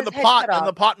them back in the pot, and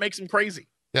the pot makes him crazy.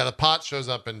 Yeah, the pot shows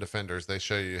up in Defenders. They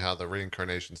show you how the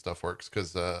reincarnation stuff works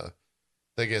because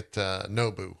they get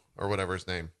Nobu or whatever his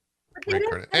name. But they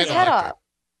didn't cut his head off.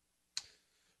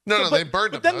 No, they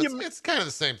burned him. It's kind of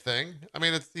the same thing. I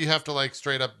mean, you have to like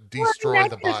straight up destroy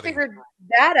the body. Figured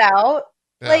that out.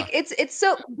 Yeah. Like it's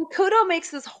so Bakudo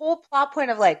makes this whole plot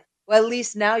point of like, well, at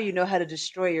least now you know how to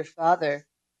destroy your father.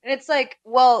 And it's like,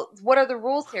 well, what are the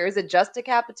rules here? Is it just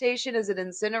decapitation? Is it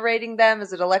incinerating them?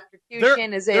 Is it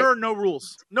electrocution? There are no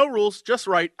rules. No rules, just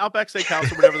right. Outback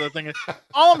Steakhouse or whatever the thing is.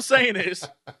 All I'm saying is,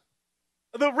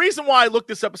 the reason why I looked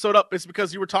this episode up is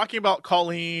because you were talking about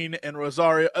Colleen and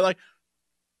Rosario.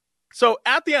 So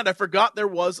at the end, I forgot there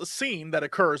was a scene that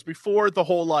occurs before the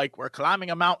whole, like, we're climbing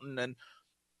a mountain. And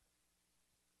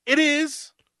it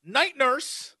is Night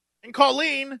Nurse and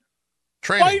Colleen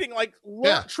fighting, like,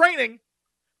 training.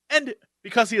 And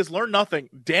because he has learned nothing,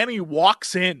 Danny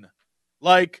walks in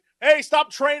like, hey, stop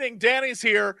training. Danny's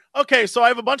here. Okay, so I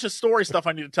have a bunch of story stuff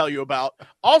I need to tell you about.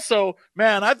 Also,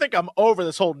 man, I think I'm over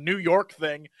this whole New York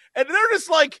thing. And they're just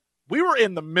like, we were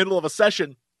in the middle of a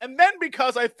session. And then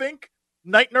because I think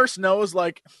Night Nurse knows,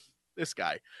 like, this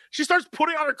guy, she starts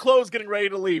putting on her clothes, getting ready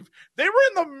to leave. They were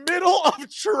in the middle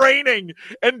of training,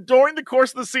 and during the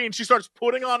course of the scene, she starts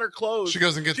putting on her clothes. She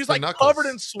goes and gets she's the like knuckles, covered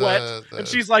in sweat, and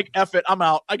she's like, "F it, I'm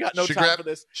out. I got no time for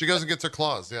this." She goes and gets her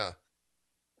claws. Yeah.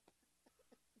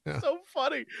 So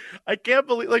funny. I can't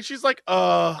believe, like, she's like,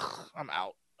 I'm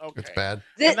out. Okay, it's bad.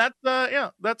 And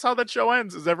that's how that show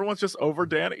ends. Is everyone's just over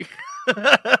Danny?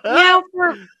 Yeah,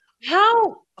 for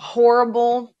how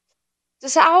horrible.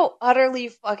 Just how utterly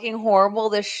fucking horrible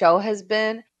this show has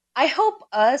been. I hope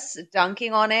us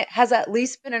dunking on it has at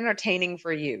least been entertaining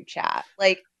for you, chat.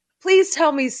 Like, please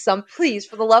tell me please,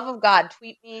 for the love of God,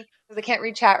 tweet me, because I can't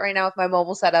read chat right now with my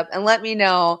mobile setup, and let me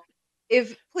know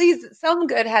if, please, some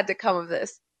good had to come of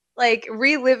this. Like,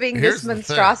 reliving this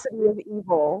monstrosity of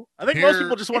evil. I think most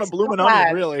people just want to bloom an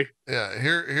onion, really. Yeah,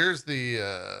 here's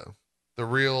the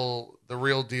real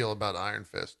deal about Iron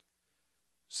Fist.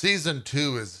 Season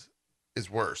 2 is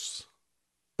worse,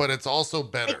 but it's also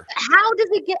better. How does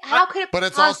it get? How could it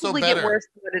possibly get worse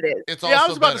than what it is? It's also I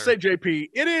was about to say, JP,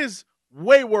 it is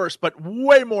way worse, but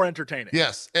way more entertaining.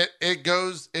 Yes,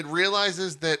 it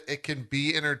realizes that it can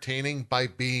be entertaining by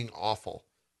being awful.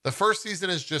 The first season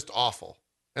is just awful,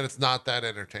 and it's not that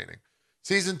entertaining.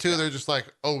 Season 2, they're just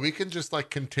like, oh, we can just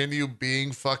like continue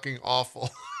being fucking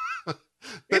awful.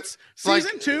 It's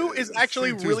season 2 is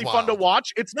actually really fun to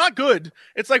watch. It's not good.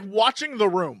 It's like watching The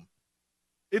Room.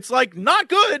 It's like not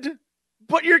good,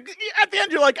 but you're at the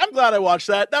end. You're like, I'm glad I watched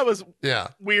that. That was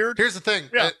weird. Here's the thing: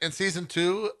 in season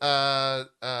 2,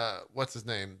 what's his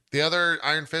name? The other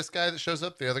Iron Fist guy that shows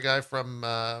up, the other guy from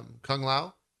Kung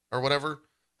Lao or whatever,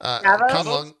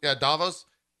 Davos? Davos.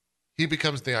 He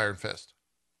becomes the Iron Fist.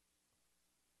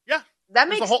 Yeah, that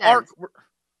makes the whole sense. arc.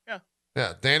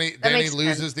 Yeah. Danny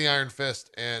loses the Iron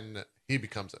Fist and he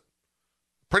becomes it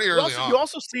pretty early on. You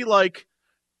also see like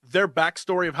their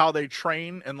backstory of how they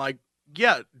train, and like,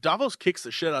 Davos kicks the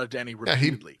shit out of Danny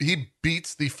repeatedly. He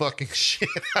beats the fucking shit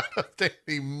out of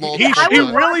Danny multiple He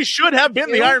really should have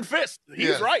been the Iron Fist.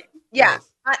 He's right. Yeah,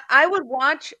 I would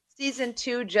watch season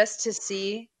 2 just to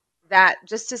see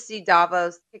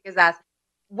Davos kick his ass.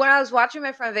 When I was watching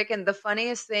my friend Vic, and the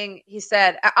funniest thing he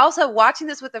said, also watching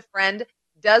this with a friend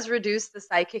does reduce the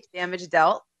psychic damage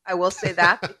dealt. I will say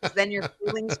that, because then your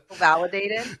feelings feel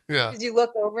validated. Yeah. Because you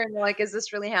look over and you're like, is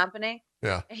this really happening?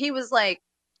 Yeah. And he was like,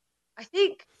 I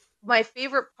think my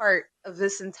favorite part of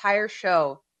this entire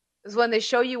show is when they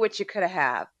show you what you could have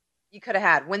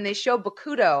had. When they show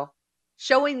Bakudo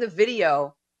showing the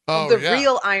video of the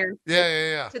real Iron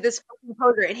Fist to this fucking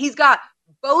poser. And he's got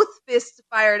both fists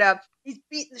fired up. He's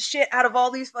beating the shit out of all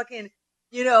these fucking,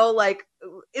 like,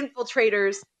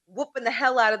 infiltrators whooping the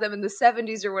hell out of them in the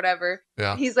 70s or whatever.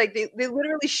 Yeah. And he's like, they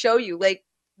literally show you, like,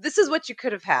 this is what you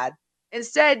could have had.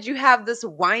 Instead, you have this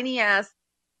whiny ass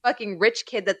fucking rich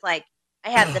kid that's like, I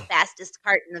have the fastest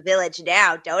cart in the village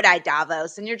now, don't I,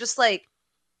 Davos? And you're just like,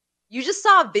 you just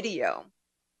saw a video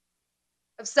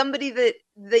of somebody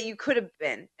that you could have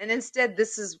been, and instead,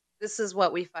 this is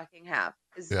what we fucking have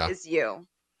is you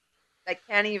that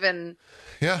can't even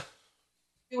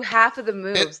do half of the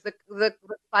moves. The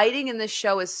fighting in this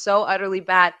show is so utterly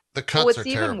bad. The cuts what's are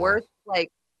even terrible. worse, like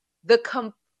the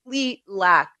complete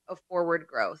lack of forward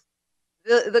growth,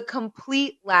 the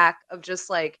complete lack of just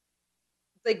like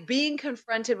being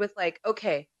confronted with like,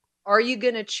 okay, are you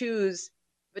gonna choose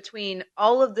between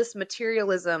all of this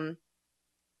materialism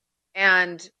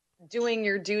and doing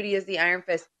your duty as the Iron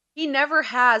Fist? He never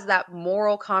has that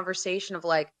moral conversation of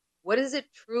like, what does it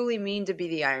truly mean to be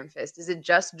the Iron Fist? Is it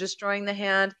just destroying the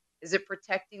hand? Is it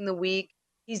protecting the weak?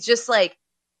 He's just like,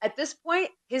 at this point,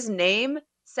 his name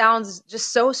sounds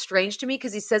just so strange to me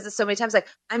because he says it so many times, like,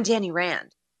 I'm Danny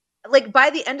Rand. Like,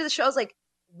 by the end of the show, I was like,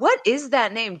 what is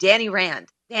that name? Danny Rand.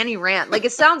 Danny Rand. Like,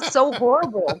 it sounds so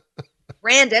horrible.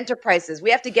 Rand Enterprises.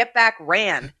 We have to get back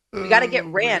Rand. We got to get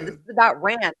Rand. This is about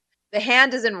Rand. The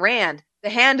hand is in Rand. The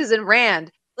hand is in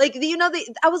Rand. Like,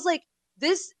 I was like,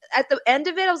 this, at the end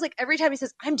of it, I was like, every time he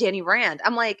says, I'm Danny Rand,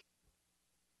 I'm like,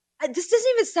 this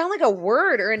doesn't even sound like a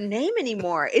word or a name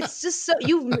anymore. It's just so,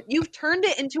 you've turned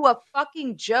it into a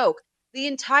fucking joke. The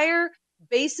entire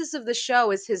basis of the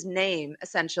show is his name,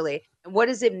 essentially. And what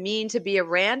does it mean to be a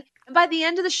Rand? And by the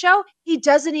end of the show, he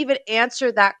doesn't even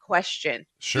answer that question.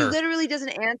 Sure. He literally doesn't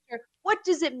answer. What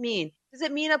does it mean? Does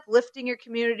it mean uplifting your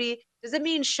community? Does it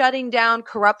mean shutting down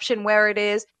corruption where it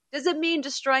is? Does it mean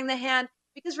destroying the hand?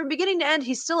 Because from beginning to end,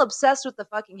 he's still obsessed with the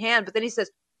fucking hand. But then he says,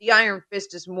 the Iron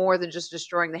Fist is more than just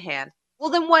destroying the hand. Well,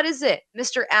 then what is it?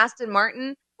 Mr. Aston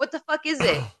Martin? What the fuck is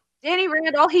it? Danny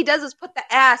Rand, all he does is put the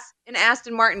ass in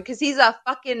Aston Martin because he's a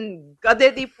fucking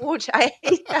gadedi pooch. I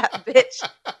hate that bitch.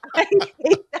 I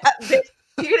hate that bitch.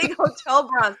 You're getting hotel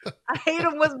bronze. I hate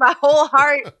him with my whole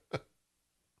heart.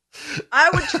 I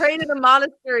would train in a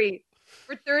monastery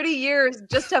for 30 years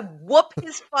just to whoop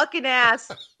his fucking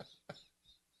ass.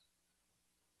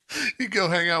 You go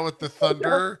hang out with the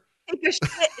Thunderer. Take a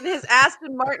shit in his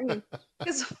Aston Martin.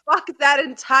 Because fuck that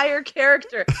entire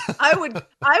character. I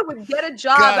would get a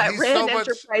job at Rand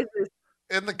Enterprises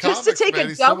in the comics, just to take man,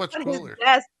 a dump on his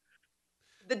desk.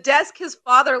 The desk his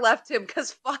father left him,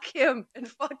 because fuck him and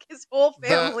fuck his whole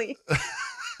family.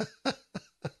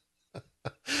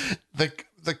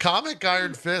 The comic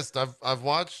Iron Fist, I've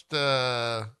watched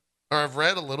or I've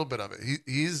read a little bit of it.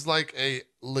 He's like a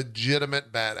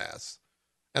legitimate badass.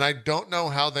 And I don't know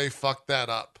how they fucked that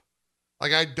up.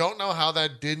 Like, I don't know how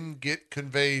that didn't get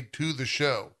conveyed to the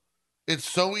show. It's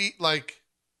so like,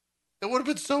 it would have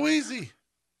been so easy.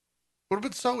 Would have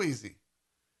been so easy.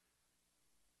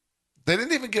 They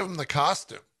didn't even give him the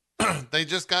costume. They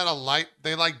just got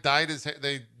they like dyed his hair.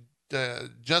 They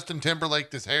Justin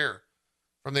Timberlaked his hair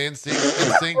from the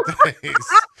NSYNC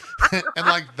days. And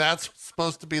like, that's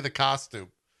supposed to be the costume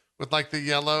with like the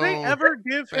yellow they ever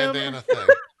give bandana him thing.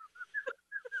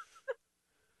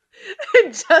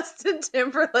 Justin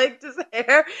Timberlake his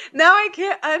hair. Now I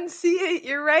can't unsee it.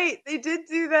 You're right. They did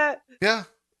do that. Yeah.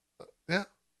 I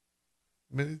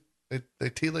mean, they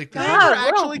T-Laked his God, hair.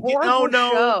 actually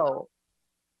show.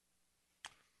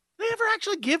 They ever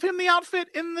actually give him the outfit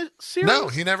in the series? No,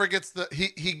 he never gets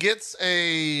he gets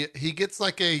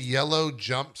like a yellow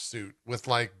jumpsuit with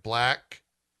like black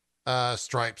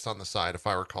stripes on the side, if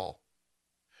I recall.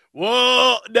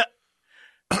 Whoa.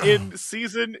 In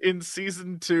season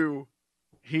 2,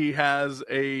 he has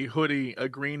a hoodie, a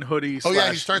green hoodie. Oh yeah,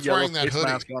 he starts wearing that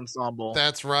hoodie. Mask ensemble.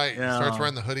 That's right. Yeah. He starts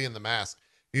wearing the hoodie and the mask.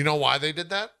 You know why they did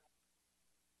that?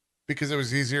 Because it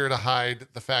was easier to hide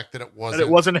the fact that it wasn't him.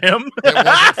 It wasn't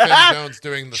Finn Jones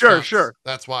doing the stunts. Sure.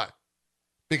 That's why.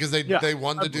 Because they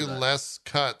wanted to do less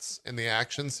cuts in the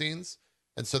action scenes,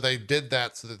 and so they did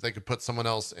that so that they could put someone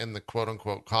else in the quote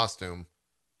unquote costume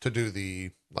to do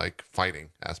the like fighting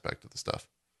aspect of the stuff.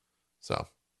 So,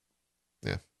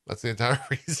 yeah, that's the entire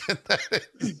reason that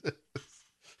is.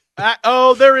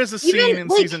 There is a scene in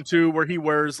season 2 where he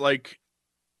wears like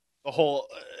the whole.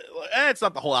 It's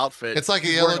not the whole outfit. It's like a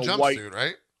yellow jumpsuit,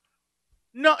 right?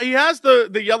 No, he has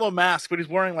the yellow mask, but he's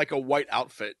wearing like a white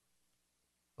outfit.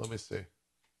 Let me see.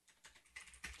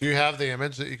 Do you have the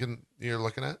image that you're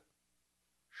looking at?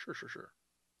 Sure.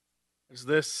 Is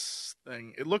this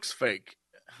thing? It looks fake.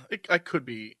 I could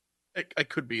be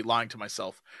lying to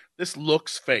myself. This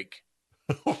looks fake.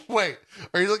 Wait,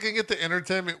 are you looking at the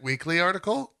Entertainment Weekly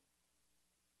article?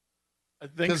 I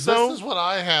think Because so. this is what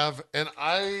I have, and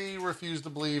I refuse to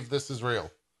believe this is real.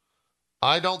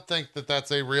 I don't think that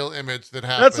that's a real image that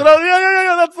happened. That's what.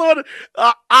 Yeah. That's the one.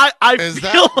 I Is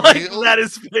feel that like real? that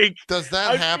is fake. Does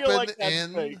that I feel happen like that's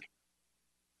in? fake.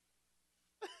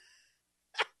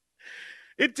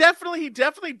 He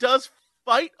definitely does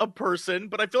fight a person,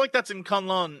 but I feel like that's in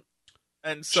Kunlun,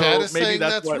 and Chad so is maybe saying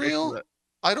that's that's why it looks real. like that.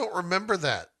 I don't remember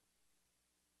that.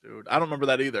 Dude, I don't remember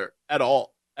that either at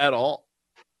all. At all.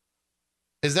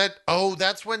 Is that? Oh,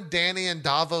 that's when Danny and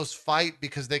Davos fight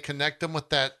because they connect them with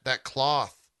that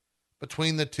cloth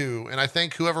between the two, and I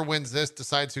think whoever wins this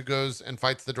decides who goes and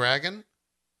fights the dragon.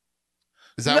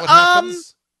 Is that what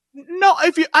happens? No,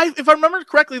 if I remember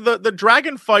correctly, the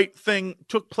dragon fight thing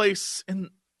took place in.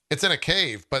 It's in a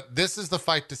cave, but this is the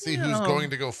fight to see who's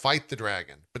going to go fight the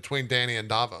dragon between Danny and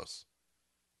Davos.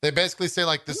 They basically say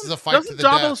like this is a fight to the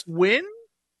Davos death. win?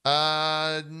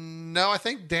 No, I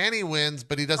think Danny wins,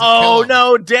 but he doesn't kill Oh him.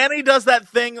 no, Danny does that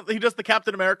thing. He does the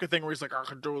Captain America thing where he's like, "I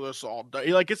can do this all day."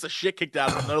 He like gets the shit kicked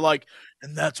out of him. They're like,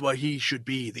 and that's why he should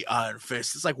be the Iron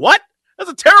Fist. It's like, what? That's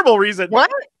a terrible reason.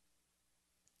 What?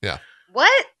 Yeah.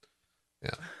 What?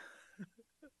 Yeah.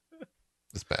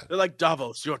 It's bad. They're like,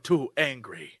 Davos, you're too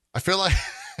angry. I feel like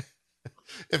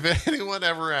if anyone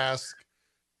ever asks,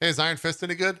 hey, is Iron Fist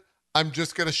any good? I'm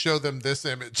just going to show them this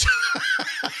image.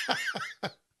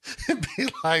 And be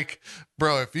like,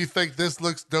 bro, if you think this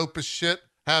looks dope as shit,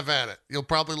 have at it. You'll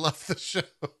probably love the show.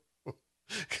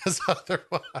 Because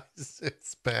otherwise,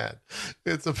 it's bad.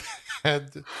 It's a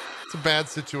bad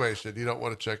situation. You don't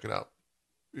want to check it out.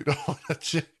 You don't want to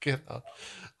check it out.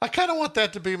 I kind of want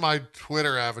that to be my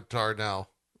Twitter avatar now.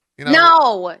 You know,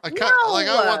 No,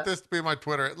 I want this to be my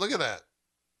Twitter. Look at that.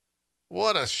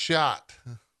 What a shot.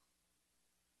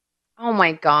 Oh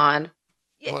my God.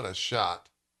 What a shot.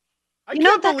 I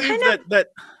can't believe that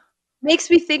makes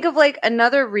me think of like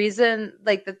another reason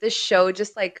like that this show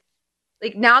just like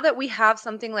now that we have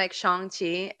something like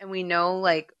Shang-Chi and we know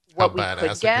like what we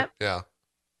could get. Yeah.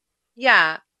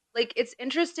 Yeah. Like it's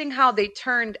interesting how they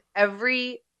turned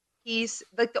every piece,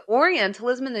 like the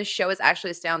Orientalism in this show is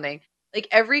actually astounding. Like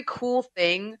every cool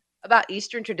thing about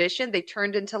Eastern tradition, they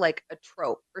turned into like a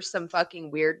trope or some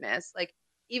fucking weirdness. Like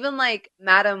even like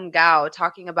Madame Gao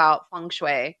talking about feng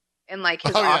shui in like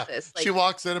his office. Like, she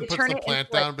walks in and puts the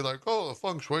plant down like, and be like, oh, the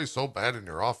feng shui is so bad in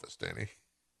your office, Danny.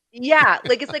 Yeah,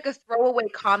 like it's like a throwaway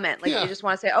comment. Like they just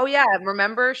want to say, oh yeah,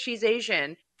 remember she's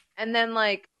Asian. And then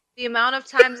like the amount of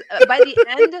times by the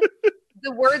end,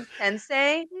 the word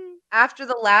sensei after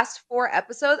the last 4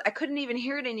 episodes, I couldn't even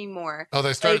hear it anymore. Oh,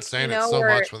 they started saying it so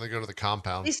much when they go to the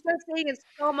compound. They start saying it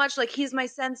so much like he's my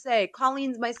sensei,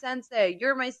 Colleen's my sensei,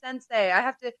 you're my sensei.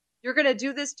 You're going to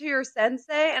do this to your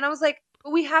sensei? And I was like,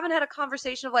 but we haven't had a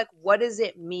conversation of like, what does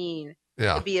it mean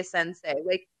to be a sensei?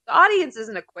 Like the audience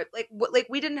isn't equipped. Like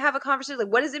we didn't have a conversation.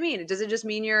 Like, what does it mean? Does it just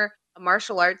mean you're a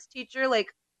martial arts teacher? Like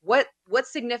what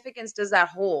significance does that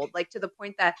hold? Like to the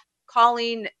point that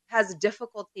Colleen has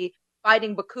difficulty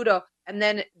fighting Bakudo and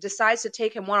then decides to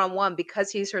take him one-on-one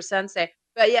because he's her sensei.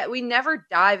 But yet we never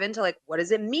dive into like, what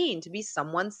does it mean to be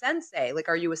someone's sensei? Like,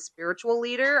 are you a spiritual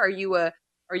leader? Are you a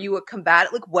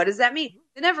combatant? Like, what does that mean?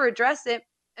 They never address it.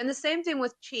 And the same thing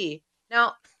with Chi.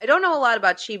 Now, I don't know a lot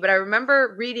about Chi, but I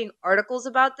remember reading articles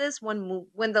about this when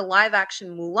the live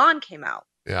action Mulan came out.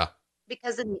 Yeah.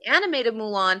 Because in the animated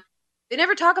Mulan, they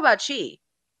never talk about Chi.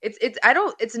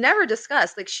 It's never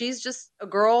discussed. Like she's just a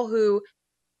girl who,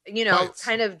 you know,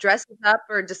 kind of dresses up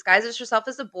or disguises herself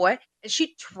as a boy, and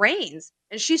she trains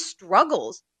and she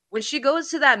struggles. When she goes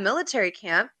to that military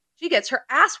camp, she gets her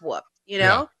ass whooped, you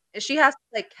know? And she has to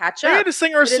like catch up. They had to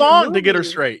sing her a song to get her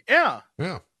straight. Yeah.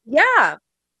 Yeah. Yeah.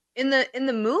 In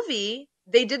the movie,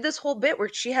 they did this whole bit where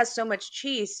she has so much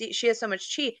chi. She has so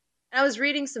much chi. And I was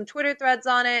reading some Twitter threads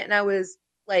on it, and I was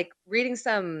like reading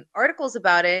some articles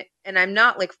about it, and I'm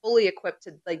not like fully equipped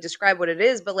to like describe what it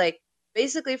is, but like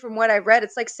basically from what I read,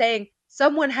 it's like saying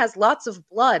someone has lots of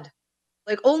blood.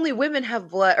 Like only women have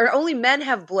blood or only men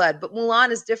have blood, but Mulan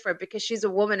is different because she's a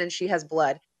woman and she has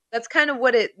blood. That's kind of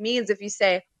what it means if you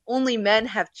say only men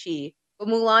have chi, but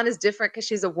Mulan is different because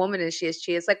she's a woman and she has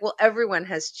chi. It's like, well, everyone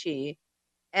has chi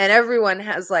and everyone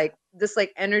has like this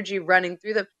like energy running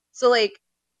through them. So like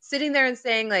sitting there and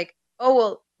saying like, oh,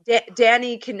 well,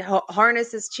 Danny can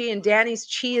harness his chi and Danny's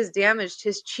chi is damaged.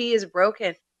 His chi is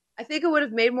broken. I think it would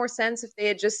have made more sense if they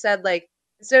had just said like,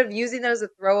 instead of using that as a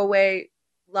throwaway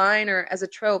line or as a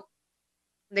trope,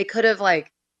 they could have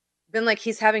like been like,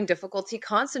 he's having difficulty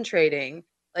concentrating.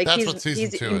 Like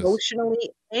he's emotionally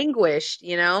anguished,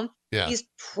 you know? Yeah. He's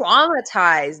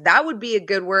traumatized. That would be a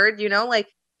good word, you know? Like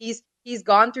he's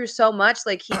gone through so much,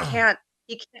 like he can't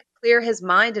clear his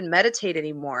mind and meditate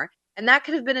anymore. And that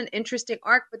could have been an interesting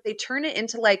arc, but they turn it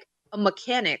into like a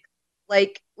mechanic,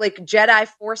 like Jedi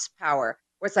Force power,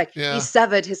 where it's like he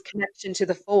severed his connection to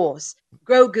the Force.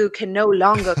 Grogu can no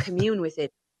longer commune with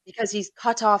it because he's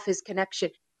cut off his connection.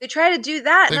 They try to do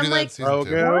that, and I'm like,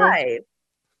 why?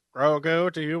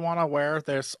 Grogu, do you want to wear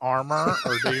this armor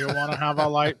or do you want to have a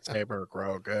lightsaber,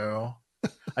 Grogu?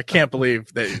 I can't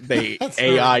believe that they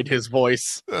AI'd his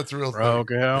voice. That's real.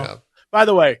 Grogu. Yeah. By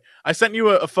the way, I sent you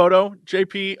a photo,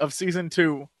 JP, of season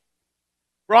 2.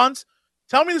 Bronze,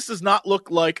 tell me this does not look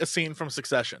like a scene from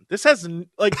Succession. This has,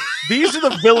 like, these are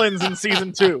the villains in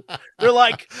season 2. They're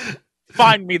like,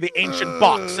 find me the ancient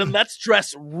box and let's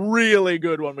dress really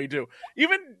good when we do.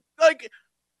 Even, like...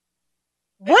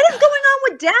 What is going on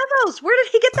with Davos? Where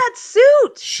did he get that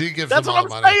suit? She gives That's him what all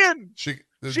the I'm money. saying.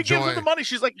 She gives him the money.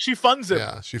 She's like, she funds him.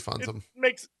 Yeah, she funds him.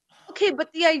 Okay,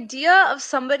 but the idea of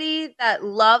somebody that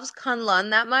loves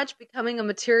Kunlun that much becoming a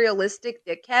materialistic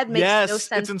dickhead makes no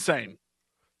sense. It's insane.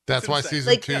 That's why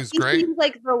season 2 is great. He seems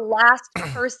like the last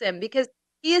person because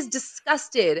he is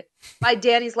disgusted by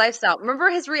Danny's lifestyle. Remember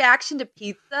his reaction to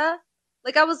pizza?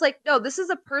 Like I was like, no, this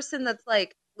is a person that's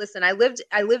like, listen, I lived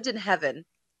in heaven.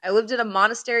 I lived in a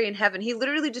monastery in heaven. He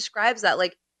literally describes that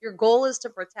like your goal is to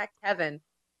protect heaven.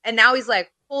 And now he's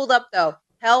like, hold up though.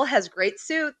 Hell has great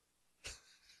suits.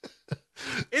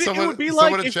 It would be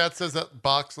like someone in chat says that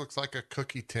box looks like a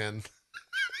cookie tin.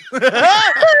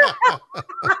 It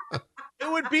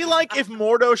would be like if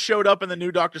Mordo showed up in the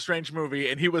new Doctor Strange movie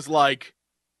and he was like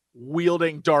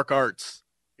wielding dark arts.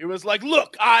 He was like,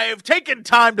 look, I've taken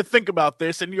time to think about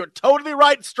this and you're totally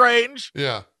right, Strange.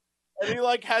 Yeah. And he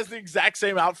like has the exact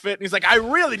same outfit and he's like, I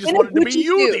really just wanted to be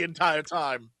you the entire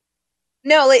time.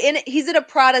 No, like he's in a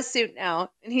Prada suit now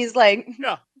and he's like,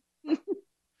 yeah.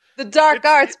 The dark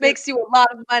arts makes you a lot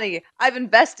of money. I've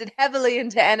invested heavily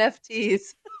into NFTs.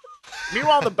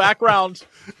 Meanwhile, in the background,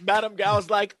 Madame Gao's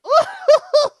like,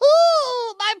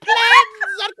 ooh, my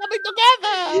plans are coming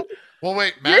together. Well,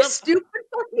 wait, your stupid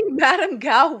fucking Madame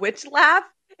Gao witch laugh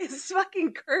is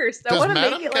fucking cursed. I want to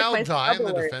make it like my die in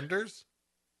the Defenders?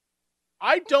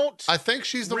 I don't. I think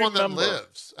she's the one that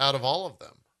lives out of all of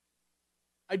them.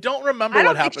 I don't remember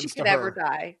what happens to her. I don't think she could ever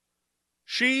die.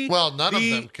 None of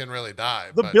them can really die.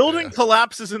 The building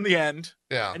collapses in the end.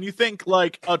 Yeah. And you think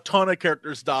like a ton of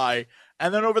characters die.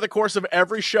 And then over the course of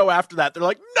every show after that, they're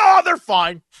like, no, they're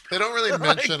fine. They don't really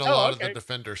mention a lot of the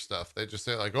Defender stuff. They just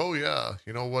say like, oh yeah,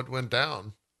 you know what went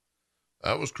down?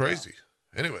 That was crazy.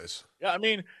 Yeah. Anyways. Yeah, I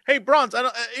mean, hey, Bronze,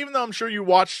 even though I'm sure you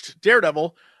watched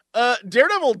Daredevil,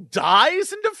 Daredevil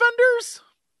dies in Defenders?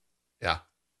 Yeah.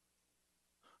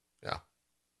 Yeah.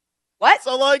 What?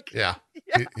 So like... Yeah.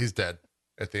 He's dead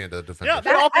at the end of the Defenders. Yeah,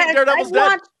 they all think Daredevil's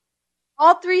dead.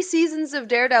 All 3 seasons of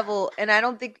Daredevil, and I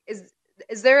don't think...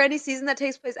 Is there any season that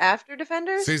takes place after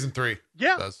Defenders? Season 3.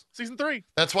 Yeah, does. Season 3.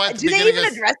 That's why. Do they even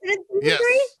address it in season 3? Yes,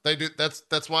 they do.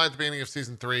 That's why at the beginning of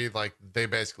season 3, like they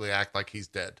basically act like he's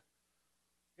dead.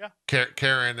 Yeah.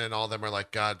 Karen and all them are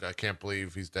like, God, I can't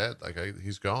believe he's dead. Like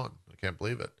he's gone. I can't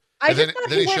believe it. Then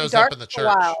he shows up in the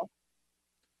church.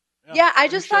 Yeah, I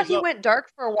just thought he went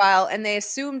dark for a while, and they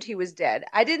assumed he was dead.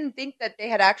 I didn't think that they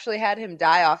had actually had him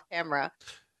die off camera.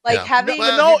 Like having he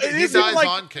dies like,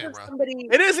 on camera.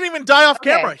 It isn't even die off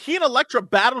camera. He and Elektra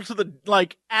battle to the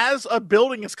as a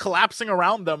building is collapsing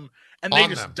around them, and they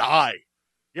just die.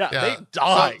 Yeah, they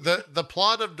die. So the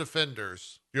plot of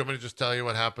Defenders. You want me to just tell you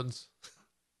what happens?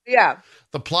 Yeah.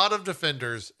 The plot of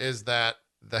Defenders is that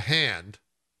the Hand,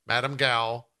 Madame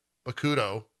Gao,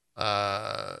 Bakudo,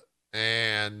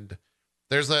 and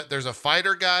there's a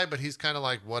fighter guy, but he's kind of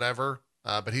like whatever.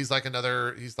 But he's like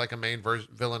a main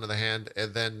villain of the Hand,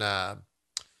 and then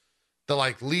the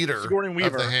like leader of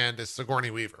the Hand is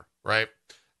Sigourney Weaver, right?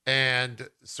 And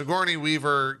Sigourney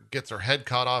Weaver gets her head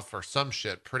cut off or some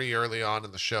shit pretty early on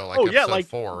in the show, like episode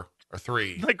 4 or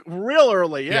 3, like real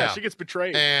early. Yeah, she gets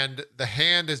betrayed, and the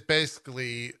Hand is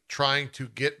basically trying to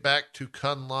get back to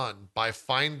Kunlun by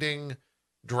finding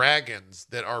dragons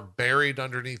that are buried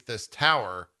underneath this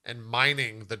tower and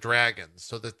mining the dragons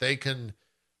so that they can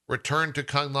return to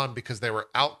Kunlun because they were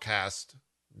outcast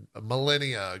a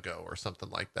millennia ago or something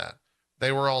like that.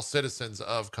 They were all citizens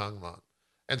of Kunlun.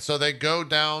 And so they go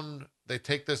down, they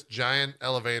take this giant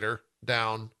elevator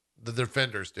down, the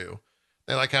Defenders do.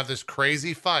 They like have this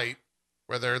crazy fight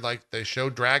where they're like, they show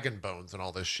dragon bones and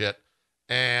all this shit.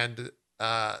 And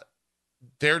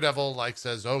Daredevil like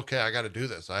says, okay, I got to do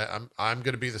this. I'm going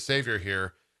to be the savior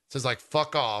here. Says like,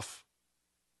 fuck off,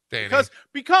 Danny.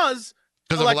 Because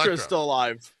Elektra is still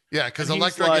alive. Yeah, because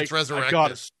Elektra gets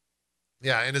resurrected.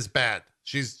 Yeah, and is bad.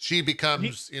 She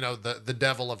becomes, the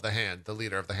devil of the Hand, the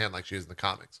leader of the Hand, like she is in the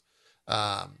comics,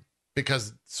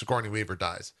 because Sigourney Weaver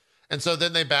dies. And so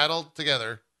then they battle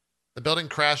together. The building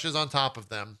crashes on top of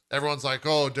them. Everyone's like,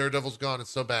 oh, Daredevil's gone. It's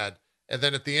so bad. And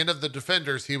then at the end of the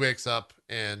Defenders, he wakes up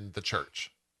in the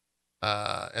church.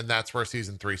 And that's where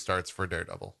season 3 starts for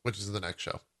Daredevil, which is the next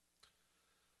show.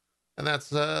 And that's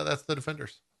the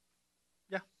Defenders.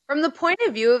 Yeah. From the point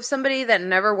of view of somebody that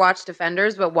never watched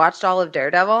Defenders but watched all of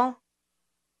Daredevil,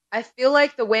 I feel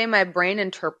like the way my brain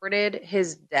interpreted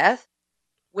his death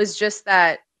was just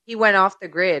that he went off the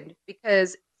grid,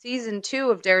 because season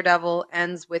 2 of Daredevil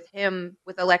ends with him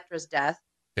with Elektra's death.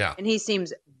 Yeah. And he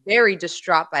seems very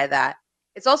distraught by that.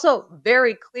 It's also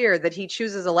very clear that he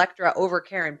chooses Elektra over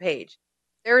Karen Page.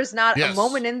 There is not a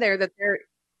moment in there that they're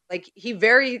like, he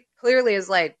very clearly is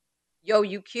like, yo,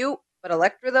 you cute, but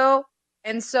Elektra though.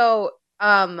 And so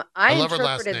I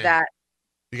interpreted that.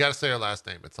 You got to say her last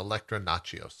name. It's Elektra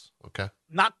Nachios. Okay.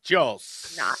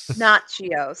 Nachos.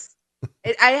 Nachios.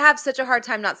 I have such a hard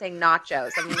time not saying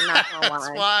nachos. I'm not gonna lie.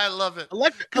 That's why I love it.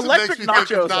 Electric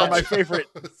nachos are my favorite.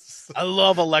 I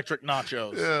love electric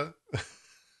nachos.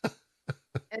 Yeah.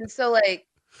 And so, like,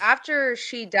 after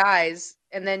she dies,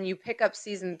 and then you pick up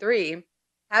season 3,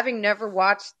 having never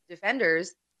watched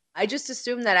Defenders, I just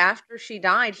assumed that after she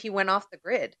died, he went off the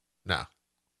grid. No.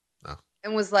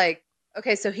 And was like,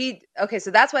 okay, so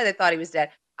that's why they thought he was dead.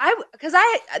 I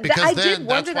did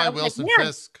wonder that. Wilson like,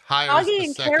 Fisk hires Augie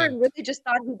and Karen really just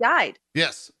thought he died.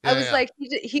 Yes. I was like,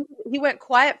 he went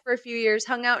quiet for a few years,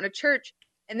 hung out in a church,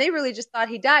 and they really just thought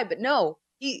he died. But no,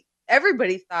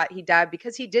 everybody thought he died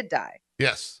because he did die.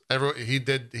 Yes, he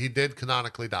did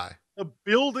canonically die. The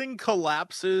building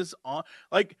collapses on,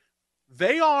 like,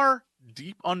 they are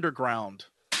deep underground.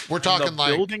 We're talking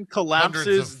the building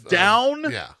collapses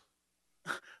down. Yeah.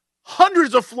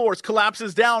 Hundreds of floors,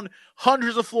 collapses down,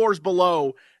 hundreds of floors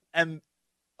below, and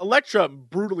Elektra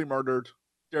brutally murdered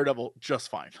Daredevil just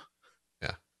fine.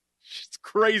 Yeah. It's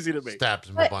crazy to me. Stabs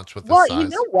him a bunch with well, his size. you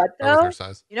know what, though?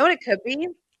 You know what it could be?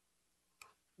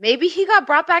 Maybe he got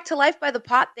brought back to life by the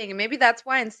pot thing, and maybe that's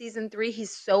why in season 3 he's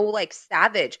so, like,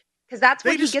 savage. Because that's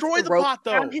when he gets the rope pot,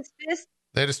 around his fist.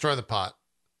 They destroy the pot.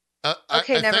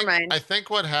 Never mind. I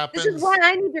think what happens... This is why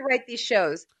I need to write these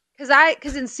shows.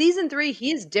 Because in season 3,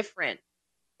 he is different.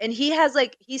 And he has,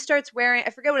 like, he starts wearing, I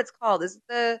forget what it's called. Is it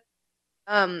the,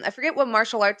 I forget what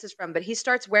martial arts is from, but he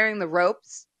starts wearing the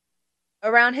ropes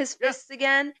around his fists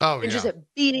again. Oh, and just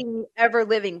beating the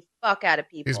ever-living fuck out of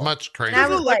people. He's much crazier.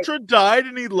 Because Elektra died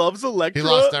and he loves Elektra. He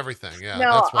lost everything, yeah.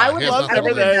 No, that's why. I would have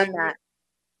done that.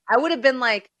 I would have been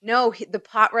like, no, the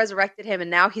pot resurrected him,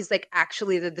 and now he's, like,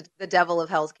 actually the devil of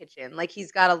Hell's Kitchen. Like,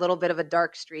 he's got a little bit of a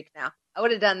dark streak now. I would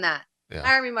have done that. Yeah.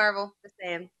 Hire me, Marvel. Just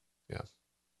saying. Yeah.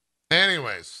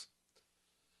 Anyways,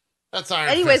 that's Iron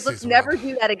Anyways, Fist let's never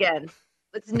do that again.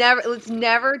 Let's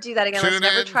never do that again. Let's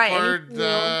never try anything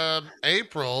for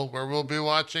April, where we'll be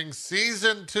watching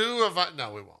season 2 of.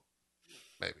 No, we won't.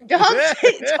 Maybe.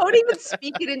 Don't even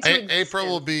speak it into existence. April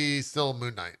will be still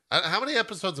Moon Knight. How many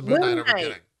episodes of Moon Knight are we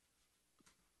getting?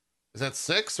 Is that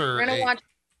 6 or 8? We're gonna watch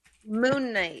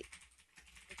Moon Knight.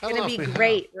 It's gonna be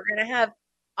great. We're gonna have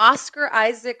Oscar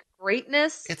Isaac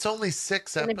greatness. It's only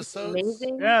 6 episodes.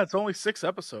 Amazing. Yeah, it's only 6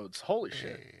 episodes. Holy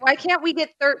shit! Why can't we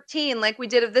get 13 like we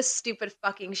did of this stupid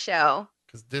fucking show?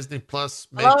 Because Disney Plus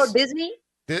makes. Hello, Disney.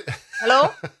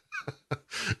 Hello.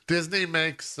 Disney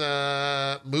makes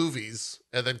movies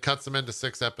and then cuts them into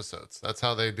 6 episodes. That's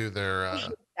how they do their.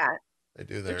 They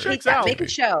do their. Make a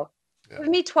show. Yeah. Give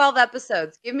me 12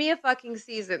 episodes. Give me a fucking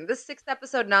season. This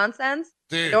 6-episode nonsense.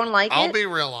 Dude, I don't like it. I'll be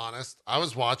real honest. When I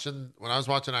was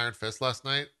watching Iron Fist last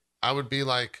night, I would be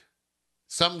like,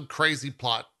 some crazy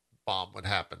plot bomb would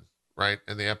happen, right?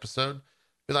 In the episode.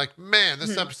 Be like, man,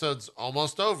 this episode's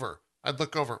almost over. I'd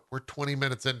look over. We're 20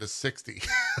 minutes into 60.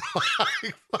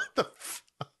 Like, what the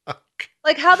fuck?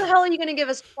 Like, how the hell are you going to give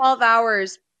us 12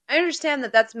 hours? I understand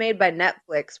that that's made by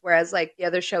Netflix, whereas, like, the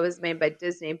other show is made by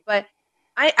Disney. But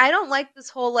I don't like this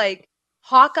whole, like,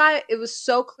 Hawkeye. It was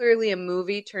so clearly a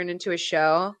movie turned into a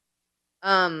show.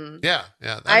 Yeah. I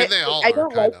mean, they all I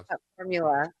don't like that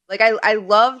formula. Like, I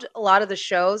loved a lot of the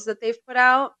shows that they've put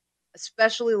out,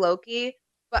 especially Loki.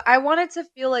 But I want it to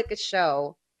feel like a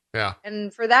show. Yeah.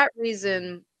 And for that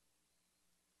reason,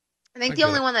 I think the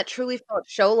only one that truly felt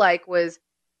show-like was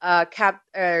Falcon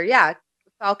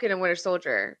and Winter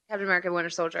Soldier. Captain America and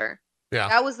Winter Soldier. Yeah.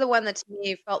 That was the one that to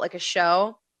me felt like a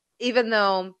show, even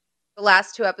though the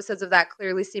last 2 episodes of that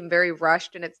clearly seem very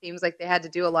rushed and it seems like they had to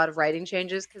do a lot of writing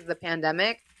changes because of the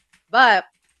pandemic. But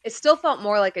it still felt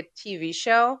more like a TV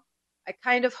show. I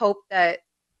kind of hope that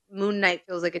Moon Knight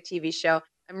feels like a TV show.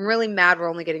 I'm really mad we're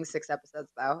only getting 6 episodes,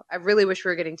 though. I really wish we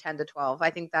were getting 10 to 12.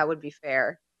 I think that would be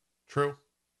fair. True.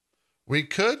 We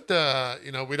could,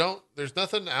 we don't. There's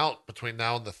nothing out between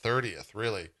now and the 30th,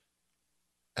 really.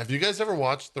 Have you guys ever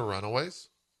watched The Runaways?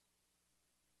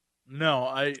 No,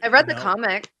 I read the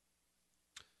comic.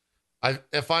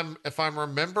 If I'm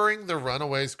remembering The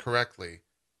Runaways correctly,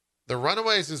 The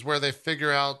Runaways is where they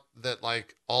figure out that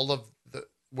like all of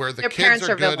where the Their kids parents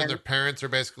are are good villains. and their parents are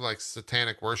basically like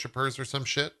satanic worshipers or some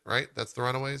shit, right? That's The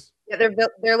Runaways. Yeah,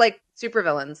 they're like super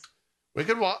villains. We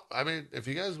could watch. I mean, if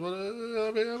you guys want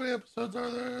to, how many episodes are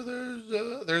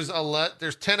there?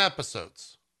 There's 10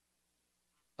 episodes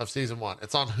of season 1.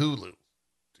 It's on Hulu.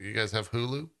 Do you guys have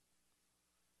Hulu?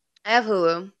 I have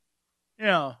Hulu.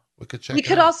 Yeah. We could check We it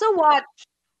could out. also watch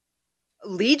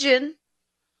Legion.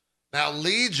 Now,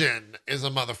 Legion is a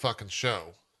motherfucking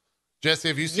show. Jesse,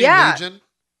 have you seen Legion?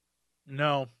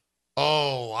 No.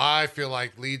 Oh, I feel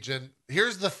like Legion.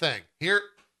 Here's the thing.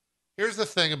 Here's the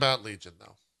thing about Legion,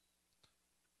 though.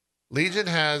 Legion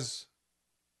has,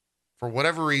 for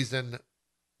whatever reason,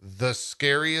 the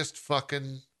scariest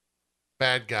fucking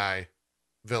bad guy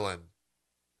villain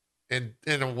in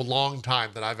a long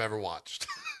time that I've ever watched.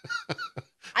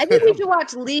 I think we should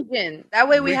watch Legion. That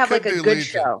way we have like a good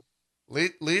Legion. show.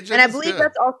 Legion, and I is believe good.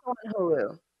 that's also on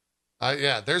Hulu.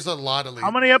 Yeah, there's a lot of Legion.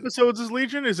 How many episodes is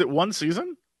Legion? Is it one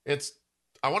season?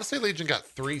 I want to say Legion got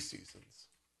 3 seasons.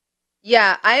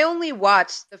 Yeah, I only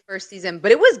watched the first season,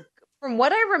 but it was, from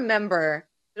what I remember,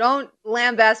 don't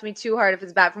lambast me too hard if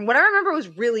it's bad. From what I remember, it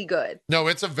was really good. No,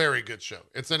 it's a very good show.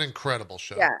 It's an incredible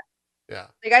show. Yeah. Yeah.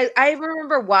 Like I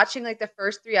remember watching like the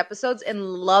first 3 episodes and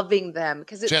loving them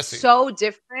because it's so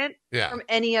different from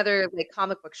any other like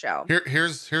comic book show.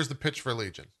 Here's the pitch for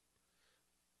Legion.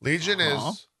 Legion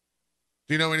is.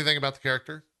 Do you know anything about the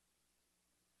character?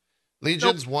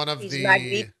 Legion's one of he's the.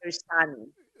 Magneto's son.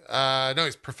 No,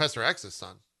 he's Professor X's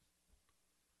son.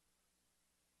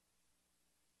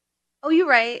 Oh, you're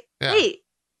right. Yeah. Wait.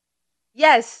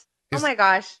 Yes. Oh my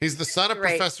gosh. He's the son of You're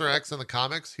right. Professor X in the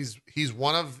comics. He's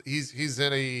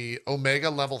in a Omega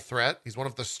level threat. He's one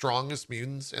of the strongest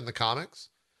mutants in the comics.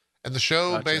 And the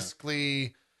show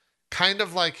basically kind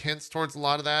of like hints towards a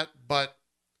lot of that. But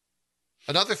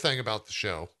another thing about the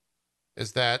show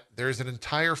is that there's an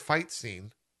entire fight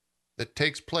scene that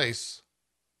takes place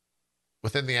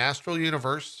within the astral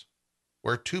universe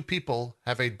where 2 people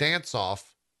have a dance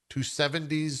off to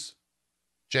 70s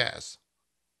jazz.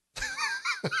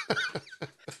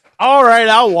 All right,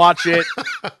 I'll watch it.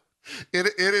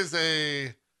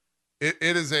 It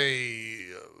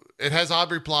has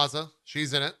Aubrey Plaza.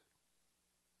 She's in it.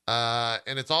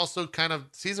 And it's also kind of,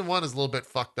 season 1 is a little bit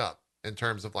fucked up in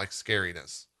terms of like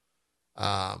scariness.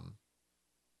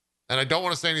 And I don't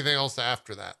want to say anything else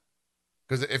after that,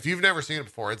 because if you've never seen it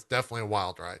before, it's definitely a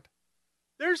wild ride.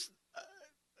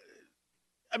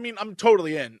 I'm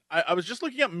totally in. I was just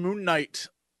looking at Moon Knight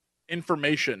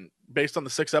information based on the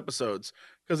 6 episodes,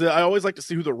 because I always like to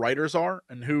see who the writers are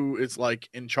and who is like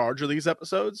in charge of these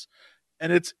episodes.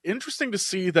 And it's interesting to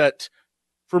see that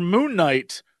for Moon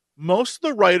Knight, most of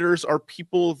the writers are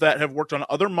people that have worked on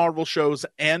other Marvel shows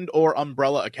and or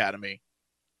Umbrella Academy,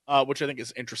 which I think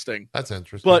is interesting. That's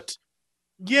interesting. But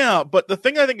the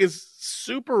thing I think is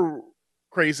super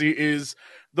crazy is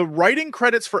the writing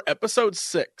credits for episode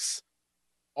 6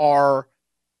 are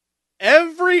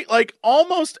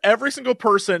almost every single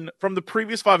person from the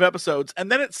previous 5 episodes.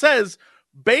 And then it says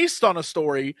based on a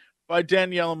story by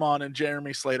Danielle Amon and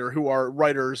Jeremy Slater, who are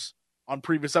writers on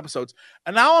previous episodes.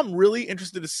 And now I'm really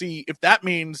interested to see if that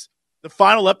means the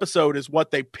final episode is what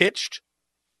they pitched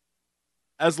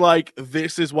as like,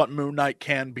 this is what Moon Knight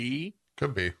can be.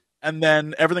 Could be. And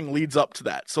then everything leads up to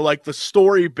that. So like the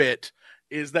story bit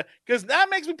is that, because that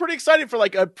makes me pretty excited for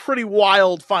like a pretty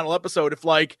wild final episode. If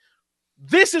like,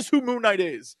 this is who Moon Knight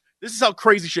is. This is how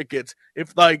crazy shit gets.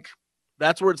 If like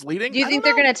that's where it's leading. Do you think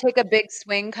they're going to take a big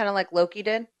swing, kind of like Loki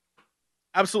did?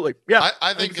 Absolutely. Yeah.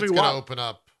 I think it's going to open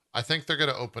up. I think they're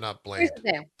going to open up Blade.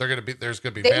 There's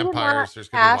going to be vampires. There's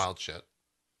going to be wild shit.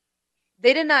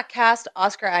 They did not cast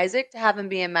Oscar Isaac to have him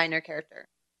be a minor character.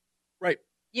 Right.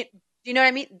 Do you know what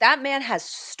I mean? That man has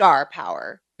star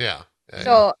power. Yeah.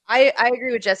 So I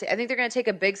agree with Jesse. I think they're going to take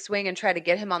a big swing and try to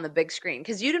get him on the big screen,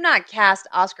 because you do not cast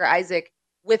Oscar Isaac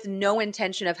with no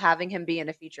intention of having him be in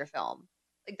a feature film.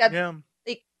 Like that. Yeah.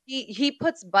 Like he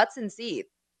puts butts in seats.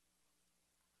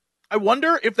 I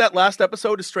wonder if that last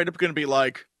episode is straight up going to be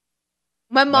like.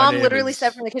 My mom literally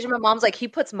said from the kitchen. My mom's like, he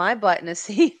puts my butt in a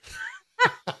seat.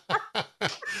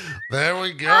 There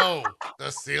we go.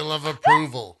 The seal of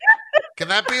approval. Can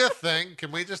that be a thing?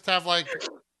 Can we just have like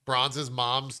Bronze's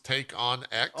mom's take on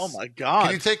X? Oh my god!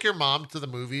 Can you take your mom to the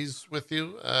movies with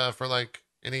you for like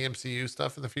any MCU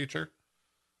stuff in the future?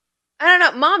 I don't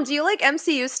know, Mom. Do you like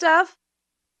MCU stuff?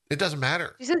 It doesn't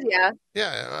matter. She says, yeah.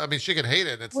 Yeah, I mean, she can hate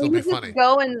it and it'd Will still be you just funny.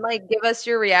 go and like give us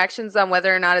your reactions on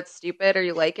whether or not it's stupid or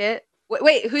you like it?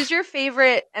 Wait, who's your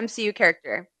favorite MCU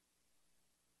character?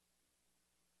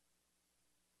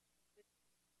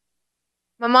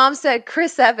 My mom said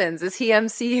Chris Evans. Is he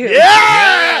MCU?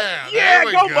 Yeah, there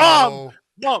we go, go.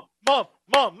 Mom.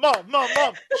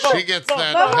 She gets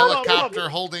that helicopter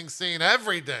holding scene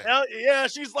every day. Hell, yeah,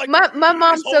 she's like, my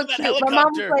mom's so that cute. My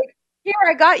mom was like, "Here,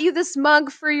 I got you this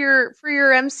mug for your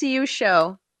MCU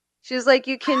show." She's like,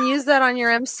 "You can use that on your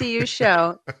MCU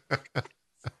show."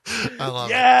 I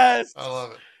love it. Yes. I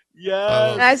love it.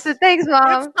 Yes. And I said, "Thanks,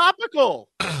 Mom." It's topical.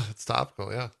 It's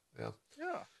topical, yeah.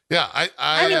 Yeah,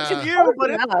 I mean, to you,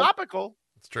 but it's topical.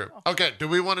 It's true. Okay, do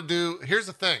we want to do... Here's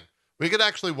the thing. We could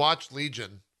actually watch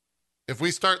Legion. If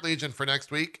we start Legion for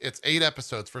next week, it's 8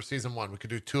 episodes for season 1. We could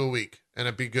do 2 a week, and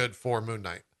it'd be good for Moon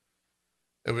Knight.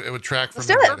 It would track for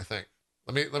Moon Knight, I think.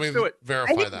 Let me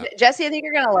verify that. Jesse, I think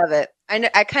you're gonna love it.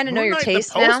 I kind of know your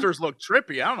taste now. The posters look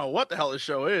trippy. I don't know what the hell this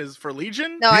show is for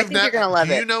Legion. No, I think you're gonna love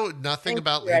it. Do you know nothing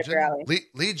about Legion?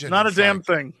 Legion, not a damn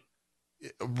thing.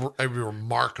 A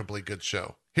remarkably good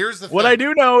show. Here's the thing. What I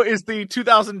do know is the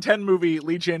 2010 movie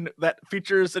Legion that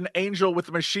features an angel with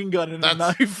a machine gun and a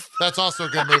knife. That's also a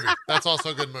good movie.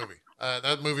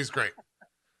 That movie's great.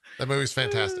 That movie's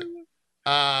fantastic.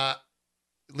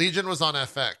 Legion was on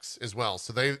FX as well,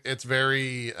 so it's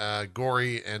very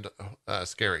gory and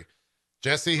scary.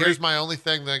 Jesse, here's my only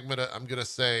thing that I'm gonna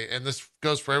say, and this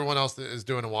goes for everyone else that is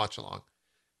doing a watch along.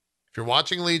 If you're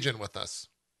watching Legion with us,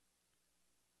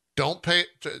 don't pay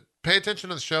attention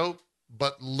to the show,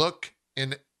 but look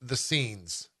in the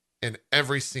scenes, in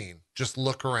every scene. Just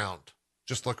look around.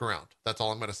 That's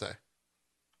all I'm going to say.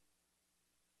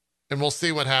 And we'll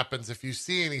see what happens if you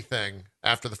see anything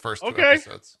after the first 2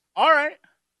 episodes. All right.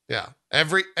 Yeah.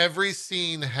 Every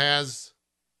scene has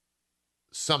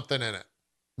something in it.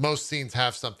 Most scenes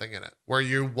have something in it where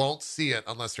you won't see it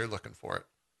unless you're looking for it.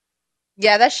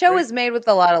 Yeah, that show is made with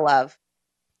a lot of love.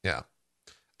 Yeah.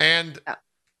 And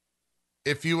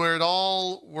if you were at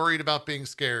all worried about being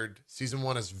scared, season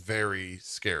 1 is very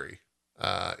scary.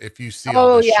 If you see,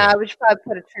 we should probably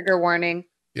put a trigger warning.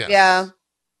 Yes. Yeah,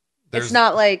 it's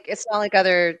not like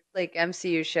other like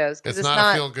MCU shows because it's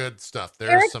not feel good stuff.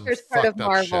 There's some part of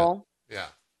Marvel. Shit.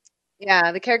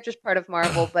 Yeah, the character's part of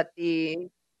Marvel, but the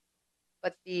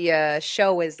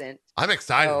show isn't. I'm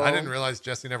excited. I didn't realize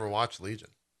Jesse never watched Legion.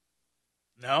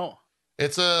 No,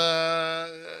 it's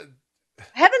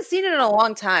I haven't seen it in a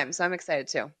long time, so I'm excited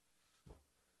too.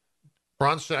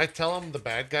 Bronze, should I tell him the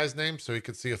bad guy's name so he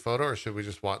could see a photo, or should we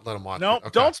just let him watch it? Okay.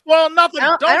 Don't spoil nothing.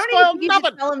 Don't spoil nothing. You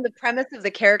should tell him the premise of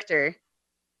the character.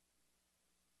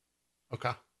 Okay.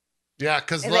 Yeah,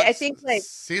 because I think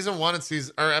season 1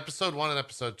 and episode 1 and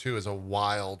episode 2 is a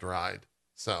wild ride.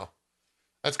 So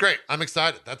that's great. I'm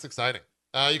excited. That's exciting.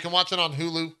 You can watch it on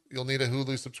Hulu. You'll need a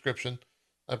Hulu subscription,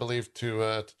 I believe,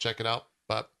 to check it out.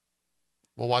 But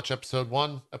we'll watch episode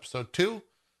 1, episode 2.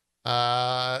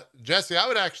 Jesse, I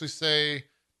would actually say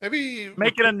maybe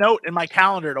make it a note in my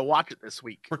calendar to watch it this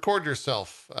week. Record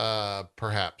yourself,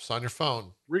 perhaps on your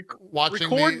phone. Watching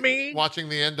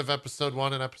the end of episode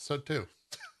 1 and episode 2.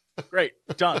 Great,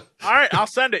 done. All right, I'll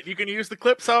send it. You can use the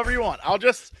clips however you want. I'll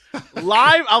just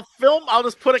I'll film. I'll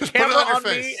just put a camera on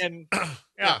me, and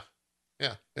yeah.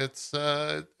 It's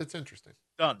interesting.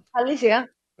 Done. Alicia.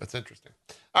 That's interesting.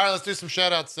 All right, let's do some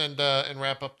shout outs and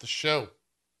wrap up the show.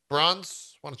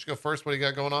 Bronze, why don't you go first? What do you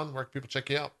got going on? Where can people check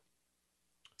you out?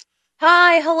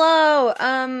 Hi, hello.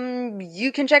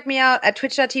 You can check me out at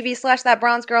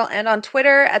twitch.tv/thatbronzegirl and on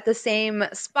Twitter at the same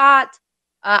spot.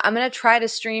 I'm going to try to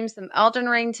stream some Elden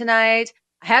Ring tonight.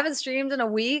 I haven't streamed in a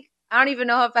week. I don't even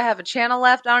know if I have a channel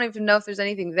left. I don't even know if there's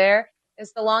anything there.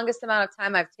 It's the longest amount of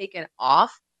time I've taken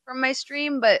off from my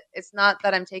stream, but it's not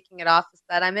that I'm taking it off. It's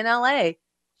that I'm in LA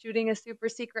shooting a super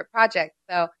secret project.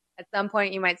 So at some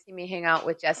point you might see me hang out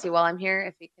with Jesse while I'm here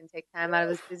if he can take time out of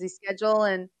his busy schedule.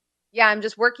 And yeah, I'm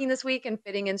just working this week and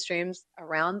fitting in streams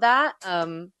around that.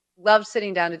 Loved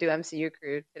sitting down to do MCU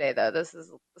crew today though. This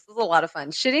is a lot of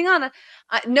fun. Shitting on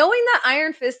knowing that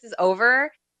Iron Fist is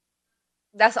over.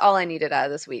 That's all I needed out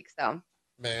of this week. So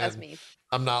that's me.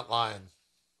 I'm not lying.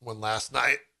 When last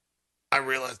night I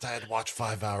realized I had watched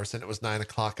 5 hours and it was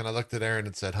 9:00, and I looked at Erin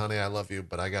and said, "Honey, I love you,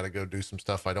 but I got to go do some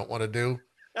stuff I don't want to do.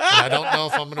 And I don't know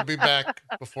if I'm going to be back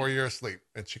before you're asleep."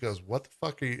 And she goes, "What the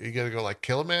fuck are you going to go like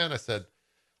kill a man?" I said,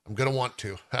 "I'm going to want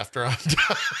to after I'm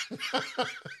done."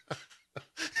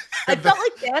 I felt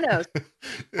like Thanos.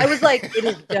 I was like, "It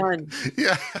is done."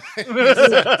 Yeah.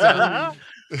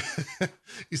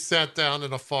 You sat down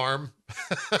in a farm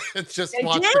and just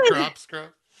watched the crops grow.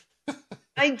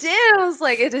 I did. I was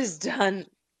like, "It is done."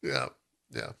 Yeah.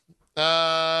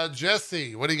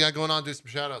 Jesse, what do you got going on? Do some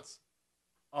shout outs.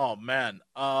 Oh man.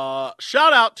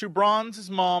 Shout out to Bronze's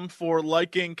mom for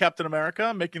liking Captain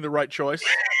America, making the right choice.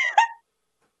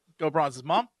 Go Bronze's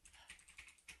mom.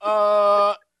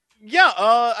 I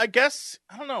guess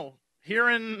I don't know. Here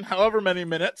in however many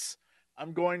minutes,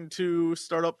 I'm going to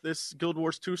start up this Guild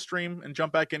Wars 2 stream and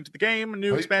jump back into the game. A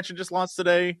new expansion just launched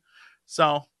today,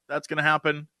 so that's gonna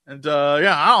happen. And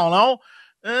I don't know.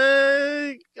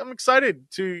 I'm excited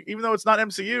to, even though it's not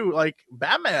MCU, like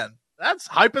Batman. That's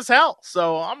hype as hell.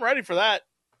 So I'm ready for that.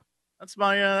 That's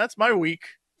my week.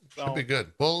 So. Should be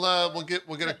good. We'll get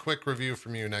a quick review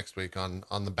from you next week on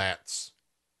the bats.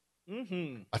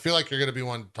 Mm-hmm. I feel like you're going to be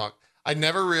one to talk. I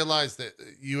never realized that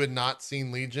you had not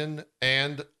seen Legion,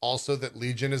 and also that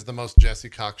Legion is the most Jesse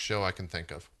Cox show I can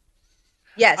think of.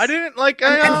 Yes, I didn't like.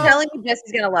 I'm telling you,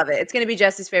 Jesse's gonna love it. It's gonna be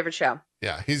Jesse's favorite show.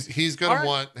 Yeah, he's gonna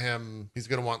want him. He's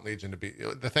gonna want Legion to be.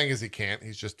 The thing is, he can't.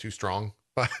 He's just too strong.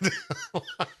 But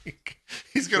like,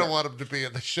 he's gonna want him to be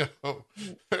in the show or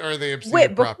the MCU.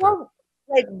 Wait, proper. before,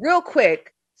 like, real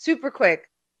quick, super quick.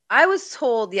 I was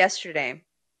told yesterday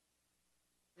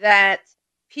that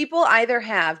people either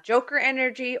have Joker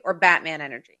energy or Batman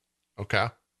energy. Okay.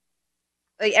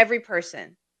 Like every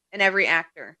person and every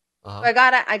actor. Uh-huh. So I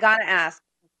gotta ask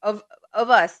of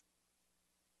us,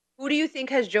 who do you think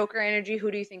has Joker energy?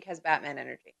 Who do you think has Batman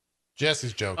energy?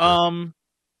 Jesse's Joker.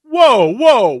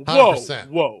 Whoa.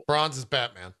 100%. Bronze is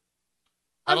Batman.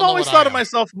 I've always thought of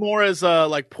myself more as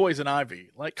like Poison Ivy.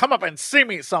 Like, come up and see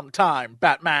me sometime,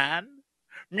 Batman.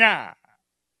 Yeah.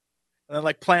 And then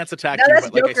like plants attack you. That's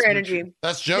but, Joker energy.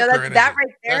 That's Joker energy. That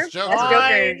right there. That's Joker,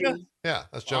 energy. Yeah,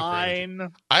 that's Joker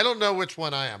energy. I don't know which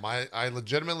one I am. I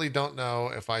legitimately don't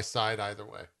know if I side either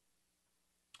way.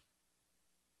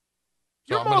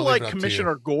 So You're more like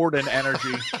Commissioner Gordon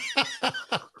energy.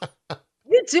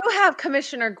 You do have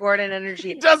Commissioner Gordon energy.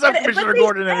 He does have Commissioner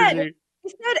Gordon energy. He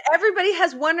said everybody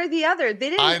has one or the other. They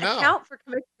didn't account for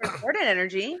Commissioner Gordon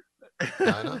energy.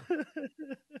 I know.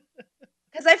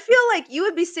 Because I feel like you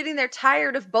would be sitting there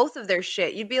tired of both of their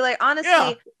shit. You'd be like,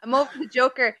 honestly, I'm over the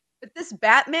Joker. But this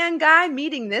Batman guy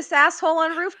meeting this asshole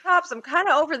on rooftops, I'm kind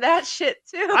of over that shit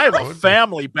too. I have a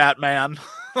family, Batman.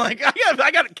 Like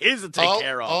I got kids to take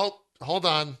care of. Oh, hold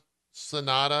on.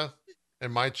 Sonata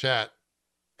in my chat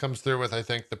comes through with, I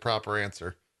think, the proper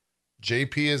answer.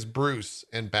 JP is Bruce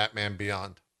in Batman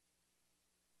Beyond.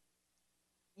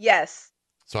 Yes.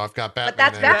 So I've got Batman. But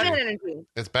that's energy. Batman energy.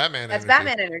 It's Batman that's energy. That's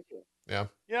Batman energy. Yeah.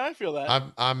 Yeah, I feel that.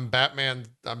 I'm Batman.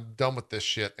 I'm done with this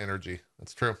shit energy.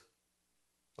 That's true.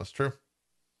 That's true.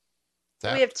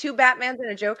 So we have two Batmans and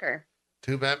a Joker.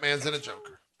 Two Batmans and a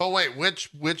Joker. But wait,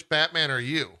 which Batman are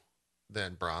you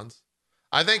then, Bronze?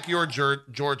 I think you're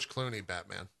George Clooney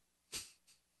Batman.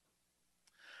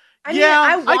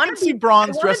 I can see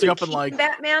Bronze dressing up in like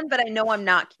Batman, but I know I'm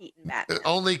not Keaton Batman.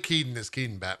 Only Keaton is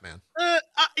Keaton Batman.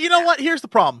 You know what? Here's the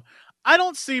problem. I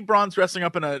don't see Bronze dressing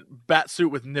up in a bat suit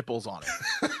with nipples on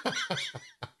it.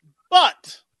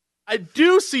 But I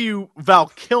do see you Val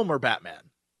Kilmer Batman.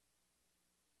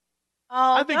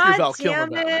 Oh, I think you're Val Kilmer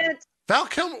Batman.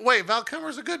 Val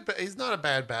Kilmer's a good. He's not a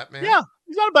bad Batman. Yeah,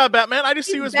 he's not a bad Batman. I just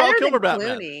see you as Val Kilmer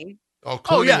Batman. Oh,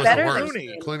 Clooney was the worst.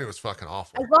 Clooney was fucking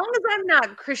awful. As long as I'm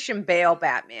not Christian Bale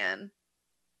Batman.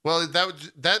 Well,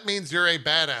 that means you're a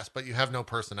badass, but you have no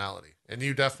personality, and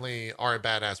you definitely are a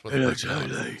badass with a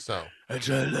personality. So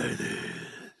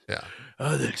yeah.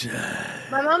 All the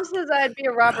time. My mom says I'd be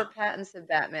a Robert Pattinson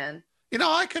Batman. You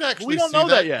know, I could actually. We don't know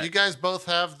that yet. You guys both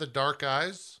have the dark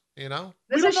eyes. You know,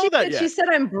 we don't know that yet. She said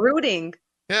I'm brooding.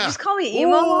 Yeah. You just call me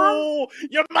emo, Mom?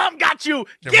 Your mom got you.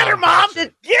 Get her, Mom.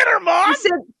 Get her, Mom.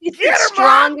 She said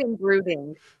strong and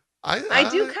brooding. I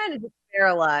do kind of despair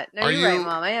a lot. No, you're right,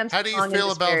 Mom. I am. How do you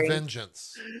feel about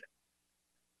vengeance?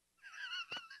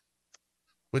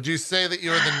 Would you say that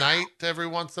you're the knight every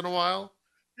once in a while?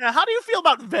 Yeah. How do you feel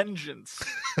about vengeance?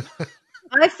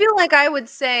 I feel like I would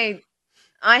say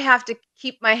I have to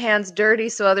keep my hands dirty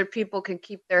so other people can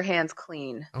keep their hands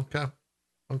clean. Okay.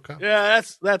 Yeah,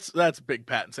 that's big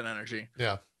Pattinson energy.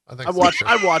 Yeah, I think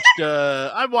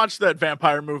I watched that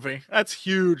vampire movie. That's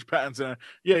huge Pattinson.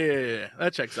 Yeah.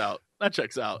 That checks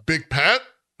out. Big Pat.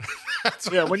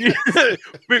 Yeah, when you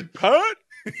Big Pat.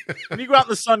 When you go out in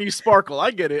the sun, you sparkle.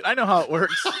 I get it. I know how it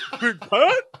works. Big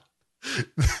Pat.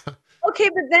 Okay,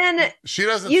 but then she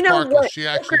doesn't. You know sparkle. What? She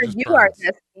actually just you are,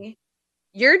 Jesse.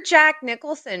 You're Jack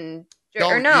Nicholson.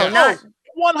 Or no, not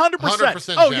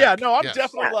 100%. Oh yeah, no, I'm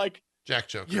definitely like Jack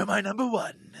Joker. You're my number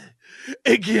one.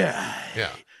 Yeah.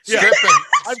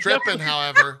 Stripping,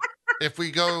 however,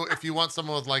 if you want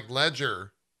someone with like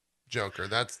Ledger Joker,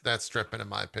 that's stripping in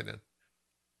my opinion.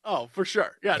 Oh, for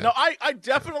sure. Yeah. No, I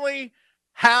definitely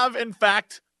have, in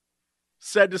fact,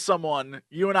 said to someone,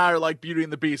 you and I are like Beauty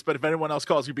and the Beast, but if anyone else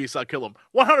calls you Beast, I'll kill him.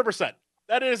 100%.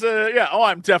 That is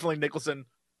I'm definitely Nicholson.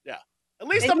 Yeah. At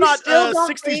least And I'm you not still a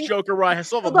don't 60s think Joker where I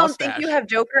still have a don't think mustache. you have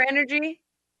Joker energy?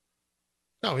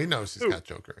 No, he knows he's got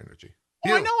Joker energy.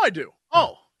 Oh, I know I do.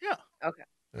 Oh, yeah. Okay.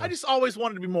 I just always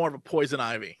wanted to be more of a Poison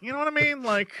Ivy. You know what I mean?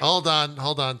 Like, hold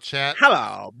on, chat.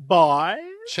 Hello, boy.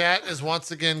 Chat is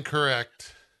once again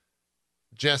correct.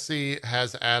 Jesse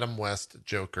has Adam West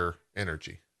Joker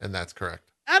energy, and that's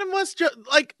correct. Adam West,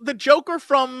 like the Joker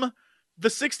from the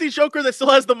 60s Joker that still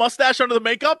has the mustache under the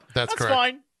makeup? That's correct.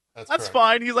 Fine. That's correct.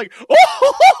 fine. He's like,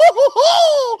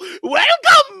 oh,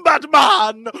 welcome,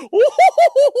 Batman.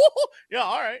 Yeah,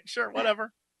 all right, sure,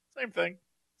 whatever. Same thing.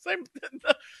 Same.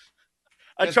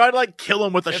 I tried to like kill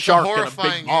him with a shark and a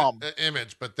big bomb.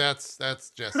 Image, but that's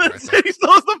Jesse. Right he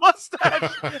still has the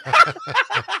mustache.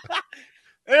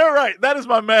 You're right. That is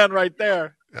my man right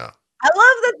there. Yeah. I love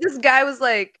that this guy was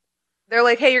like, they're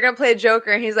like, hey, you're gonna play a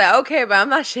Joker, and he's like, okay, but I'm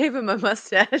not shaving my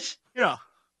mustache. Yeah.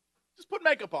 Just put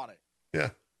makeup on it. Yeah.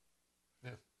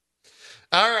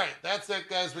 All right, that's it,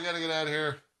 guys. We got to get out of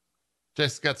here.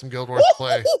 Jesse's got some Guild Wars to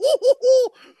play.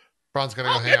 Braun's gonna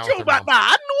go hang out with her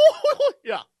mom.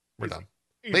 Yeah, we're done.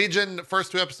 Legion, the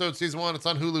first 2 episodes, season 1. It's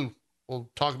on Hulu. We'll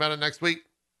talk about it next week.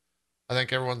 I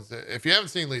think everyone's. If you haven't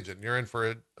seen Legion, you're in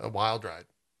for a wild ride.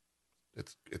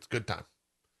 It's good time.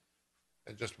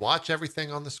 And just watch everything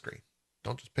on the screen.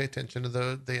 Don't just pay attention to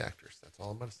the actors. That's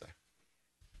all I'm gonna say.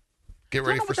 Get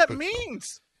ready for what that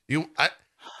means.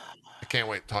 I can't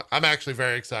wait to talk. I'm actually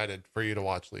very excited for you to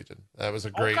watch Legion. That was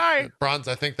a great Bronze.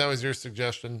 I think that was your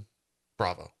suggestion.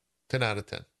 Bravo. 10 out of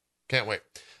 10. Can't wait.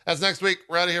 That's next week.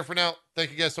 We're out of here for now.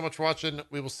 Thank you guys so much for watching.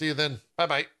 We will see you then.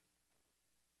 Bye-bye.